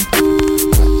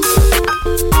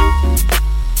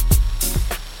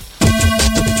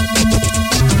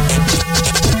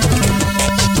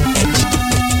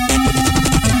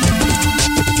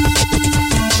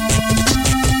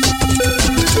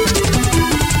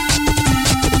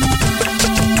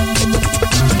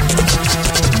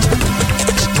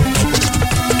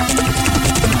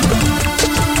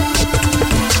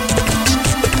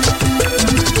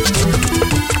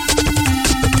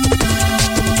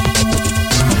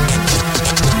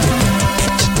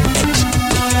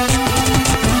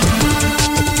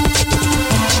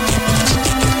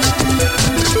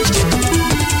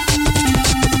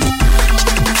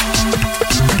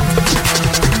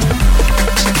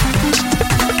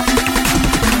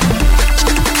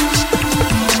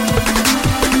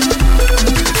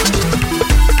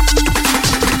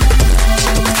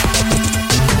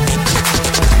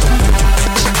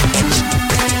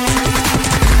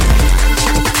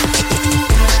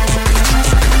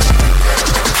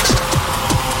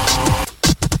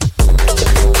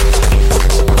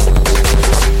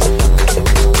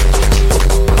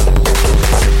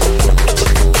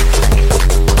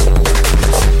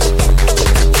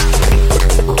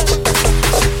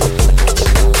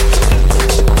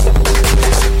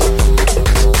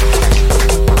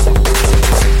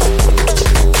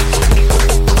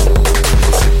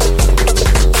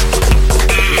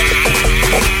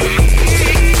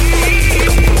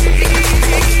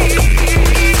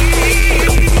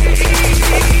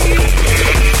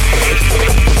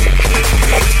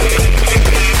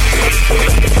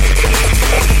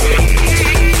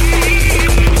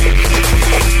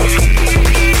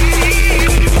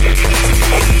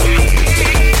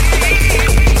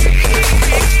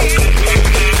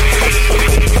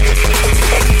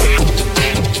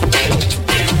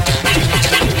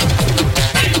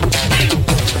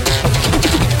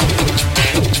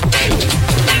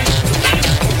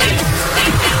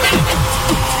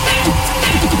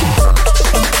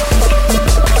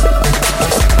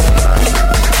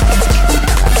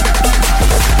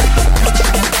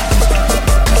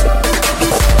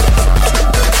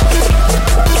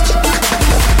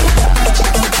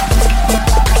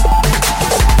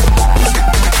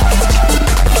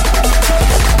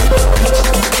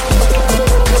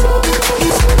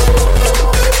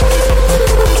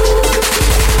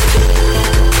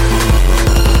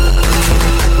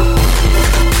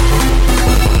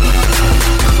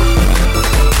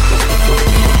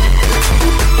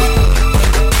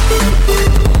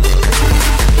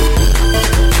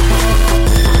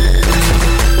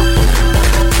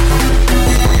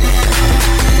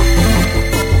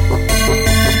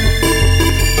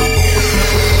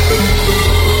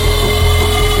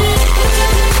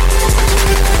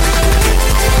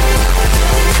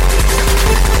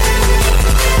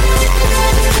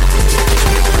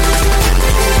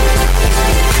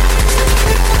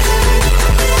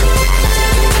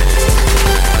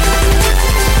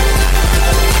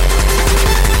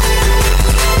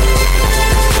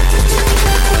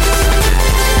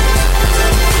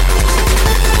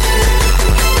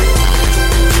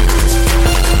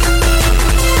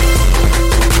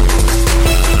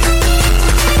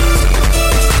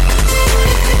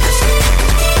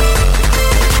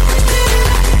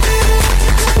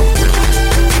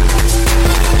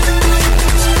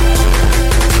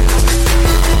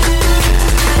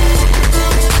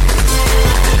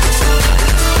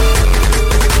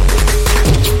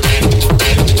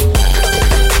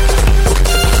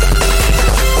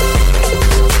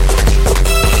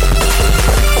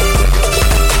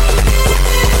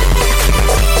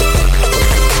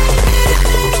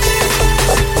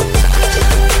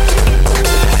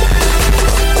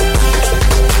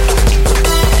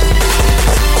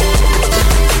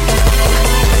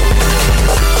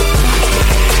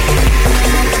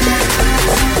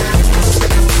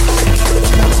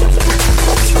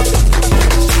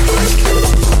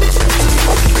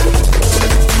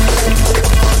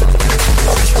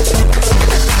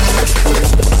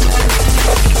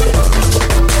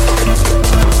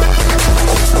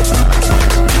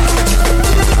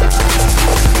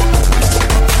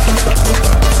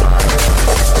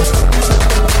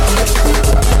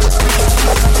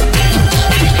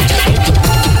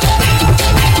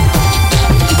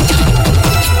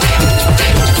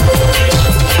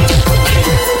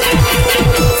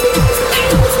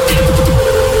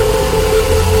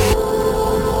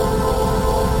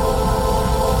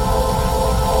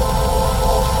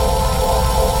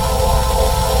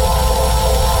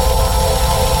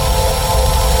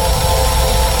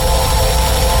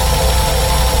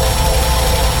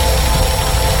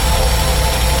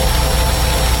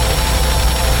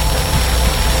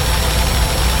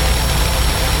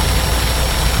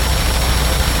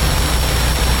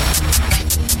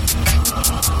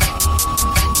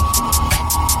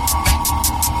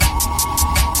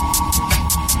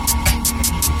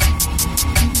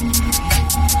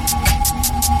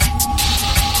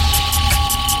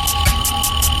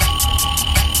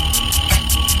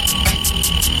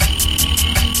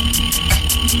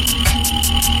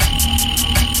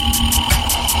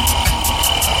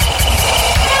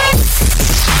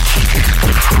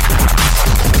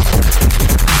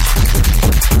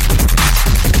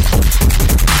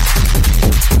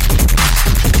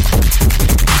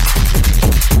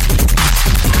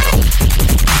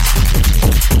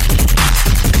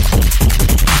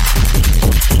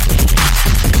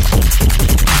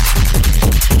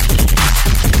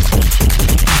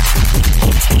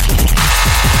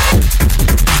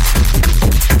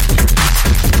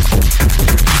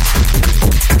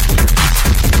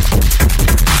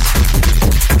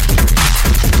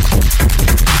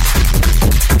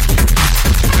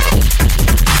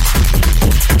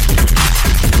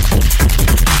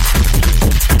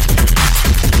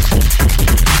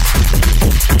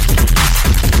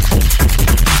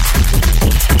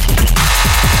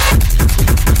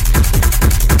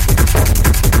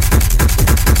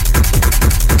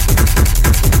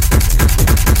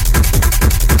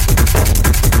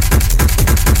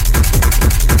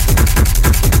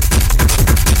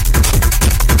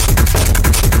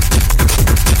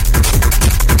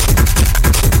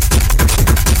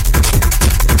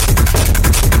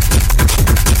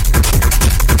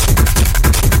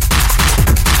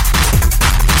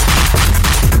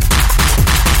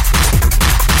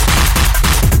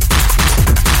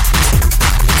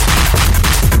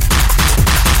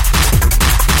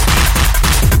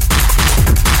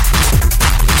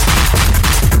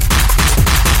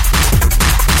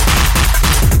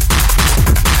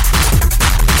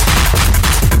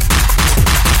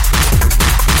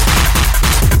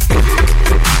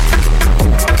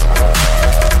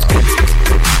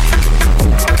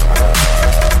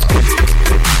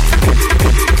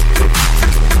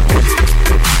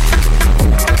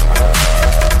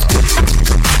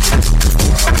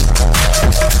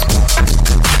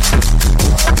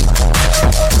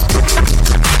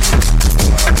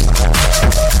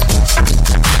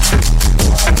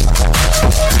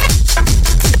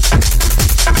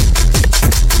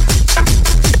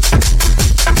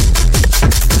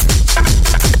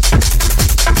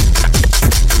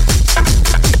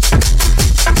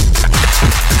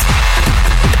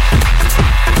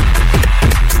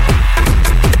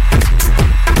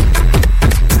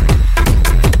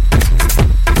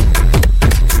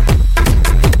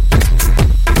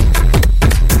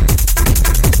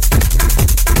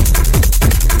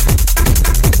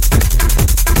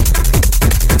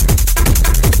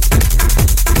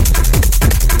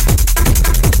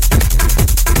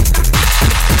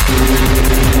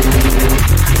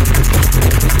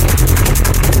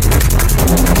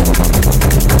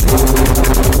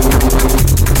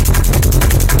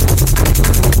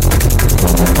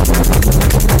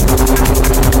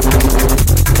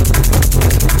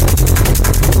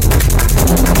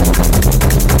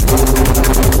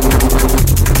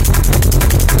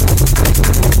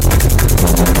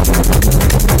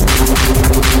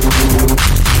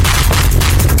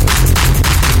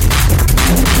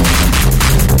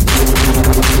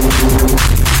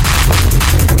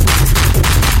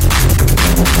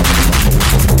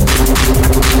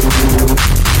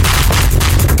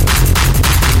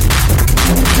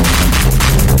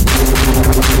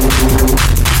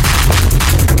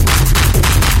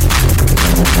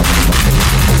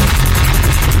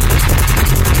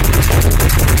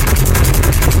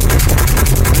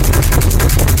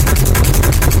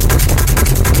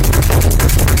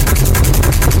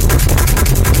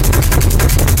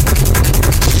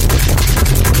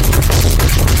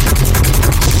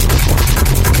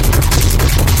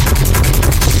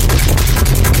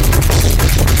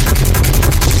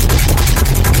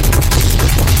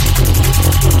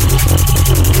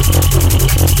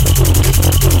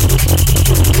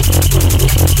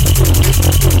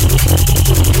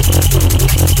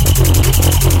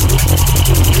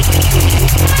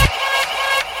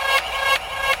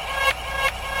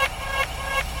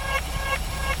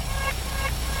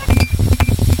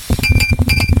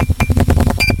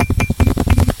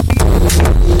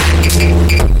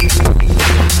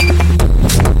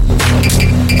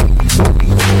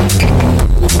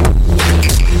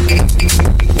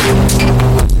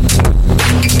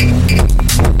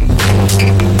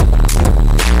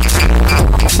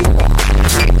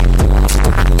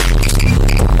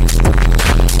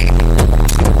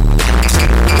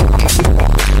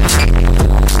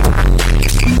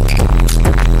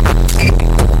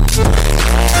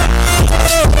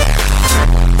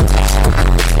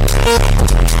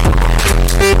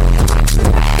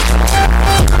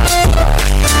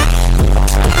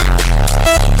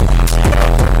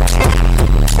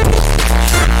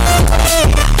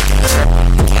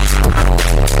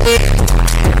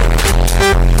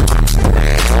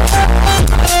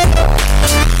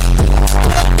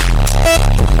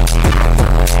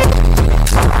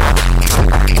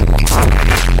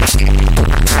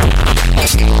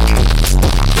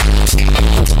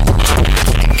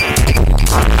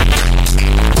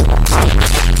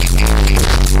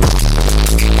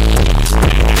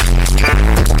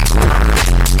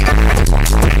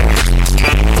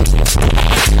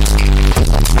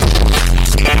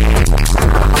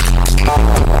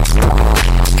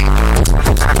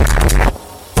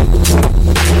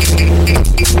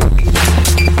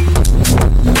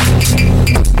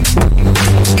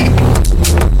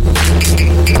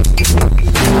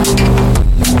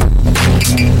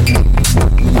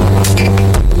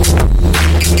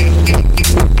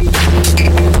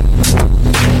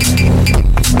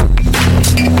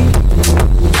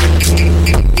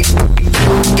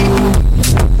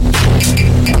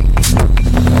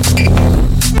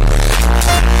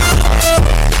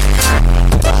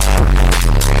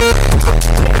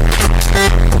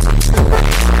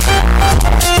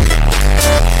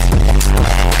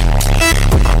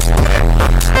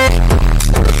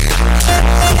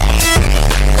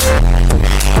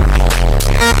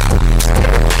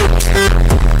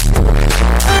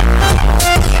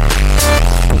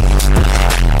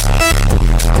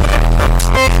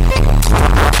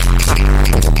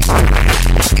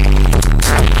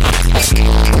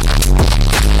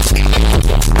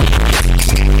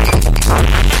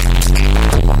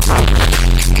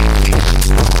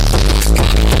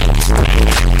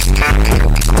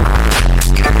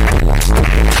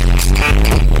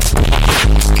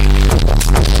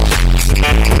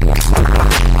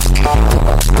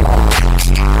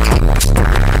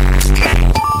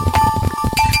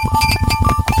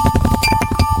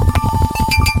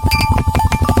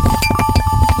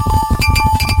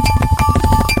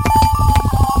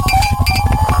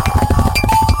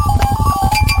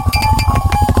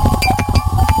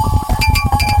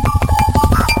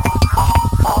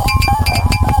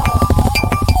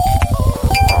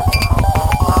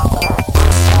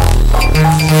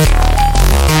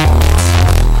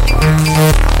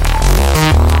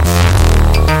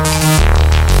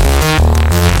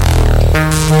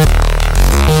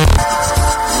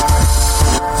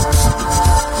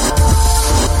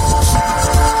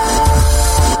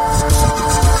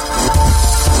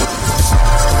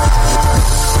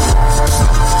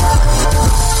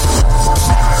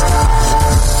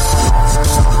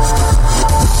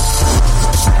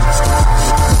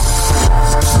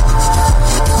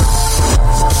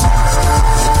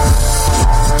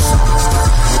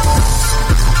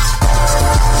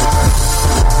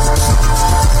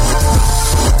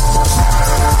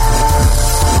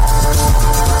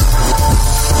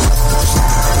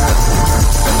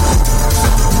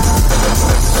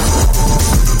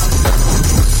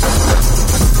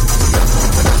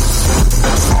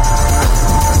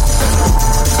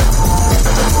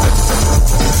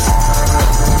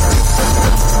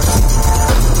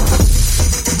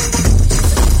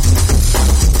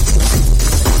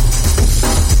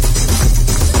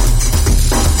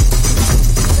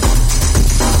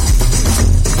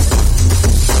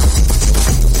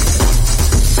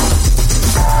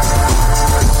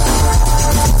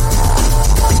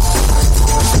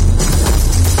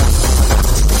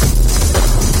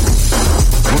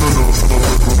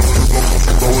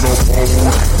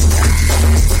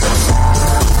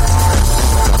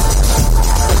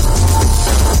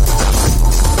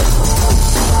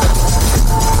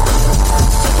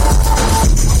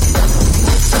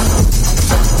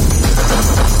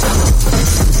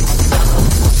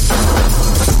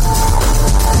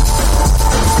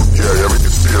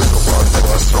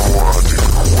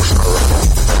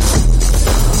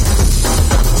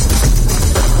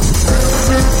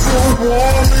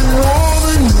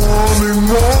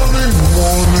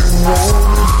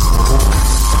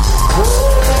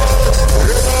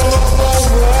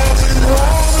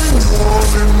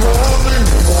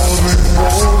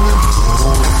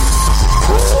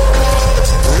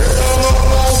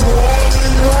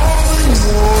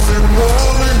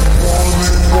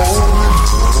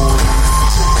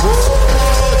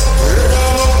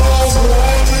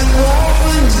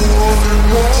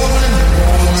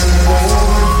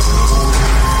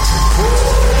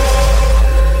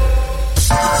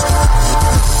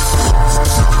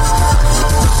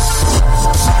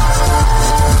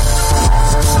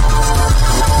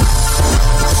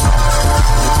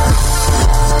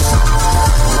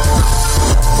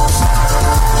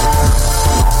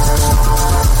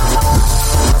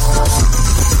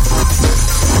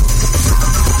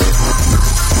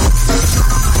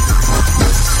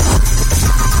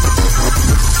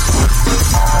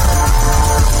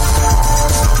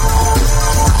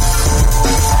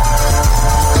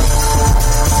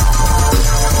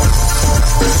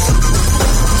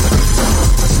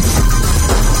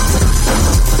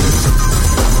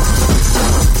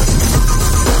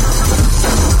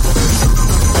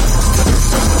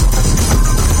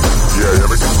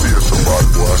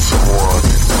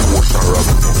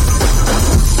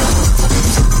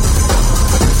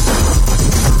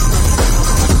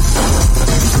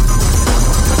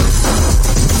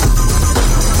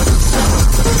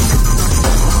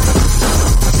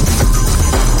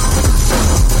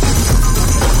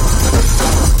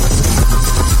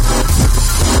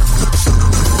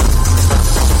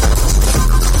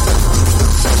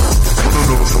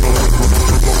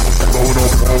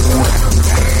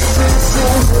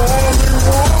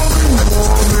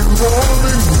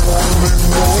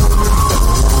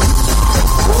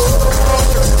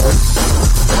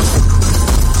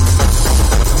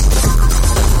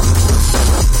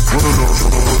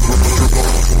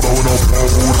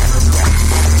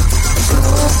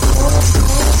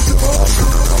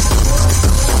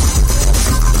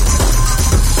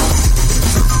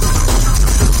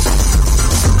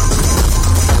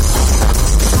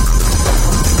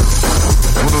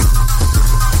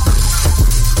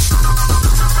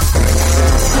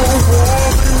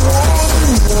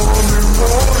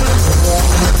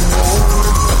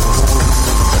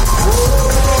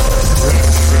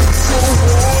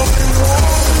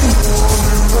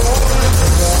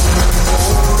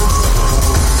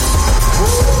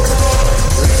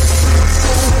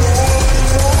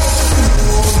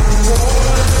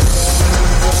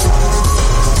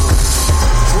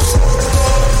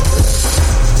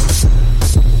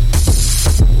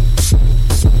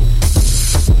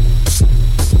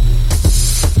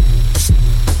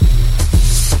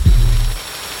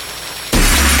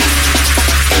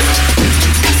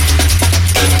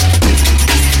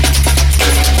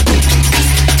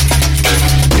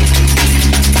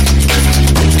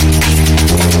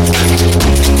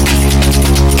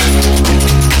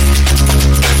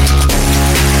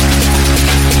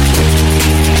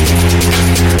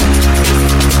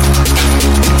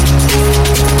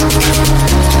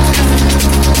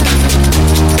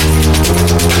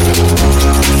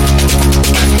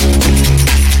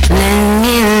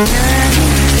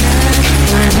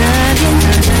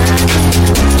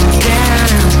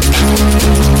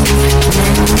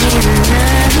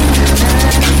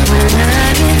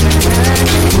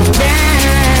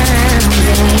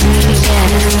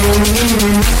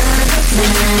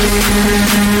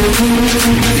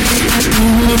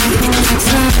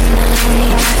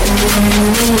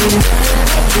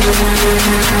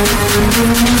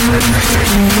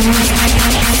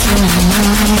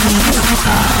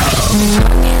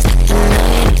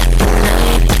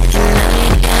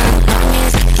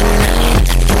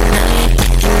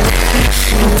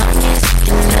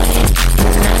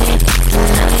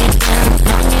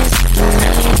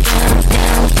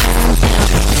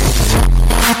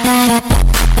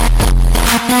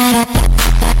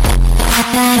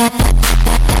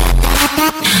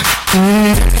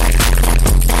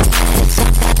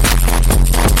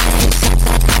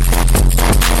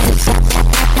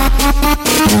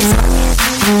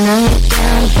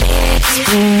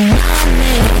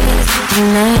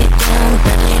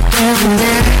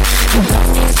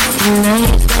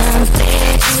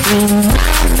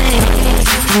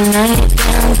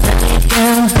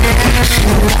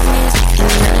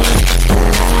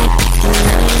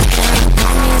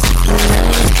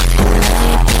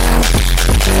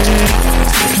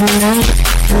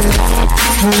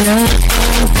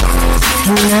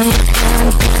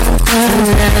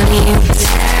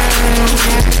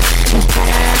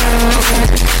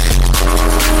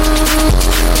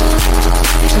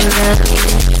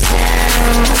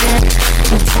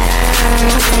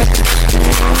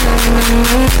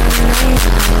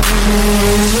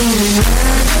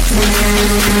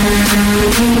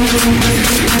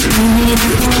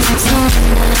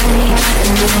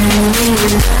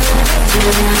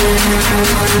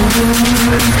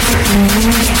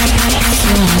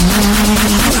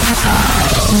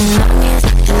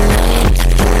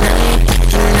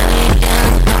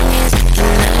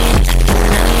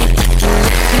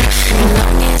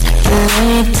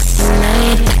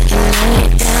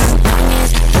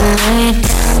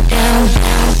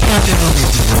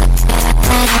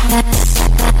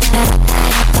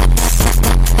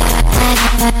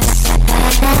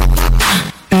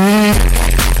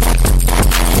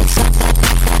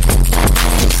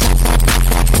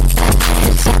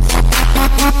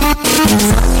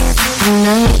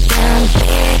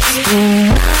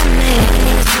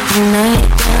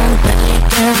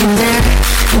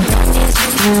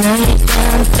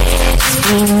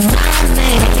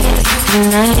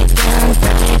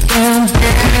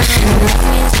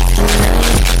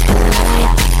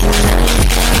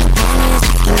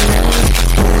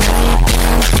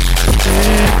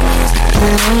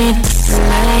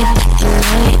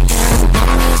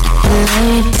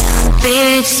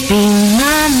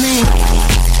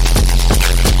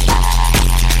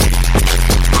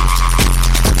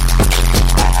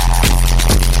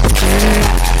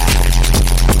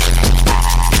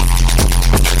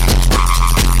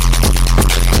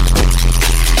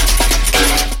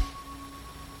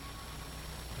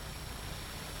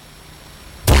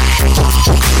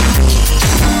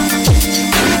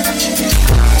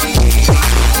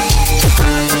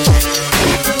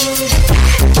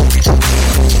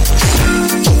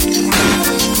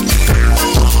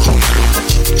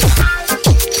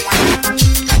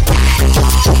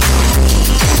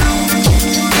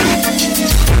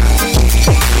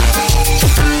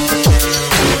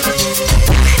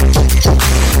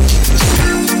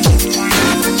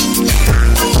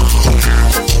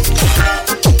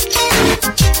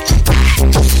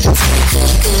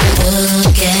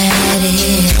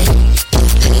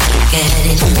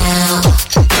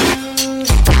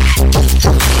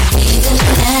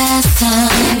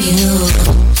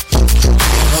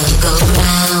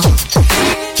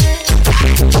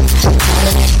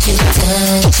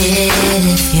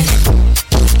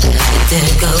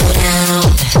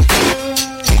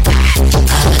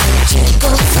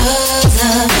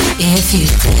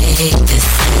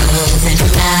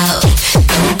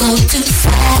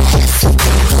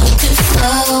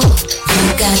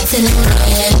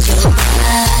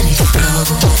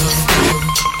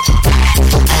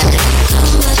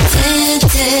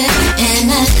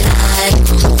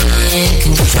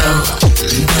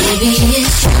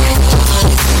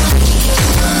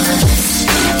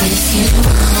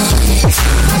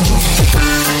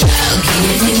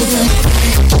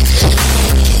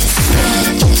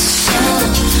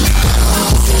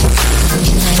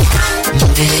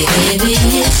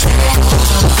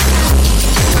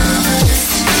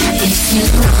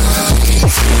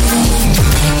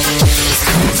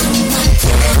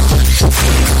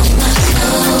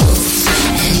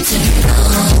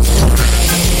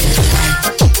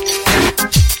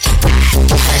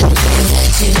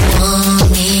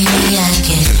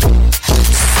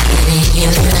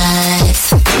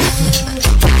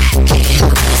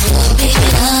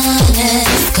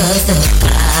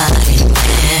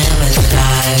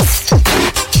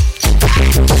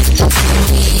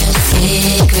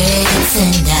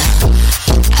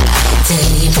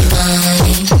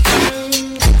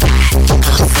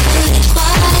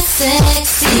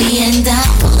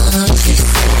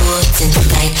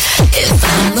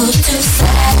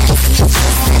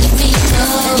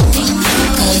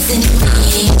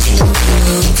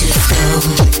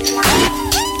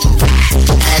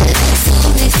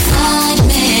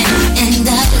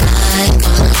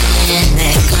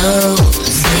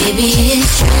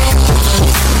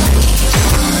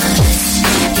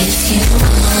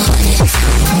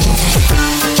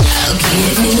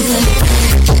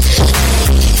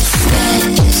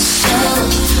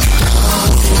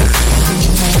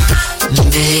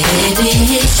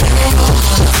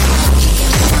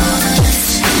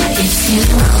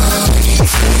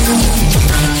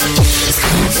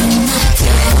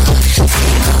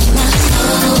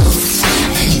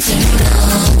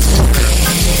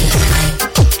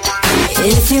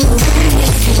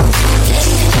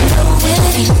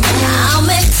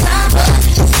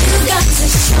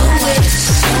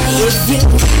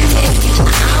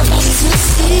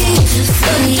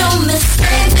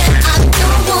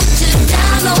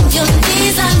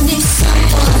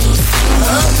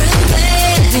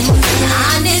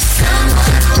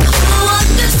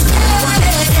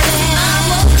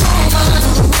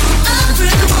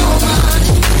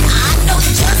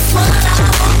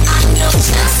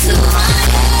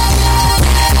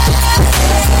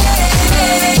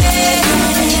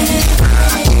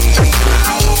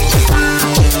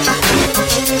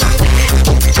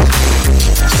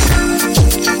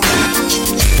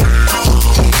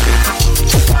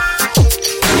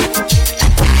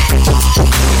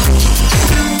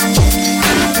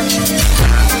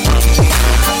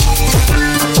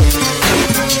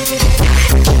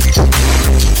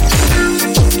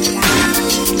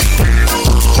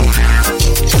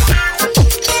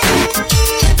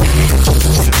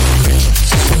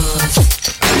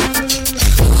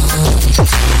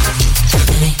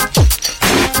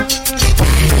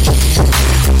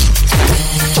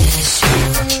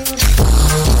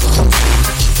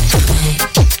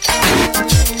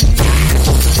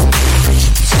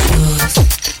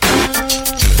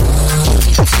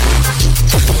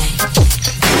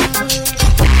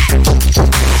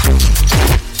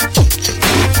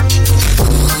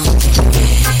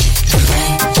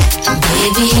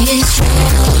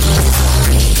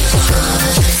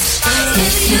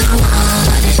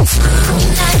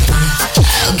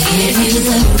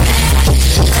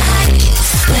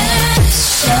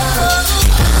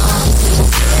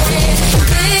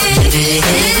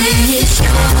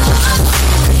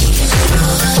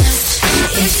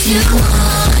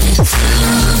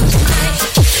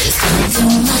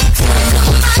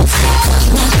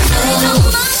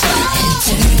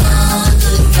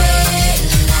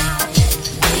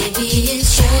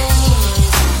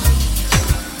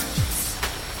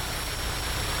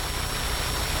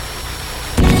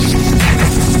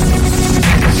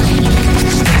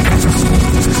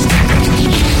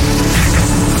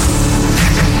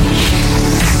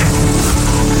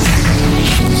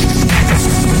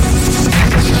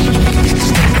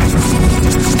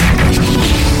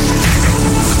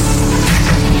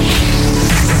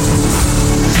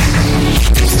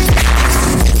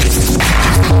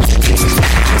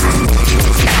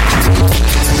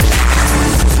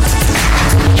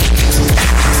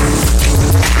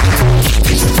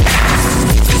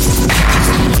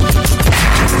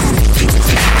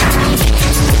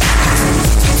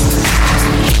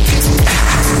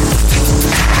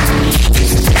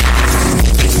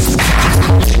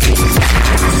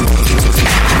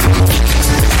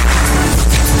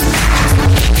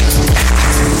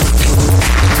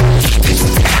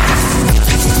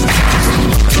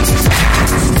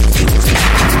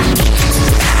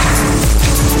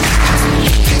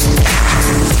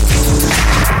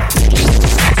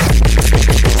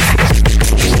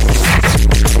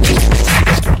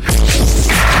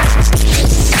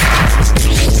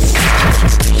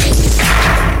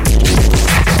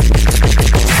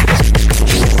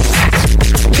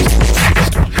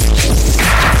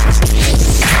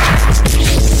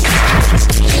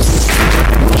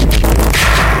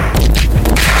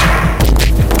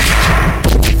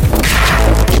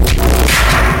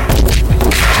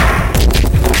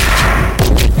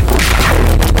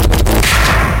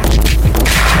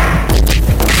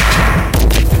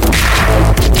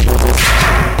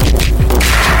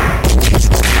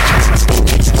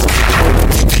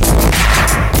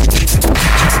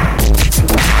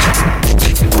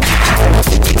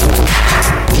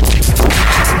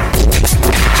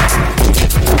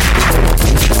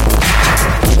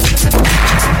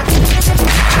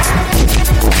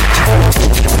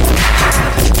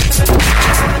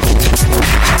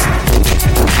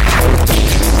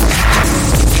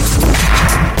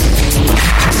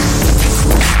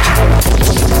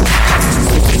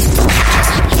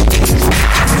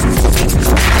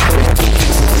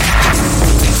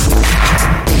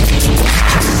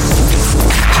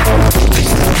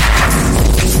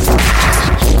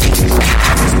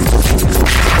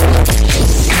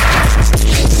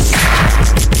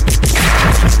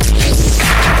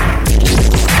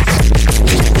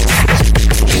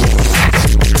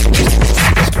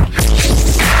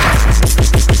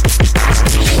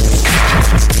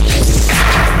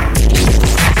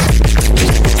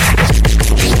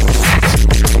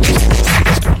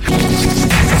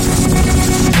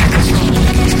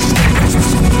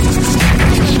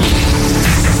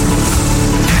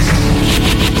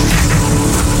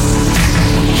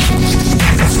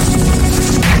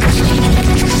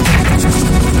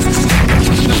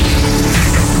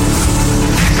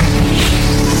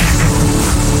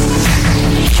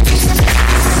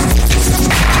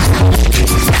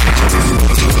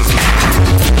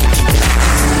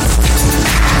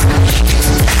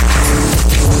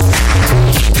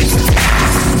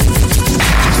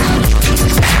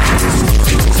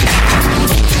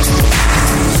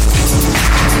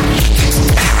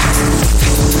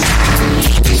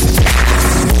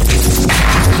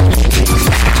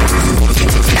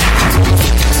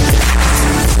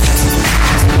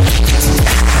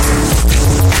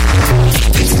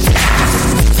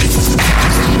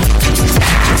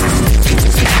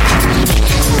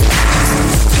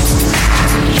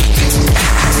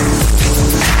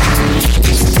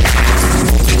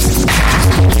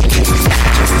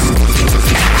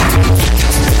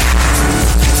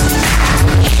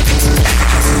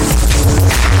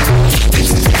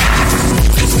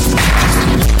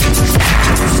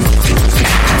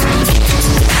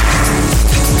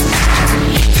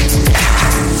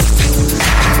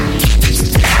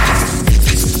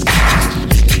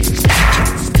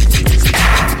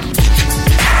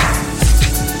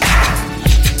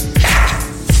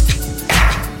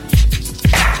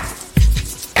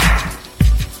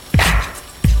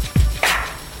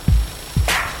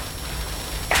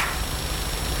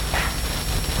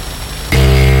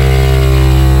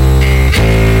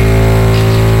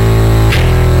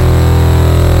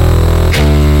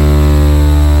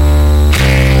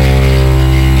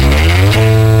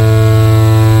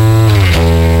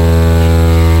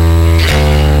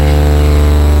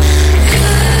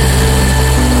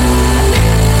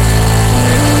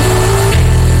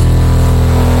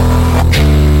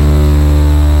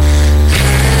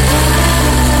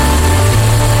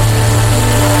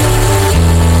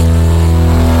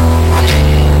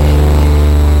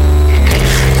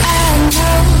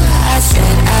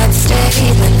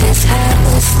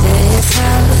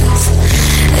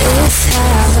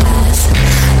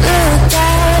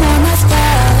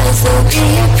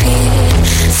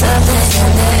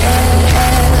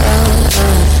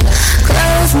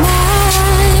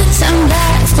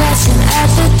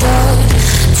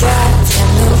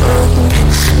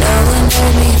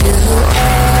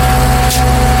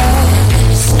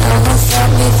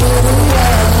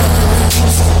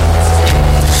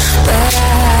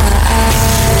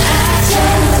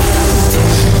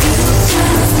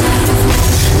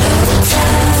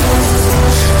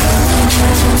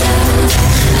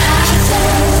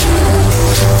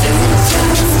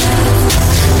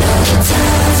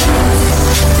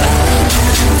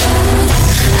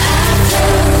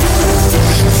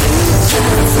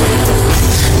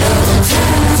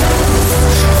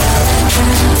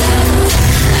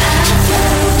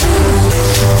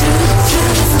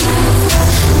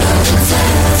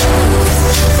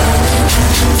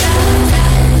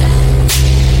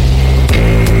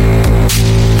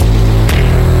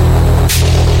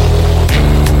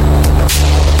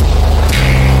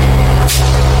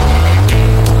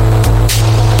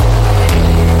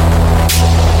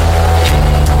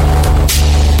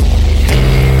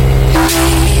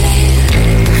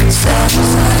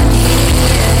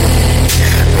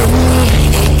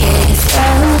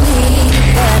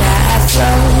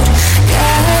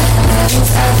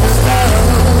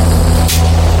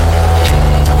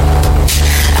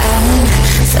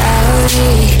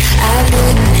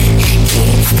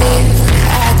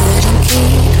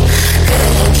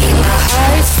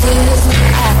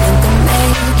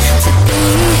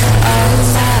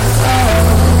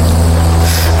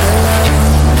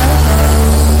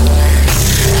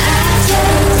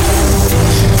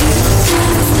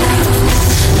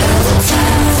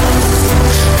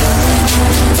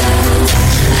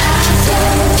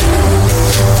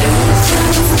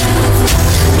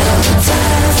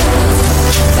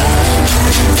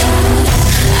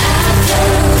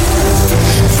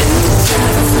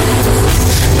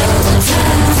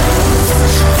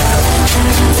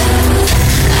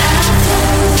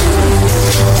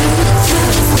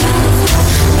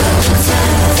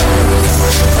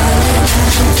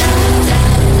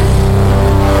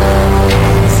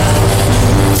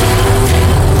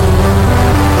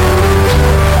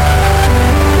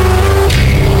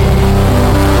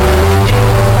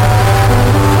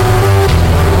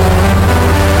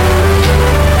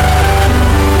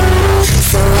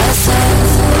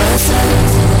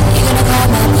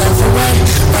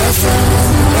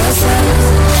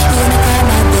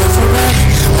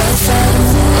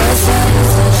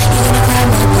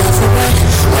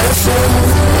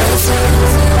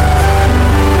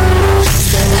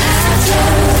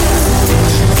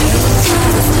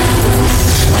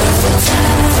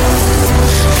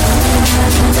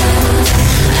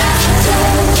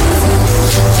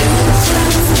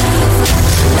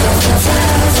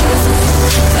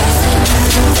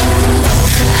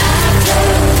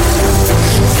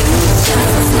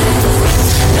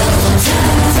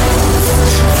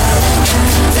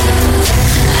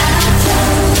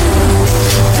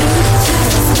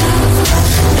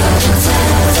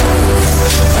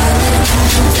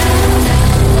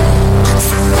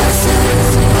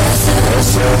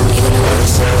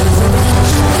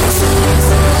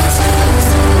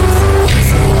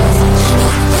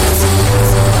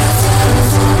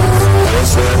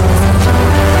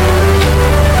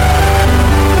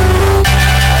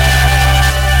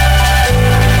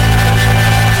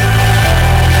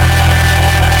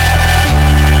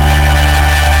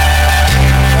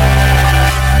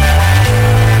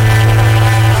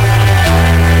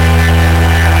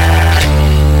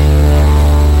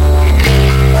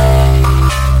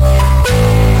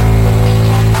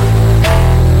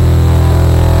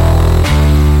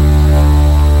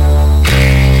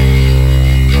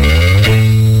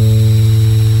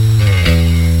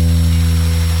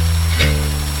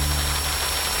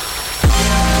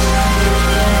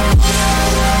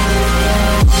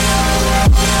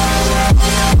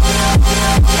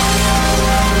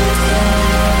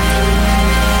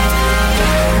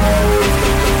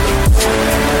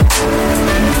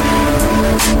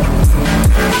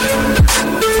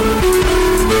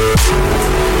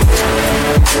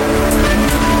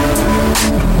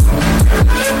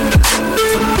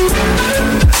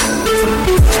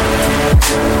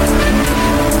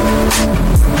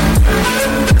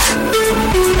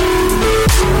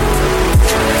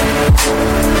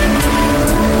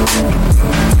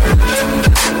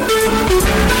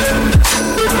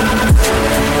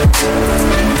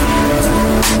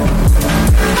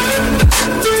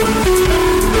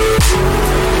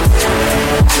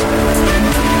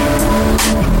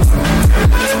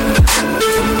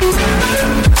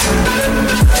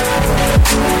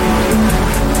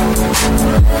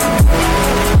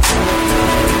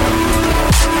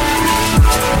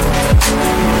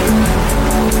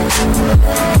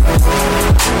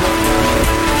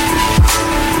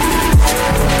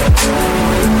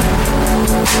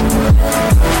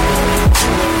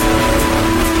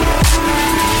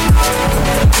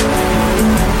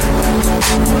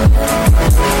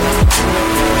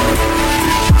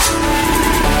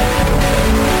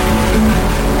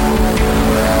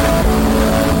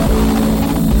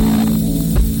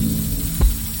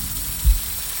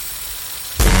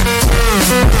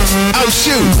 Oh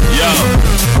shoot! Yo.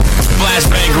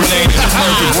 Flashbang grenade in the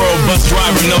perfect world. Bus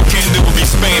driver, no can do will be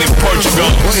Spain and Portugal.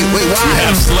 Wait, why? We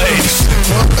have slaves.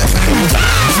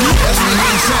 That's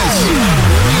making sense.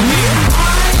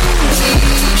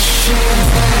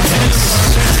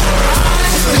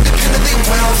 Independently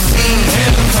wealthy.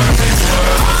 In a perfect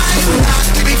world. I'm not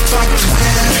to be fucked with.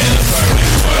 In a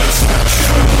perfect world. It's not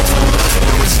true.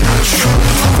 No, it's not true.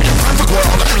 In a perfect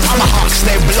world, tomahawks,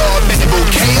 they blood, many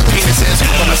bouquet of penises.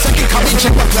 From a second coming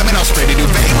chick with lemon, I'll spread a new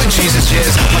baby when Jesus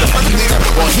jizz. But a perfect leader,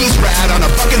 well, he's rad on a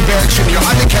fucking barrack, shooting your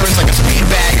undercarriage like a speed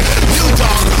bag. New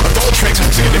dog, adult tricks,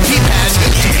 singing the pee pads.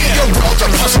 Your world's a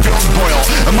plus-filled boil.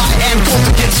 And my ankle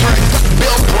to get turned,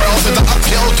 Bill boils. It's an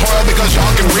uphill toil because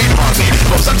y'all can read hardly.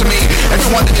 But it's up to me,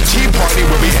 everyone at the tea party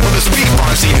will be able to speak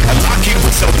Farsi. And Lockheed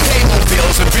would sell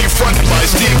paymobiles and be fronted by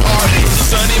Steve Harvey.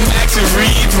 Sonny Max and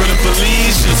Reed for the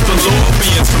Felicians,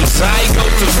 Fallopians, from psycho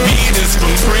to fetus, from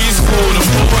preschool to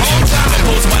boarding,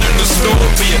 postmodern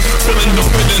dystopia, feeling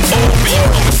doper than opium,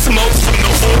 blowing smoke from the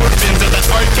orphans at the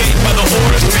arcade by the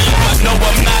orpheum. I know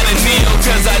I'm not a Neo,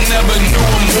 cause I never knew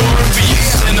a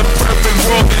Morpheus. In the perfect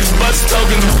world, these bus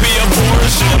tokens would be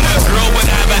abortion. My girl would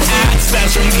have an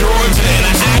access from Georgia and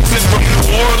an accent from New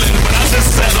Orleans, but I just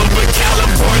settled for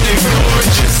California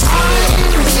gorgeous.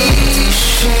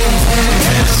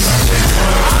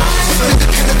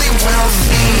 Independently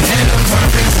wealthy. In a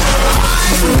perfect world.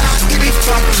 I'm not to be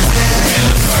fucked with. In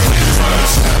a perfect world.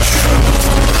 It's not true.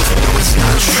 No, it's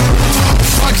not true.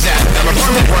 Fuck that. In a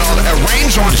perfect world, a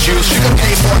range on shoes you can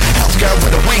pay for. Healthcare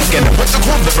with a wink and with the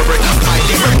cool delivery. My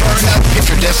demon burn up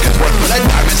picture disc is worth blood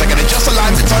diamonds. I can adjust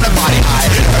alignments on a body high.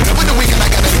 And over the weekend I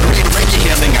got a degree in Reiki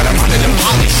healing and I'm on it in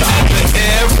poli-sci. The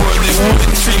airport, they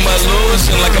wouldn't treat my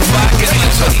lotion like a pocket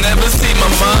lunch. I never see my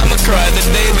mama cry the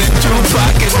day that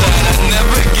Tupac died. I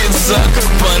never get sucker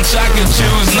punch. I could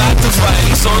choose not to fight.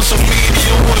 And social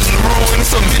media wouldn't ruin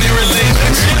so many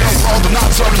relationships. In a world of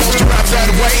not so close to rap that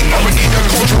way. I would need a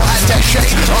cultural attaché.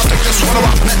 I'll take this one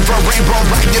off meant for a rainbow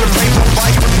right. Get a rainbow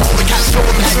bike with all the cats filled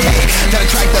with pate. That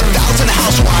attract 1,000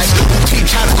 housewives who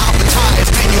teach how to advertise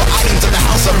menu items in the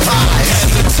house of pies.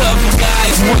 And the tough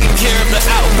guys wouldn't care if the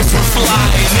outfits were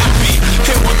flying. They'd be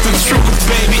here with the truth,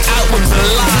 baby, out with the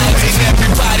lies. And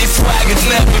everybody's swag would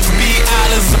never be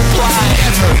out of supply.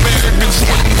 And Americans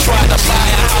wouldn't try to buy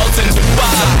a house in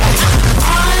Dubai.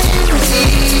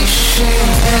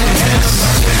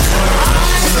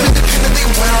 Independently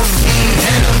wealthy.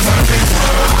 In a perfect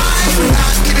world. I'm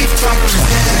not to be fucked with.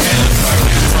 In a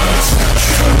perfect world. It's not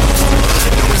true.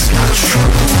 No, it's not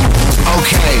true.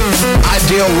 Okay,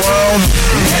 ideal world.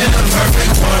 In a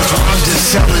perfect world. I'm just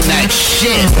selling that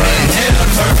shit, man. In a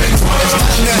perfect world. It's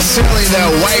not necessarily that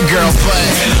white girl, but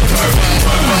in a perfect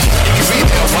world. You can be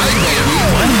that white baby.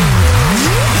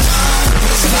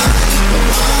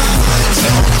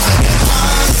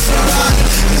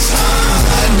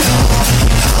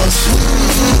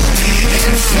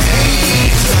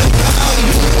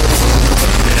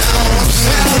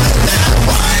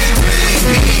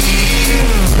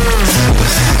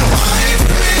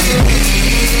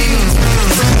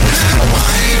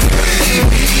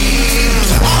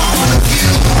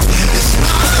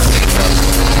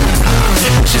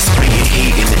 Just bring your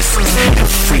heat in this and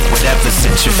freak whatever's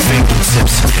at your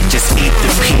fingertips. Just eat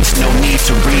the peach, no need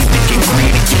to read the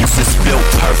ingredients. It's built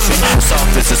perfect,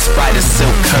 soft as a spider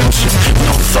silk curtain.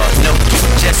 No thought, no guilt,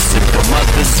 just simple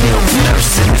mother's milk.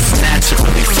 Nursing is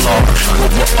naturally flawed,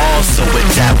 but we're all so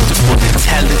adaptable,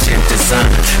 intelligent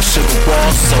design. Sugar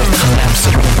wall so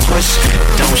collapsible, push,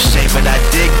 don't shave it. I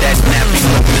dig that nappy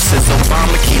look. Mrs.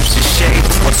 Obama keeps you shaved.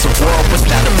 What's a world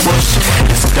without a bush?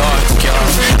 It's dark,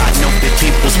 y'all. I know that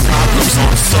people's problems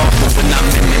aren't solved, but when I'm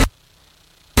in them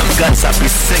guts, I be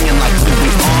singing like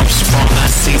Louis Armstrong. I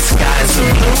see skies of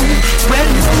blue, red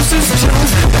roses too.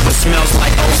 That what smells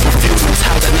like old perfume. It's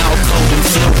hot and out, cold and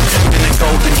flu. Then a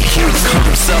golden hue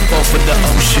comes up over the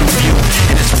ocean view.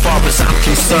 And as far as I'm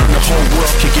concerned, the whole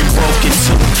world can get broken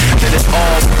too. Let it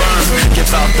all burn,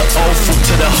 give out the awful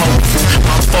to the hopeful.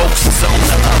 My folks is on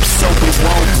the up, so we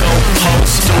won't go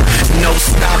postal. No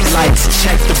stoplights,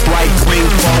 check the bright green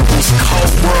bubbles.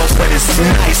 Cold world, but it's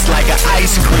nice like an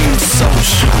ice cream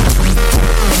social.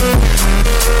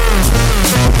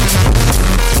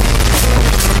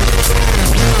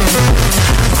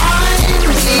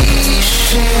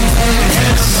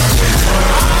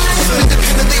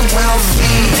 Independently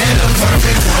wealthy. In a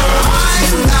perfect world.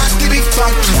 I'm not to be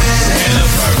fucked with. In a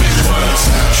perfect world. It's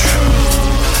not true.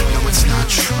 No, it's not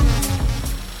true.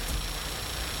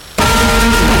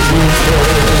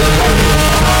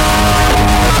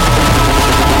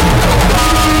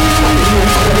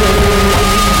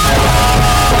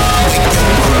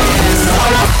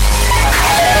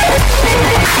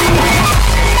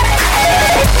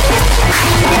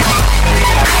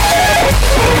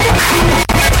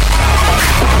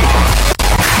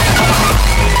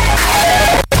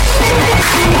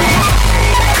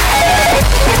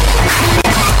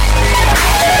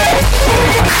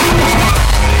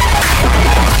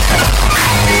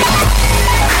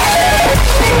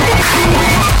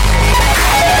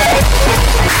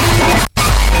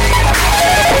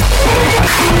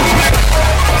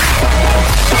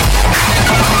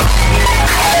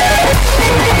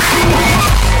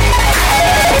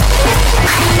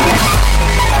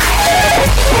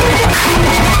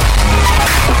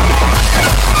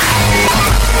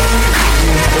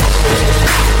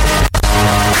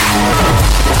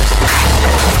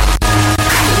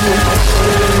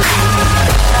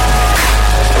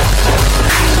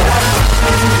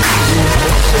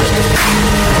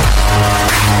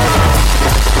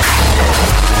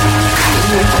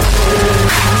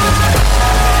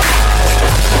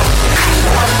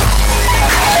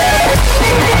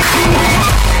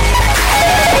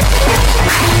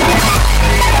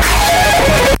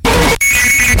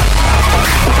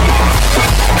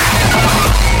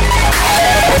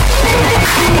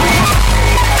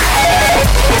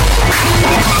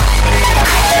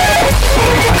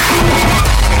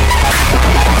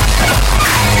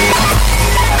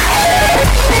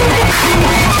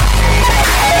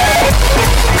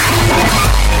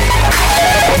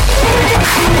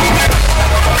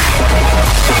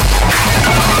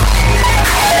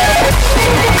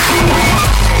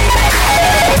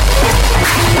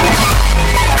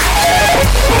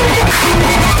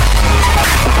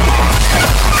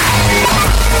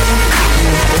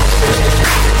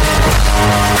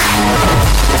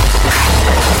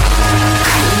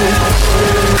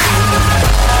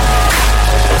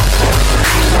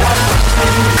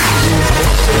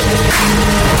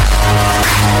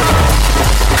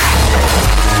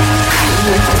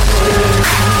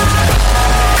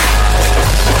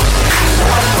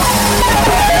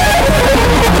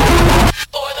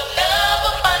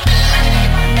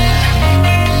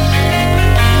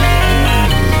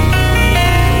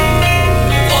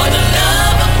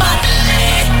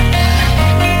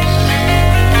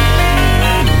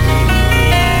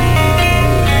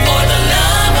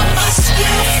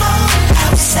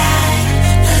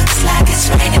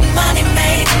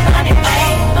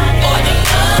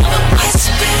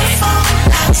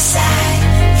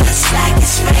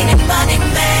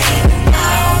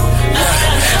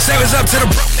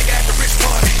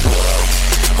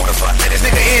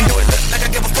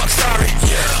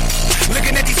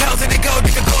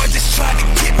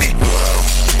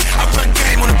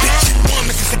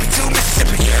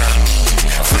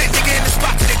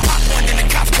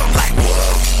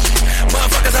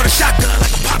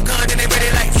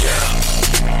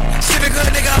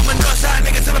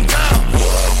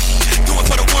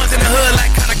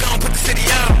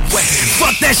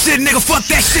 that shit, nigga, fuck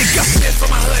that shit. Got shit for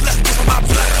my hood, nothing for my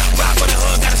blood. Ride for the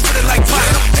hood, gotta spit it like pop.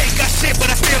 Ain't got shit, but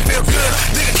I still feel good.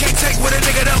 Nigga can't take what a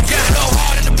nigga don't got. Go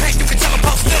hard in the paint, you can tell I'm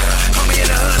posted up. Homie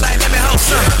in the hood, like, let me hold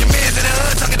some. Your mans in the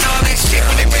hood talking all that shit.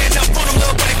 When they ran up on them,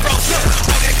 little boy, they froze up.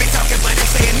 Oh, they be talking, but they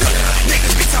saying nothing.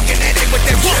 Niggas be talking that ain't what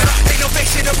they want. Ain't no fake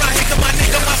shit around here, 'cause my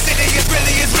nigga, my city is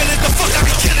really the fuck. I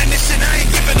be killing this shit, I ain't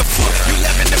giving a fuck. You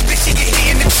loving the bitch, you get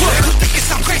hit in the truck. You think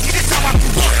it's so crazy, this how I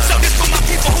grew up. So this for my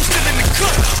people who still in the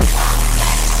cup.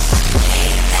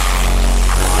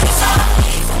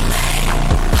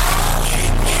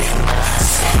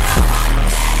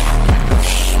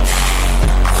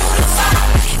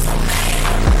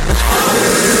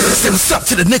 Say what's up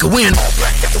to the nigga win. All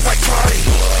black at the white party.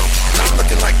 And I'm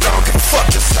looking like dog, give a fuck,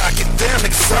 just I get down,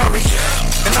 nigga, sorry.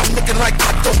 And I'm looking like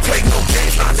I don't play no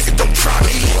games, nah, nigga, don't try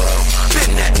me.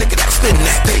 Been that nigga, that's been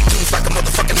that. Pay dues like a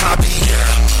motherfucking hobby.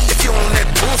 If you on that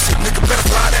bullshit, nigga, better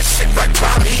fly that shit right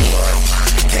by me.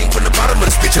 Came from the bottom of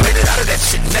this bitch and made it out of that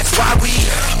shit, and that's why we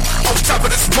on top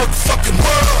of this motherfucking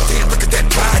world. Damn, look at that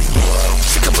body.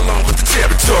 She come along with the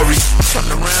territory. Turn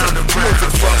around and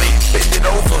moving for me. Bend it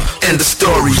over. End the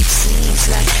story. Seems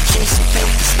like chasing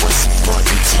papers was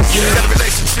important to you. Got a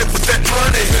relationship with that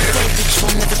money. That bitch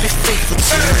will never be faithful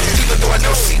to you. Even though I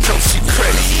know she knows she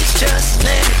crazy. Please just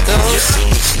let it go.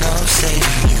 See, it's no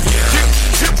saving you.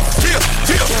 Come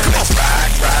on,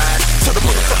 ride. Till the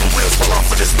motherfucking wheels fall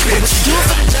off of this bitch. Do it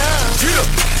for the love.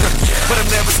 But I'm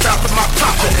never stopping my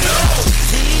poppin'.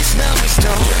 These numbers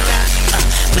don't lie.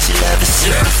 But your love is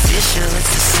superficial. It's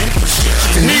the simple shit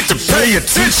you need to pay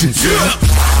attention to.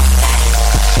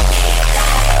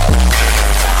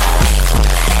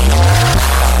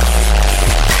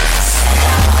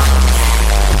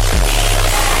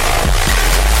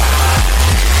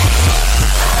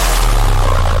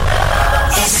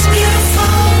 It's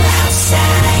beautiful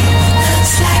outside.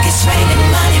 Looks like it's raining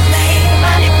money,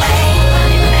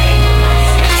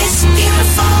 It's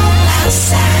beautiful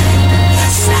outside.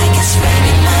 Looks like it's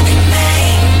raining money,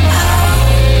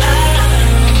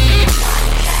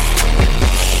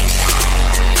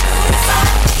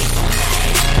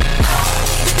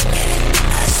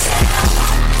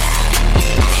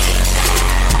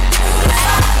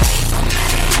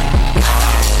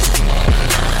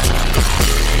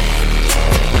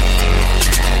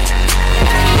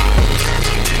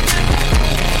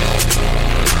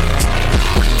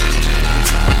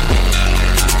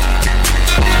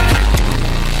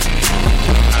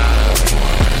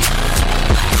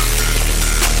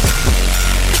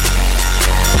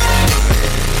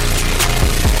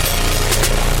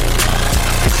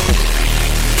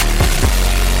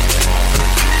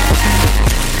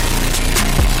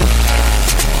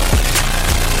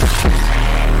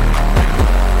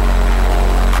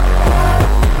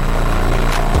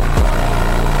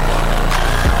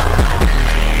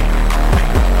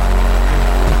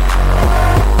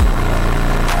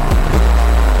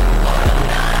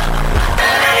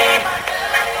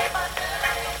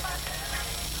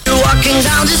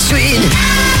 Down the street,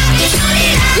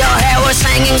 your hair was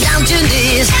hanging down to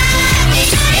knees,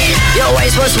 your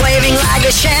waist was waving like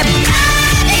a ship.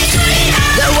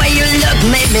 The way you looked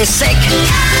made me sick.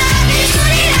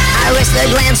 I risked a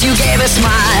glance, you gave a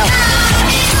smile.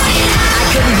 I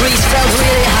couldn't breathe, felt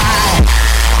really high.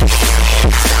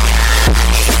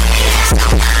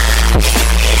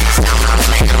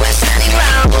 We're standing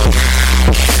round.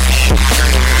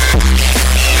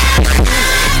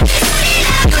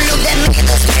 You looked at me,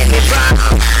 this made me proud.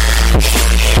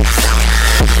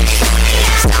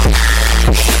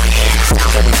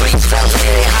 Couldn't breathe, felt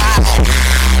really high.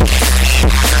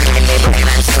 Made me brave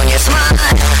and soon you smiled.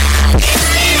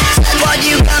 Said, what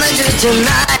you gonna do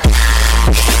tonight?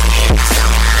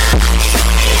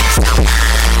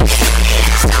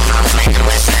 Man,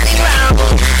 we're standing round.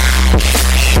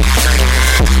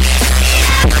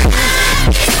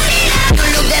 You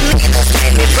looked at me, this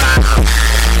made me proud.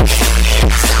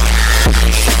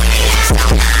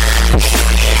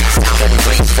 Couldn't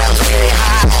breathe, felt really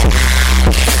high.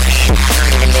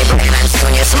 Made me brave and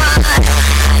soon you smiled.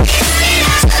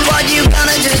 Said, what you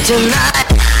gonna do tonight?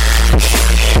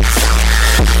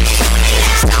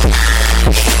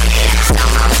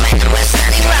 Man, we're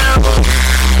standing round.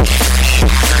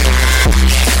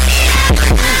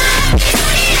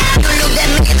 You looked at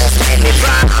me, this made me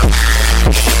proud.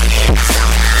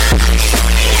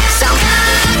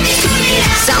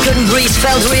 Sound couldn't breathe,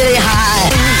 felt really high.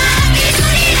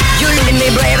 You looked at me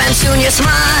brave and soon you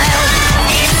smiled.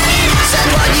 Said,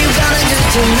 what you gonna do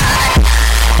tonight?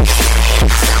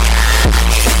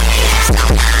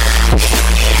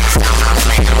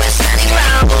 Man, we're standing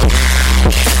round.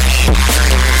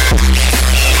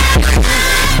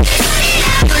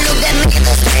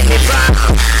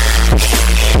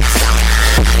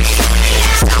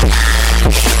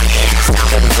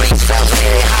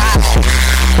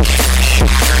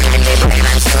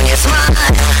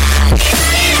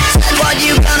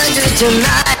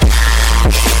 tonight?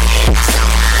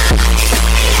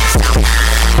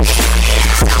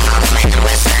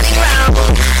 We're standing round.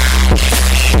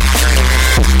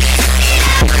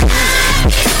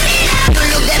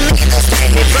 Look at me, this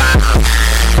baby brown.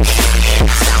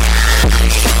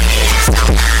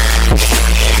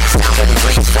 The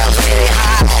breeze felt really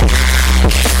high.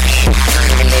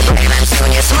 Really brave and soon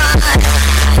you smile.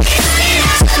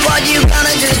 Said what you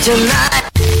gonna do tonight?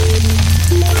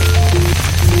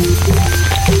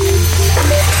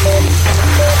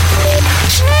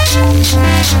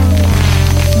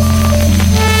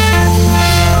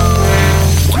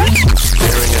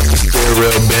 Staring at the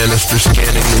stairrail banister,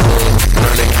 scanning the room,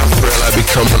 learning how frail I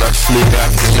become when I sleep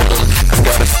afternoon. I've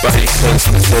got a spidey sense,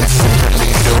 the sense of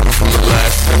impending doom from the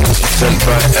last sentence you sent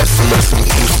by SMS and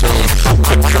too soon.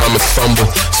 Quick comic fumble,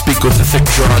 speak with a thick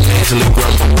jaw, nasally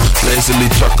grumble, lazily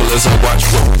chuckle as I watch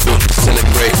what we built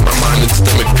disintegrate. My mind and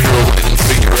stomach pirouette and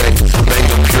figure eight,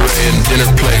 mango puree and dinner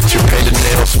plates, your painted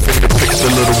nails, finger picks the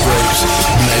little grapes,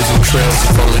 nasal trails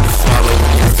if only to follow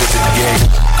your vivid gait.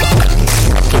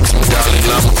 I put some Dalai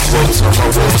Lama quotes on my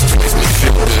walls to make me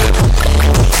feel good.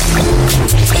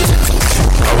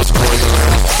 I was going to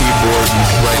learn the keyboard and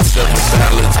write several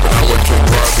ballads, but I went to a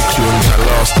barbecue and got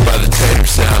lost by the tater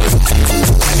salad.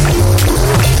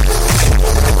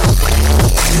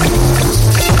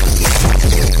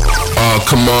 Oh,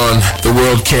 come on, the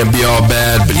world can't be all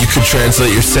bad, but you could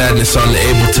translate your sadness on the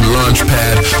Ableton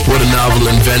Launchpad. What a novel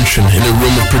invention. In a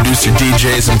room of producer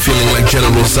DJs, I'm feeling like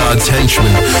General Zod's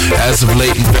henchman. As of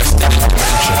late, invested in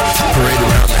dementia. Parade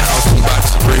around the house in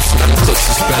box of briefs and unclipped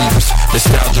suspenders.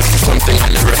 Nostalgia for something I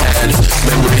never had.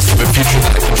 Memories of a future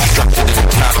that I constructed in a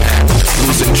top hat.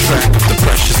 Losing track of the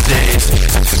precious days.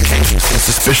 Implications in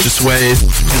suspicious ways.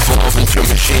 Evolve into a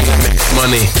machine that makes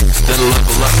money. Then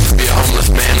level up to be a homeless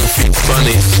man who feeds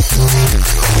bunnies.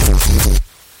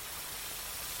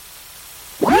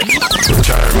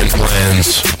 Retirement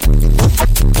plans.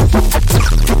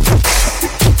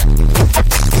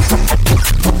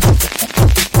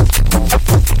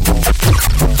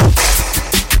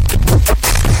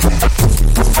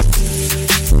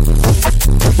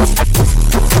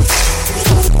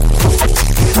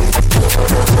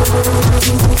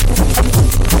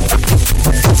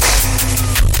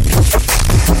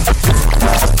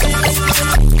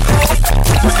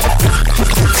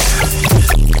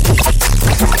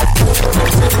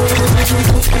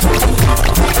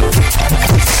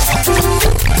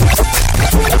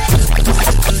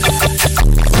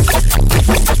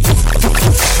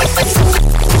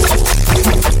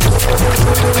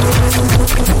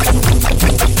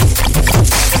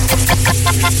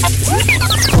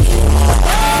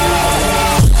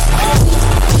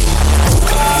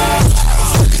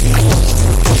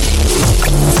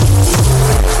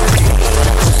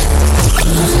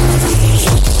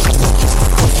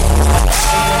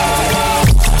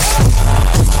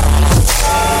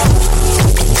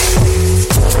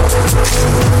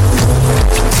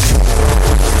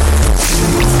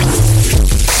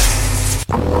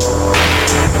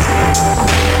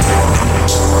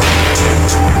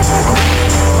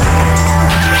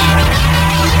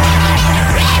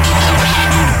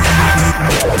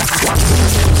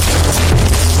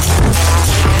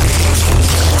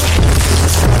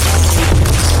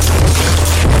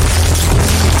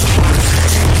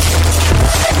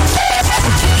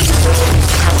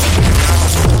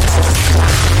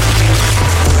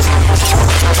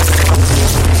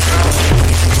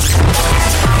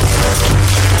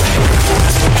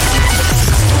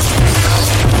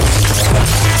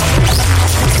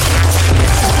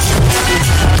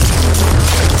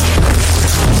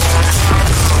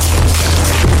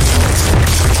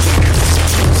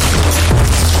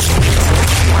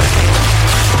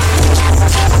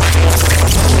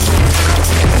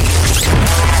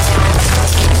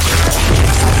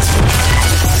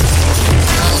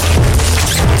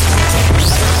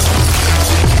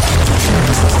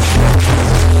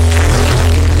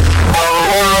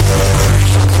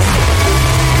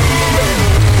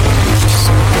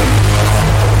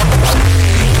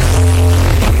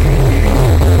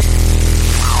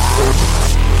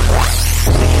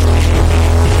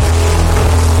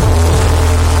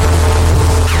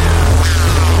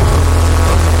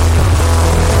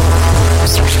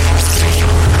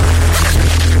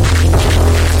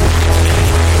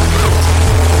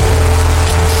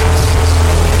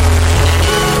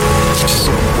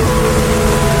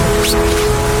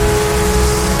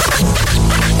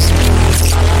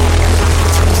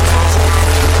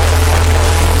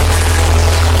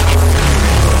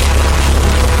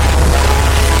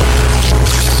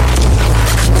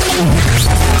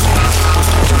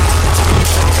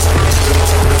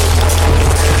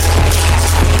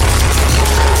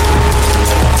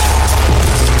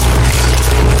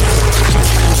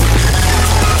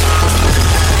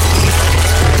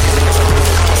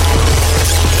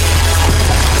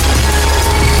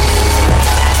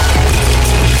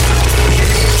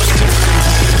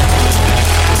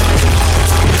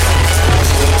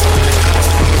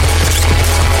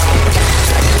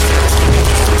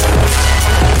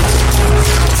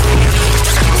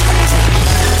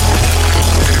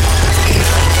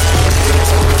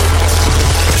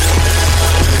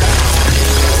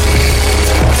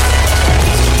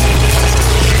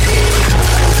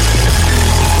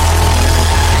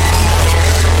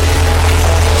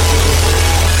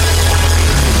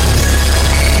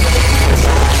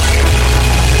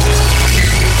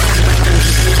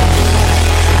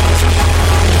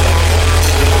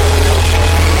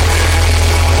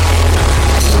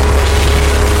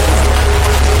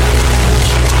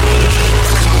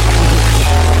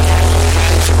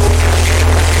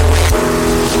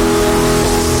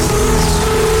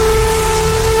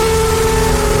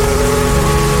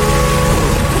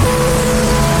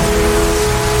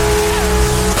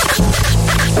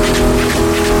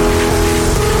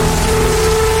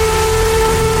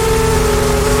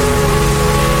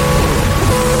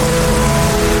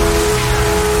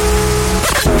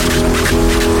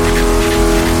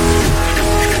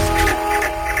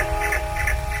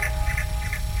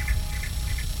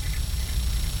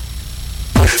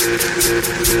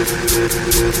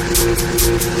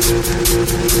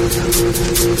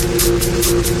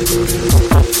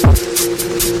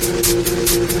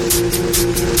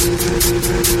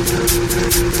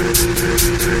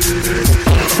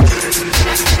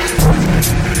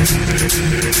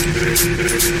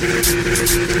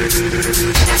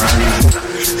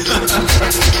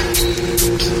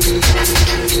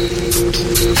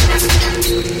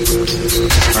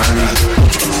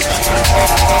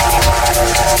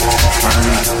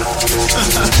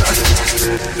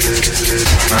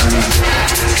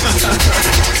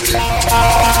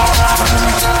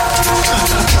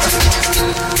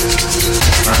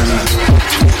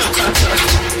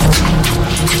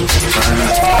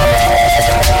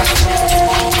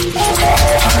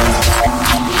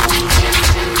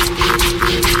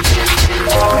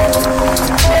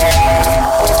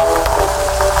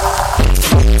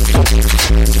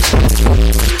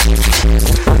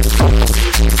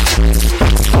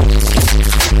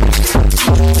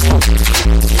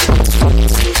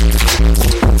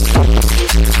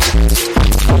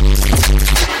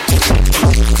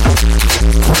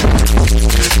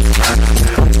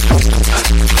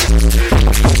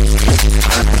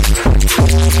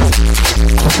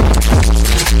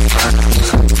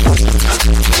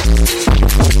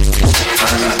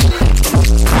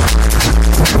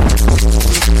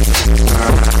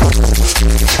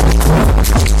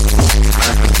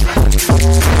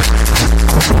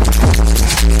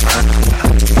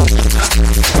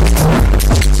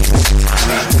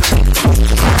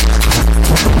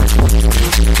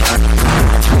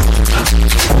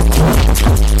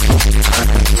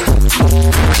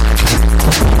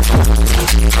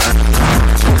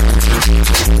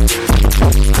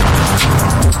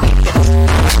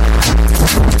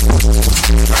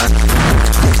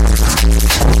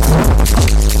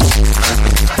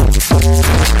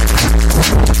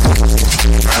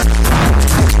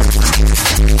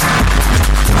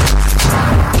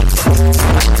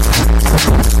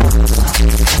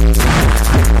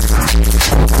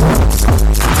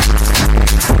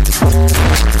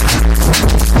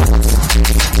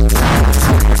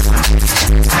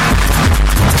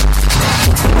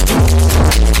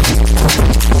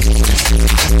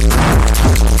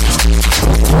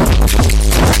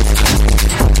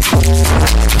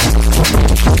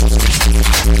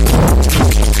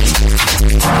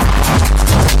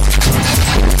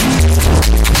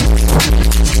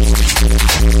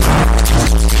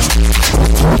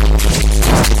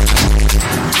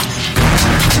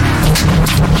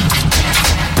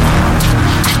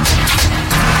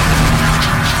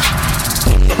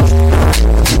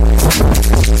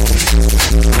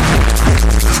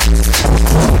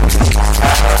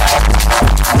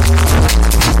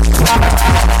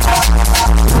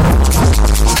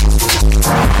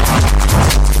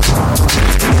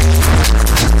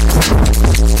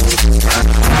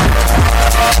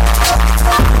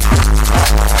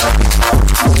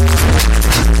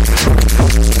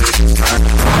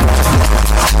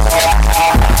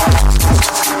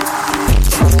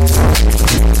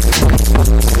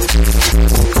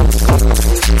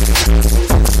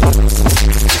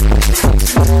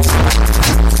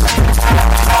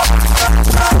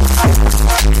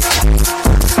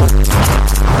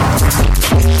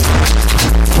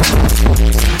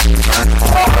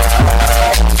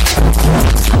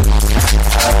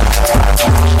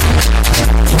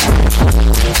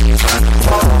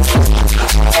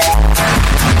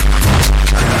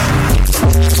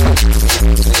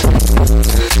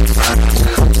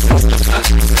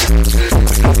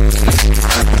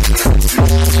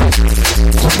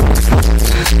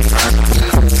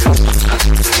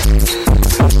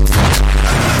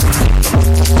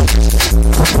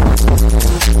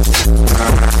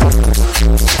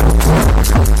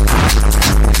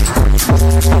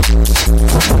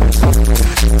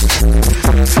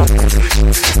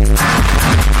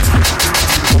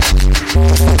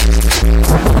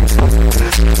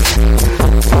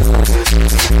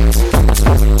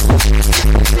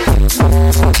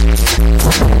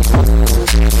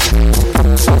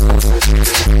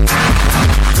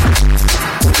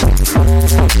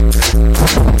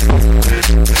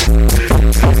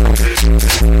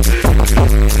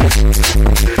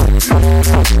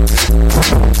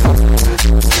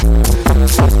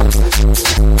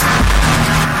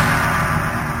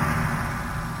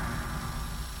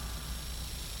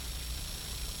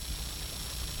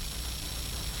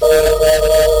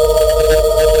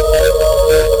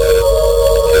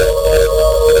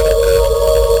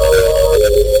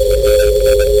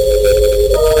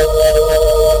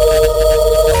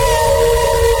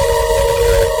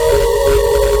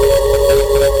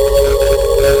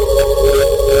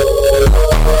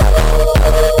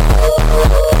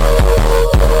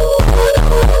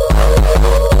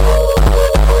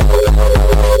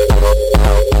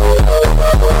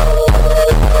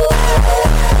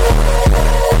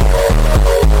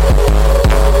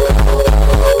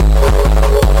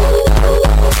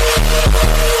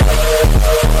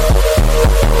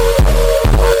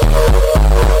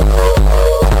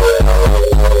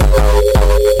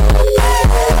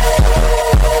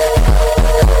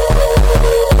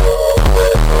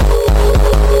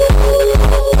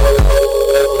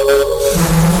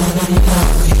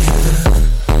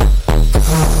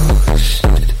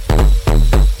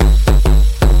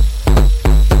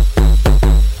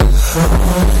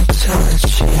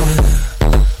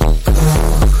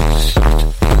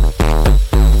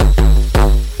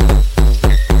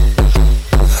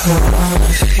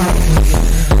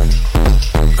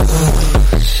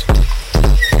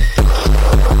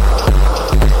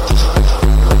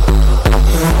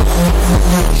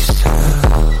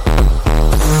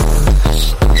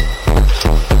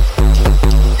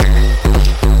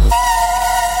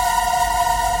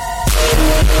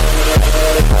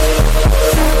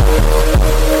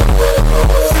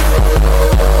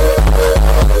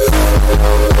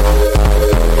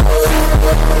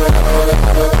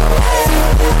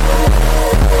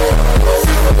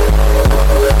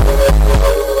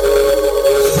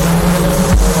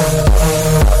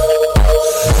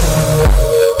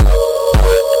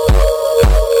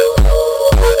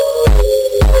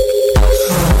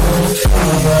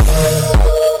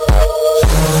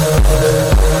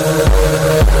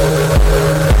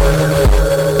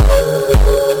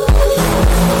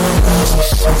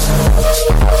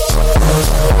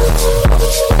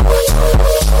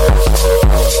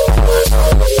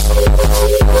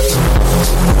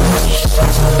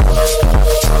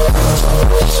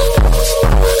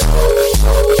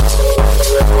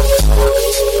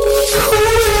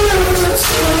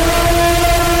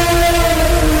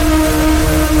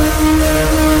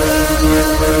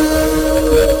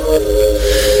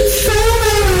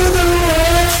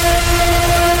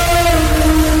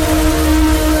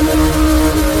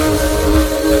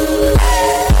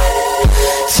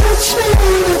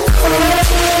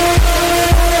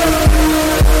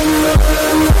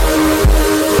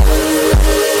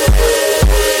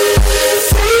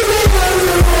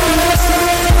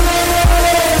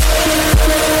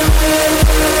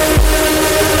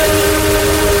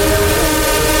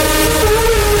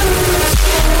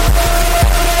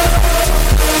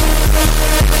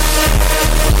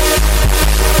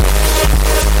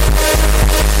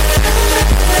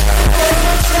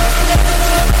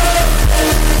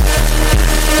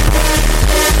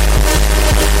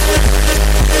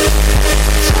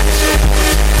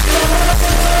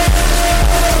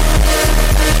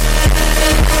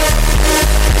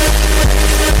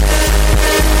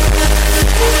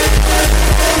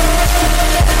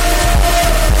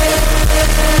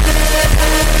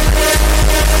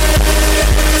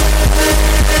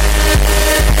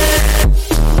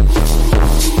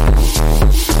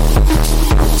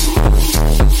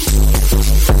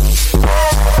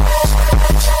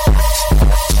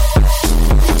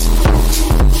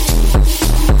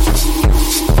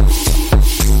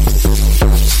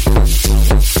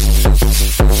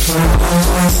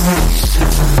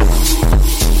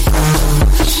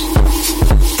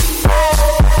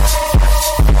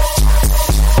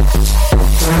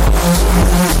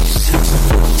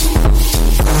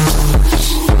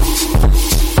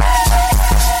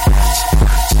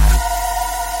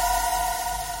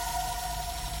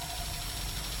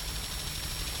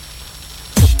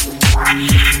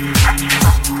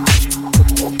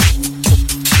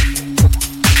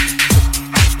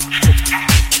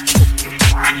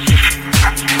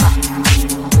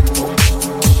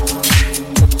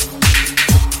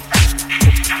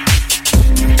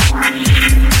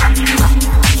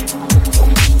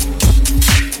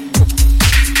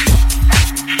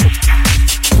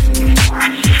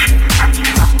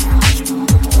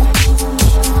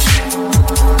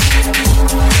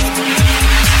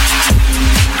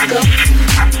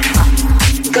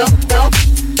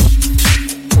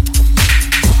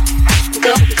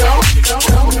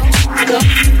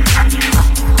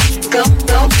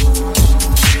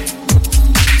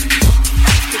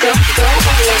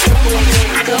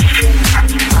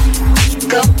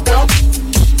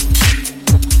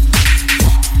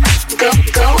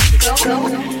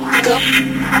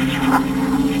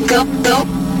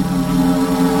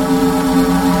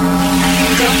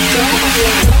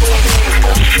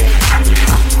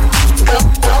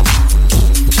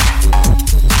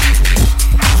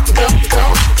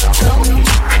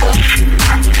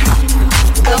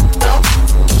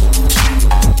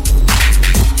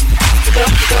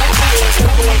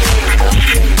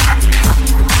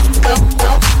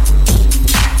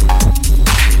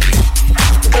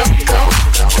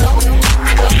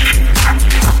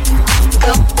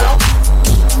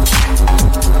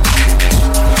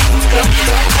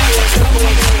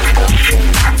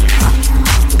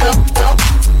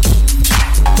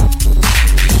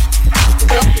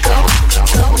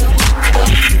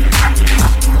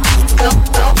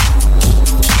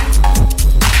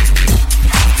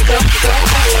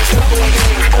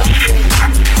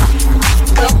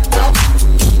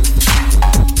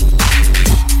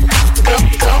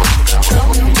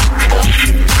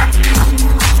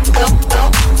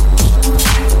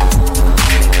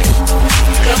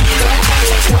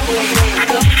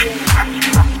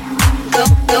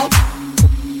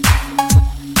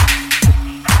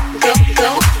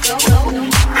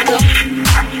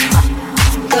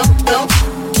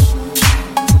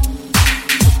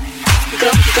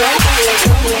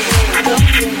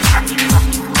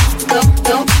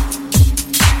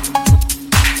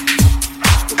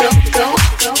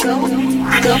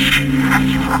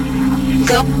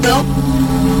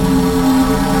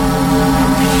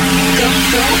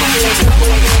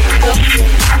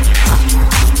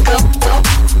 Go.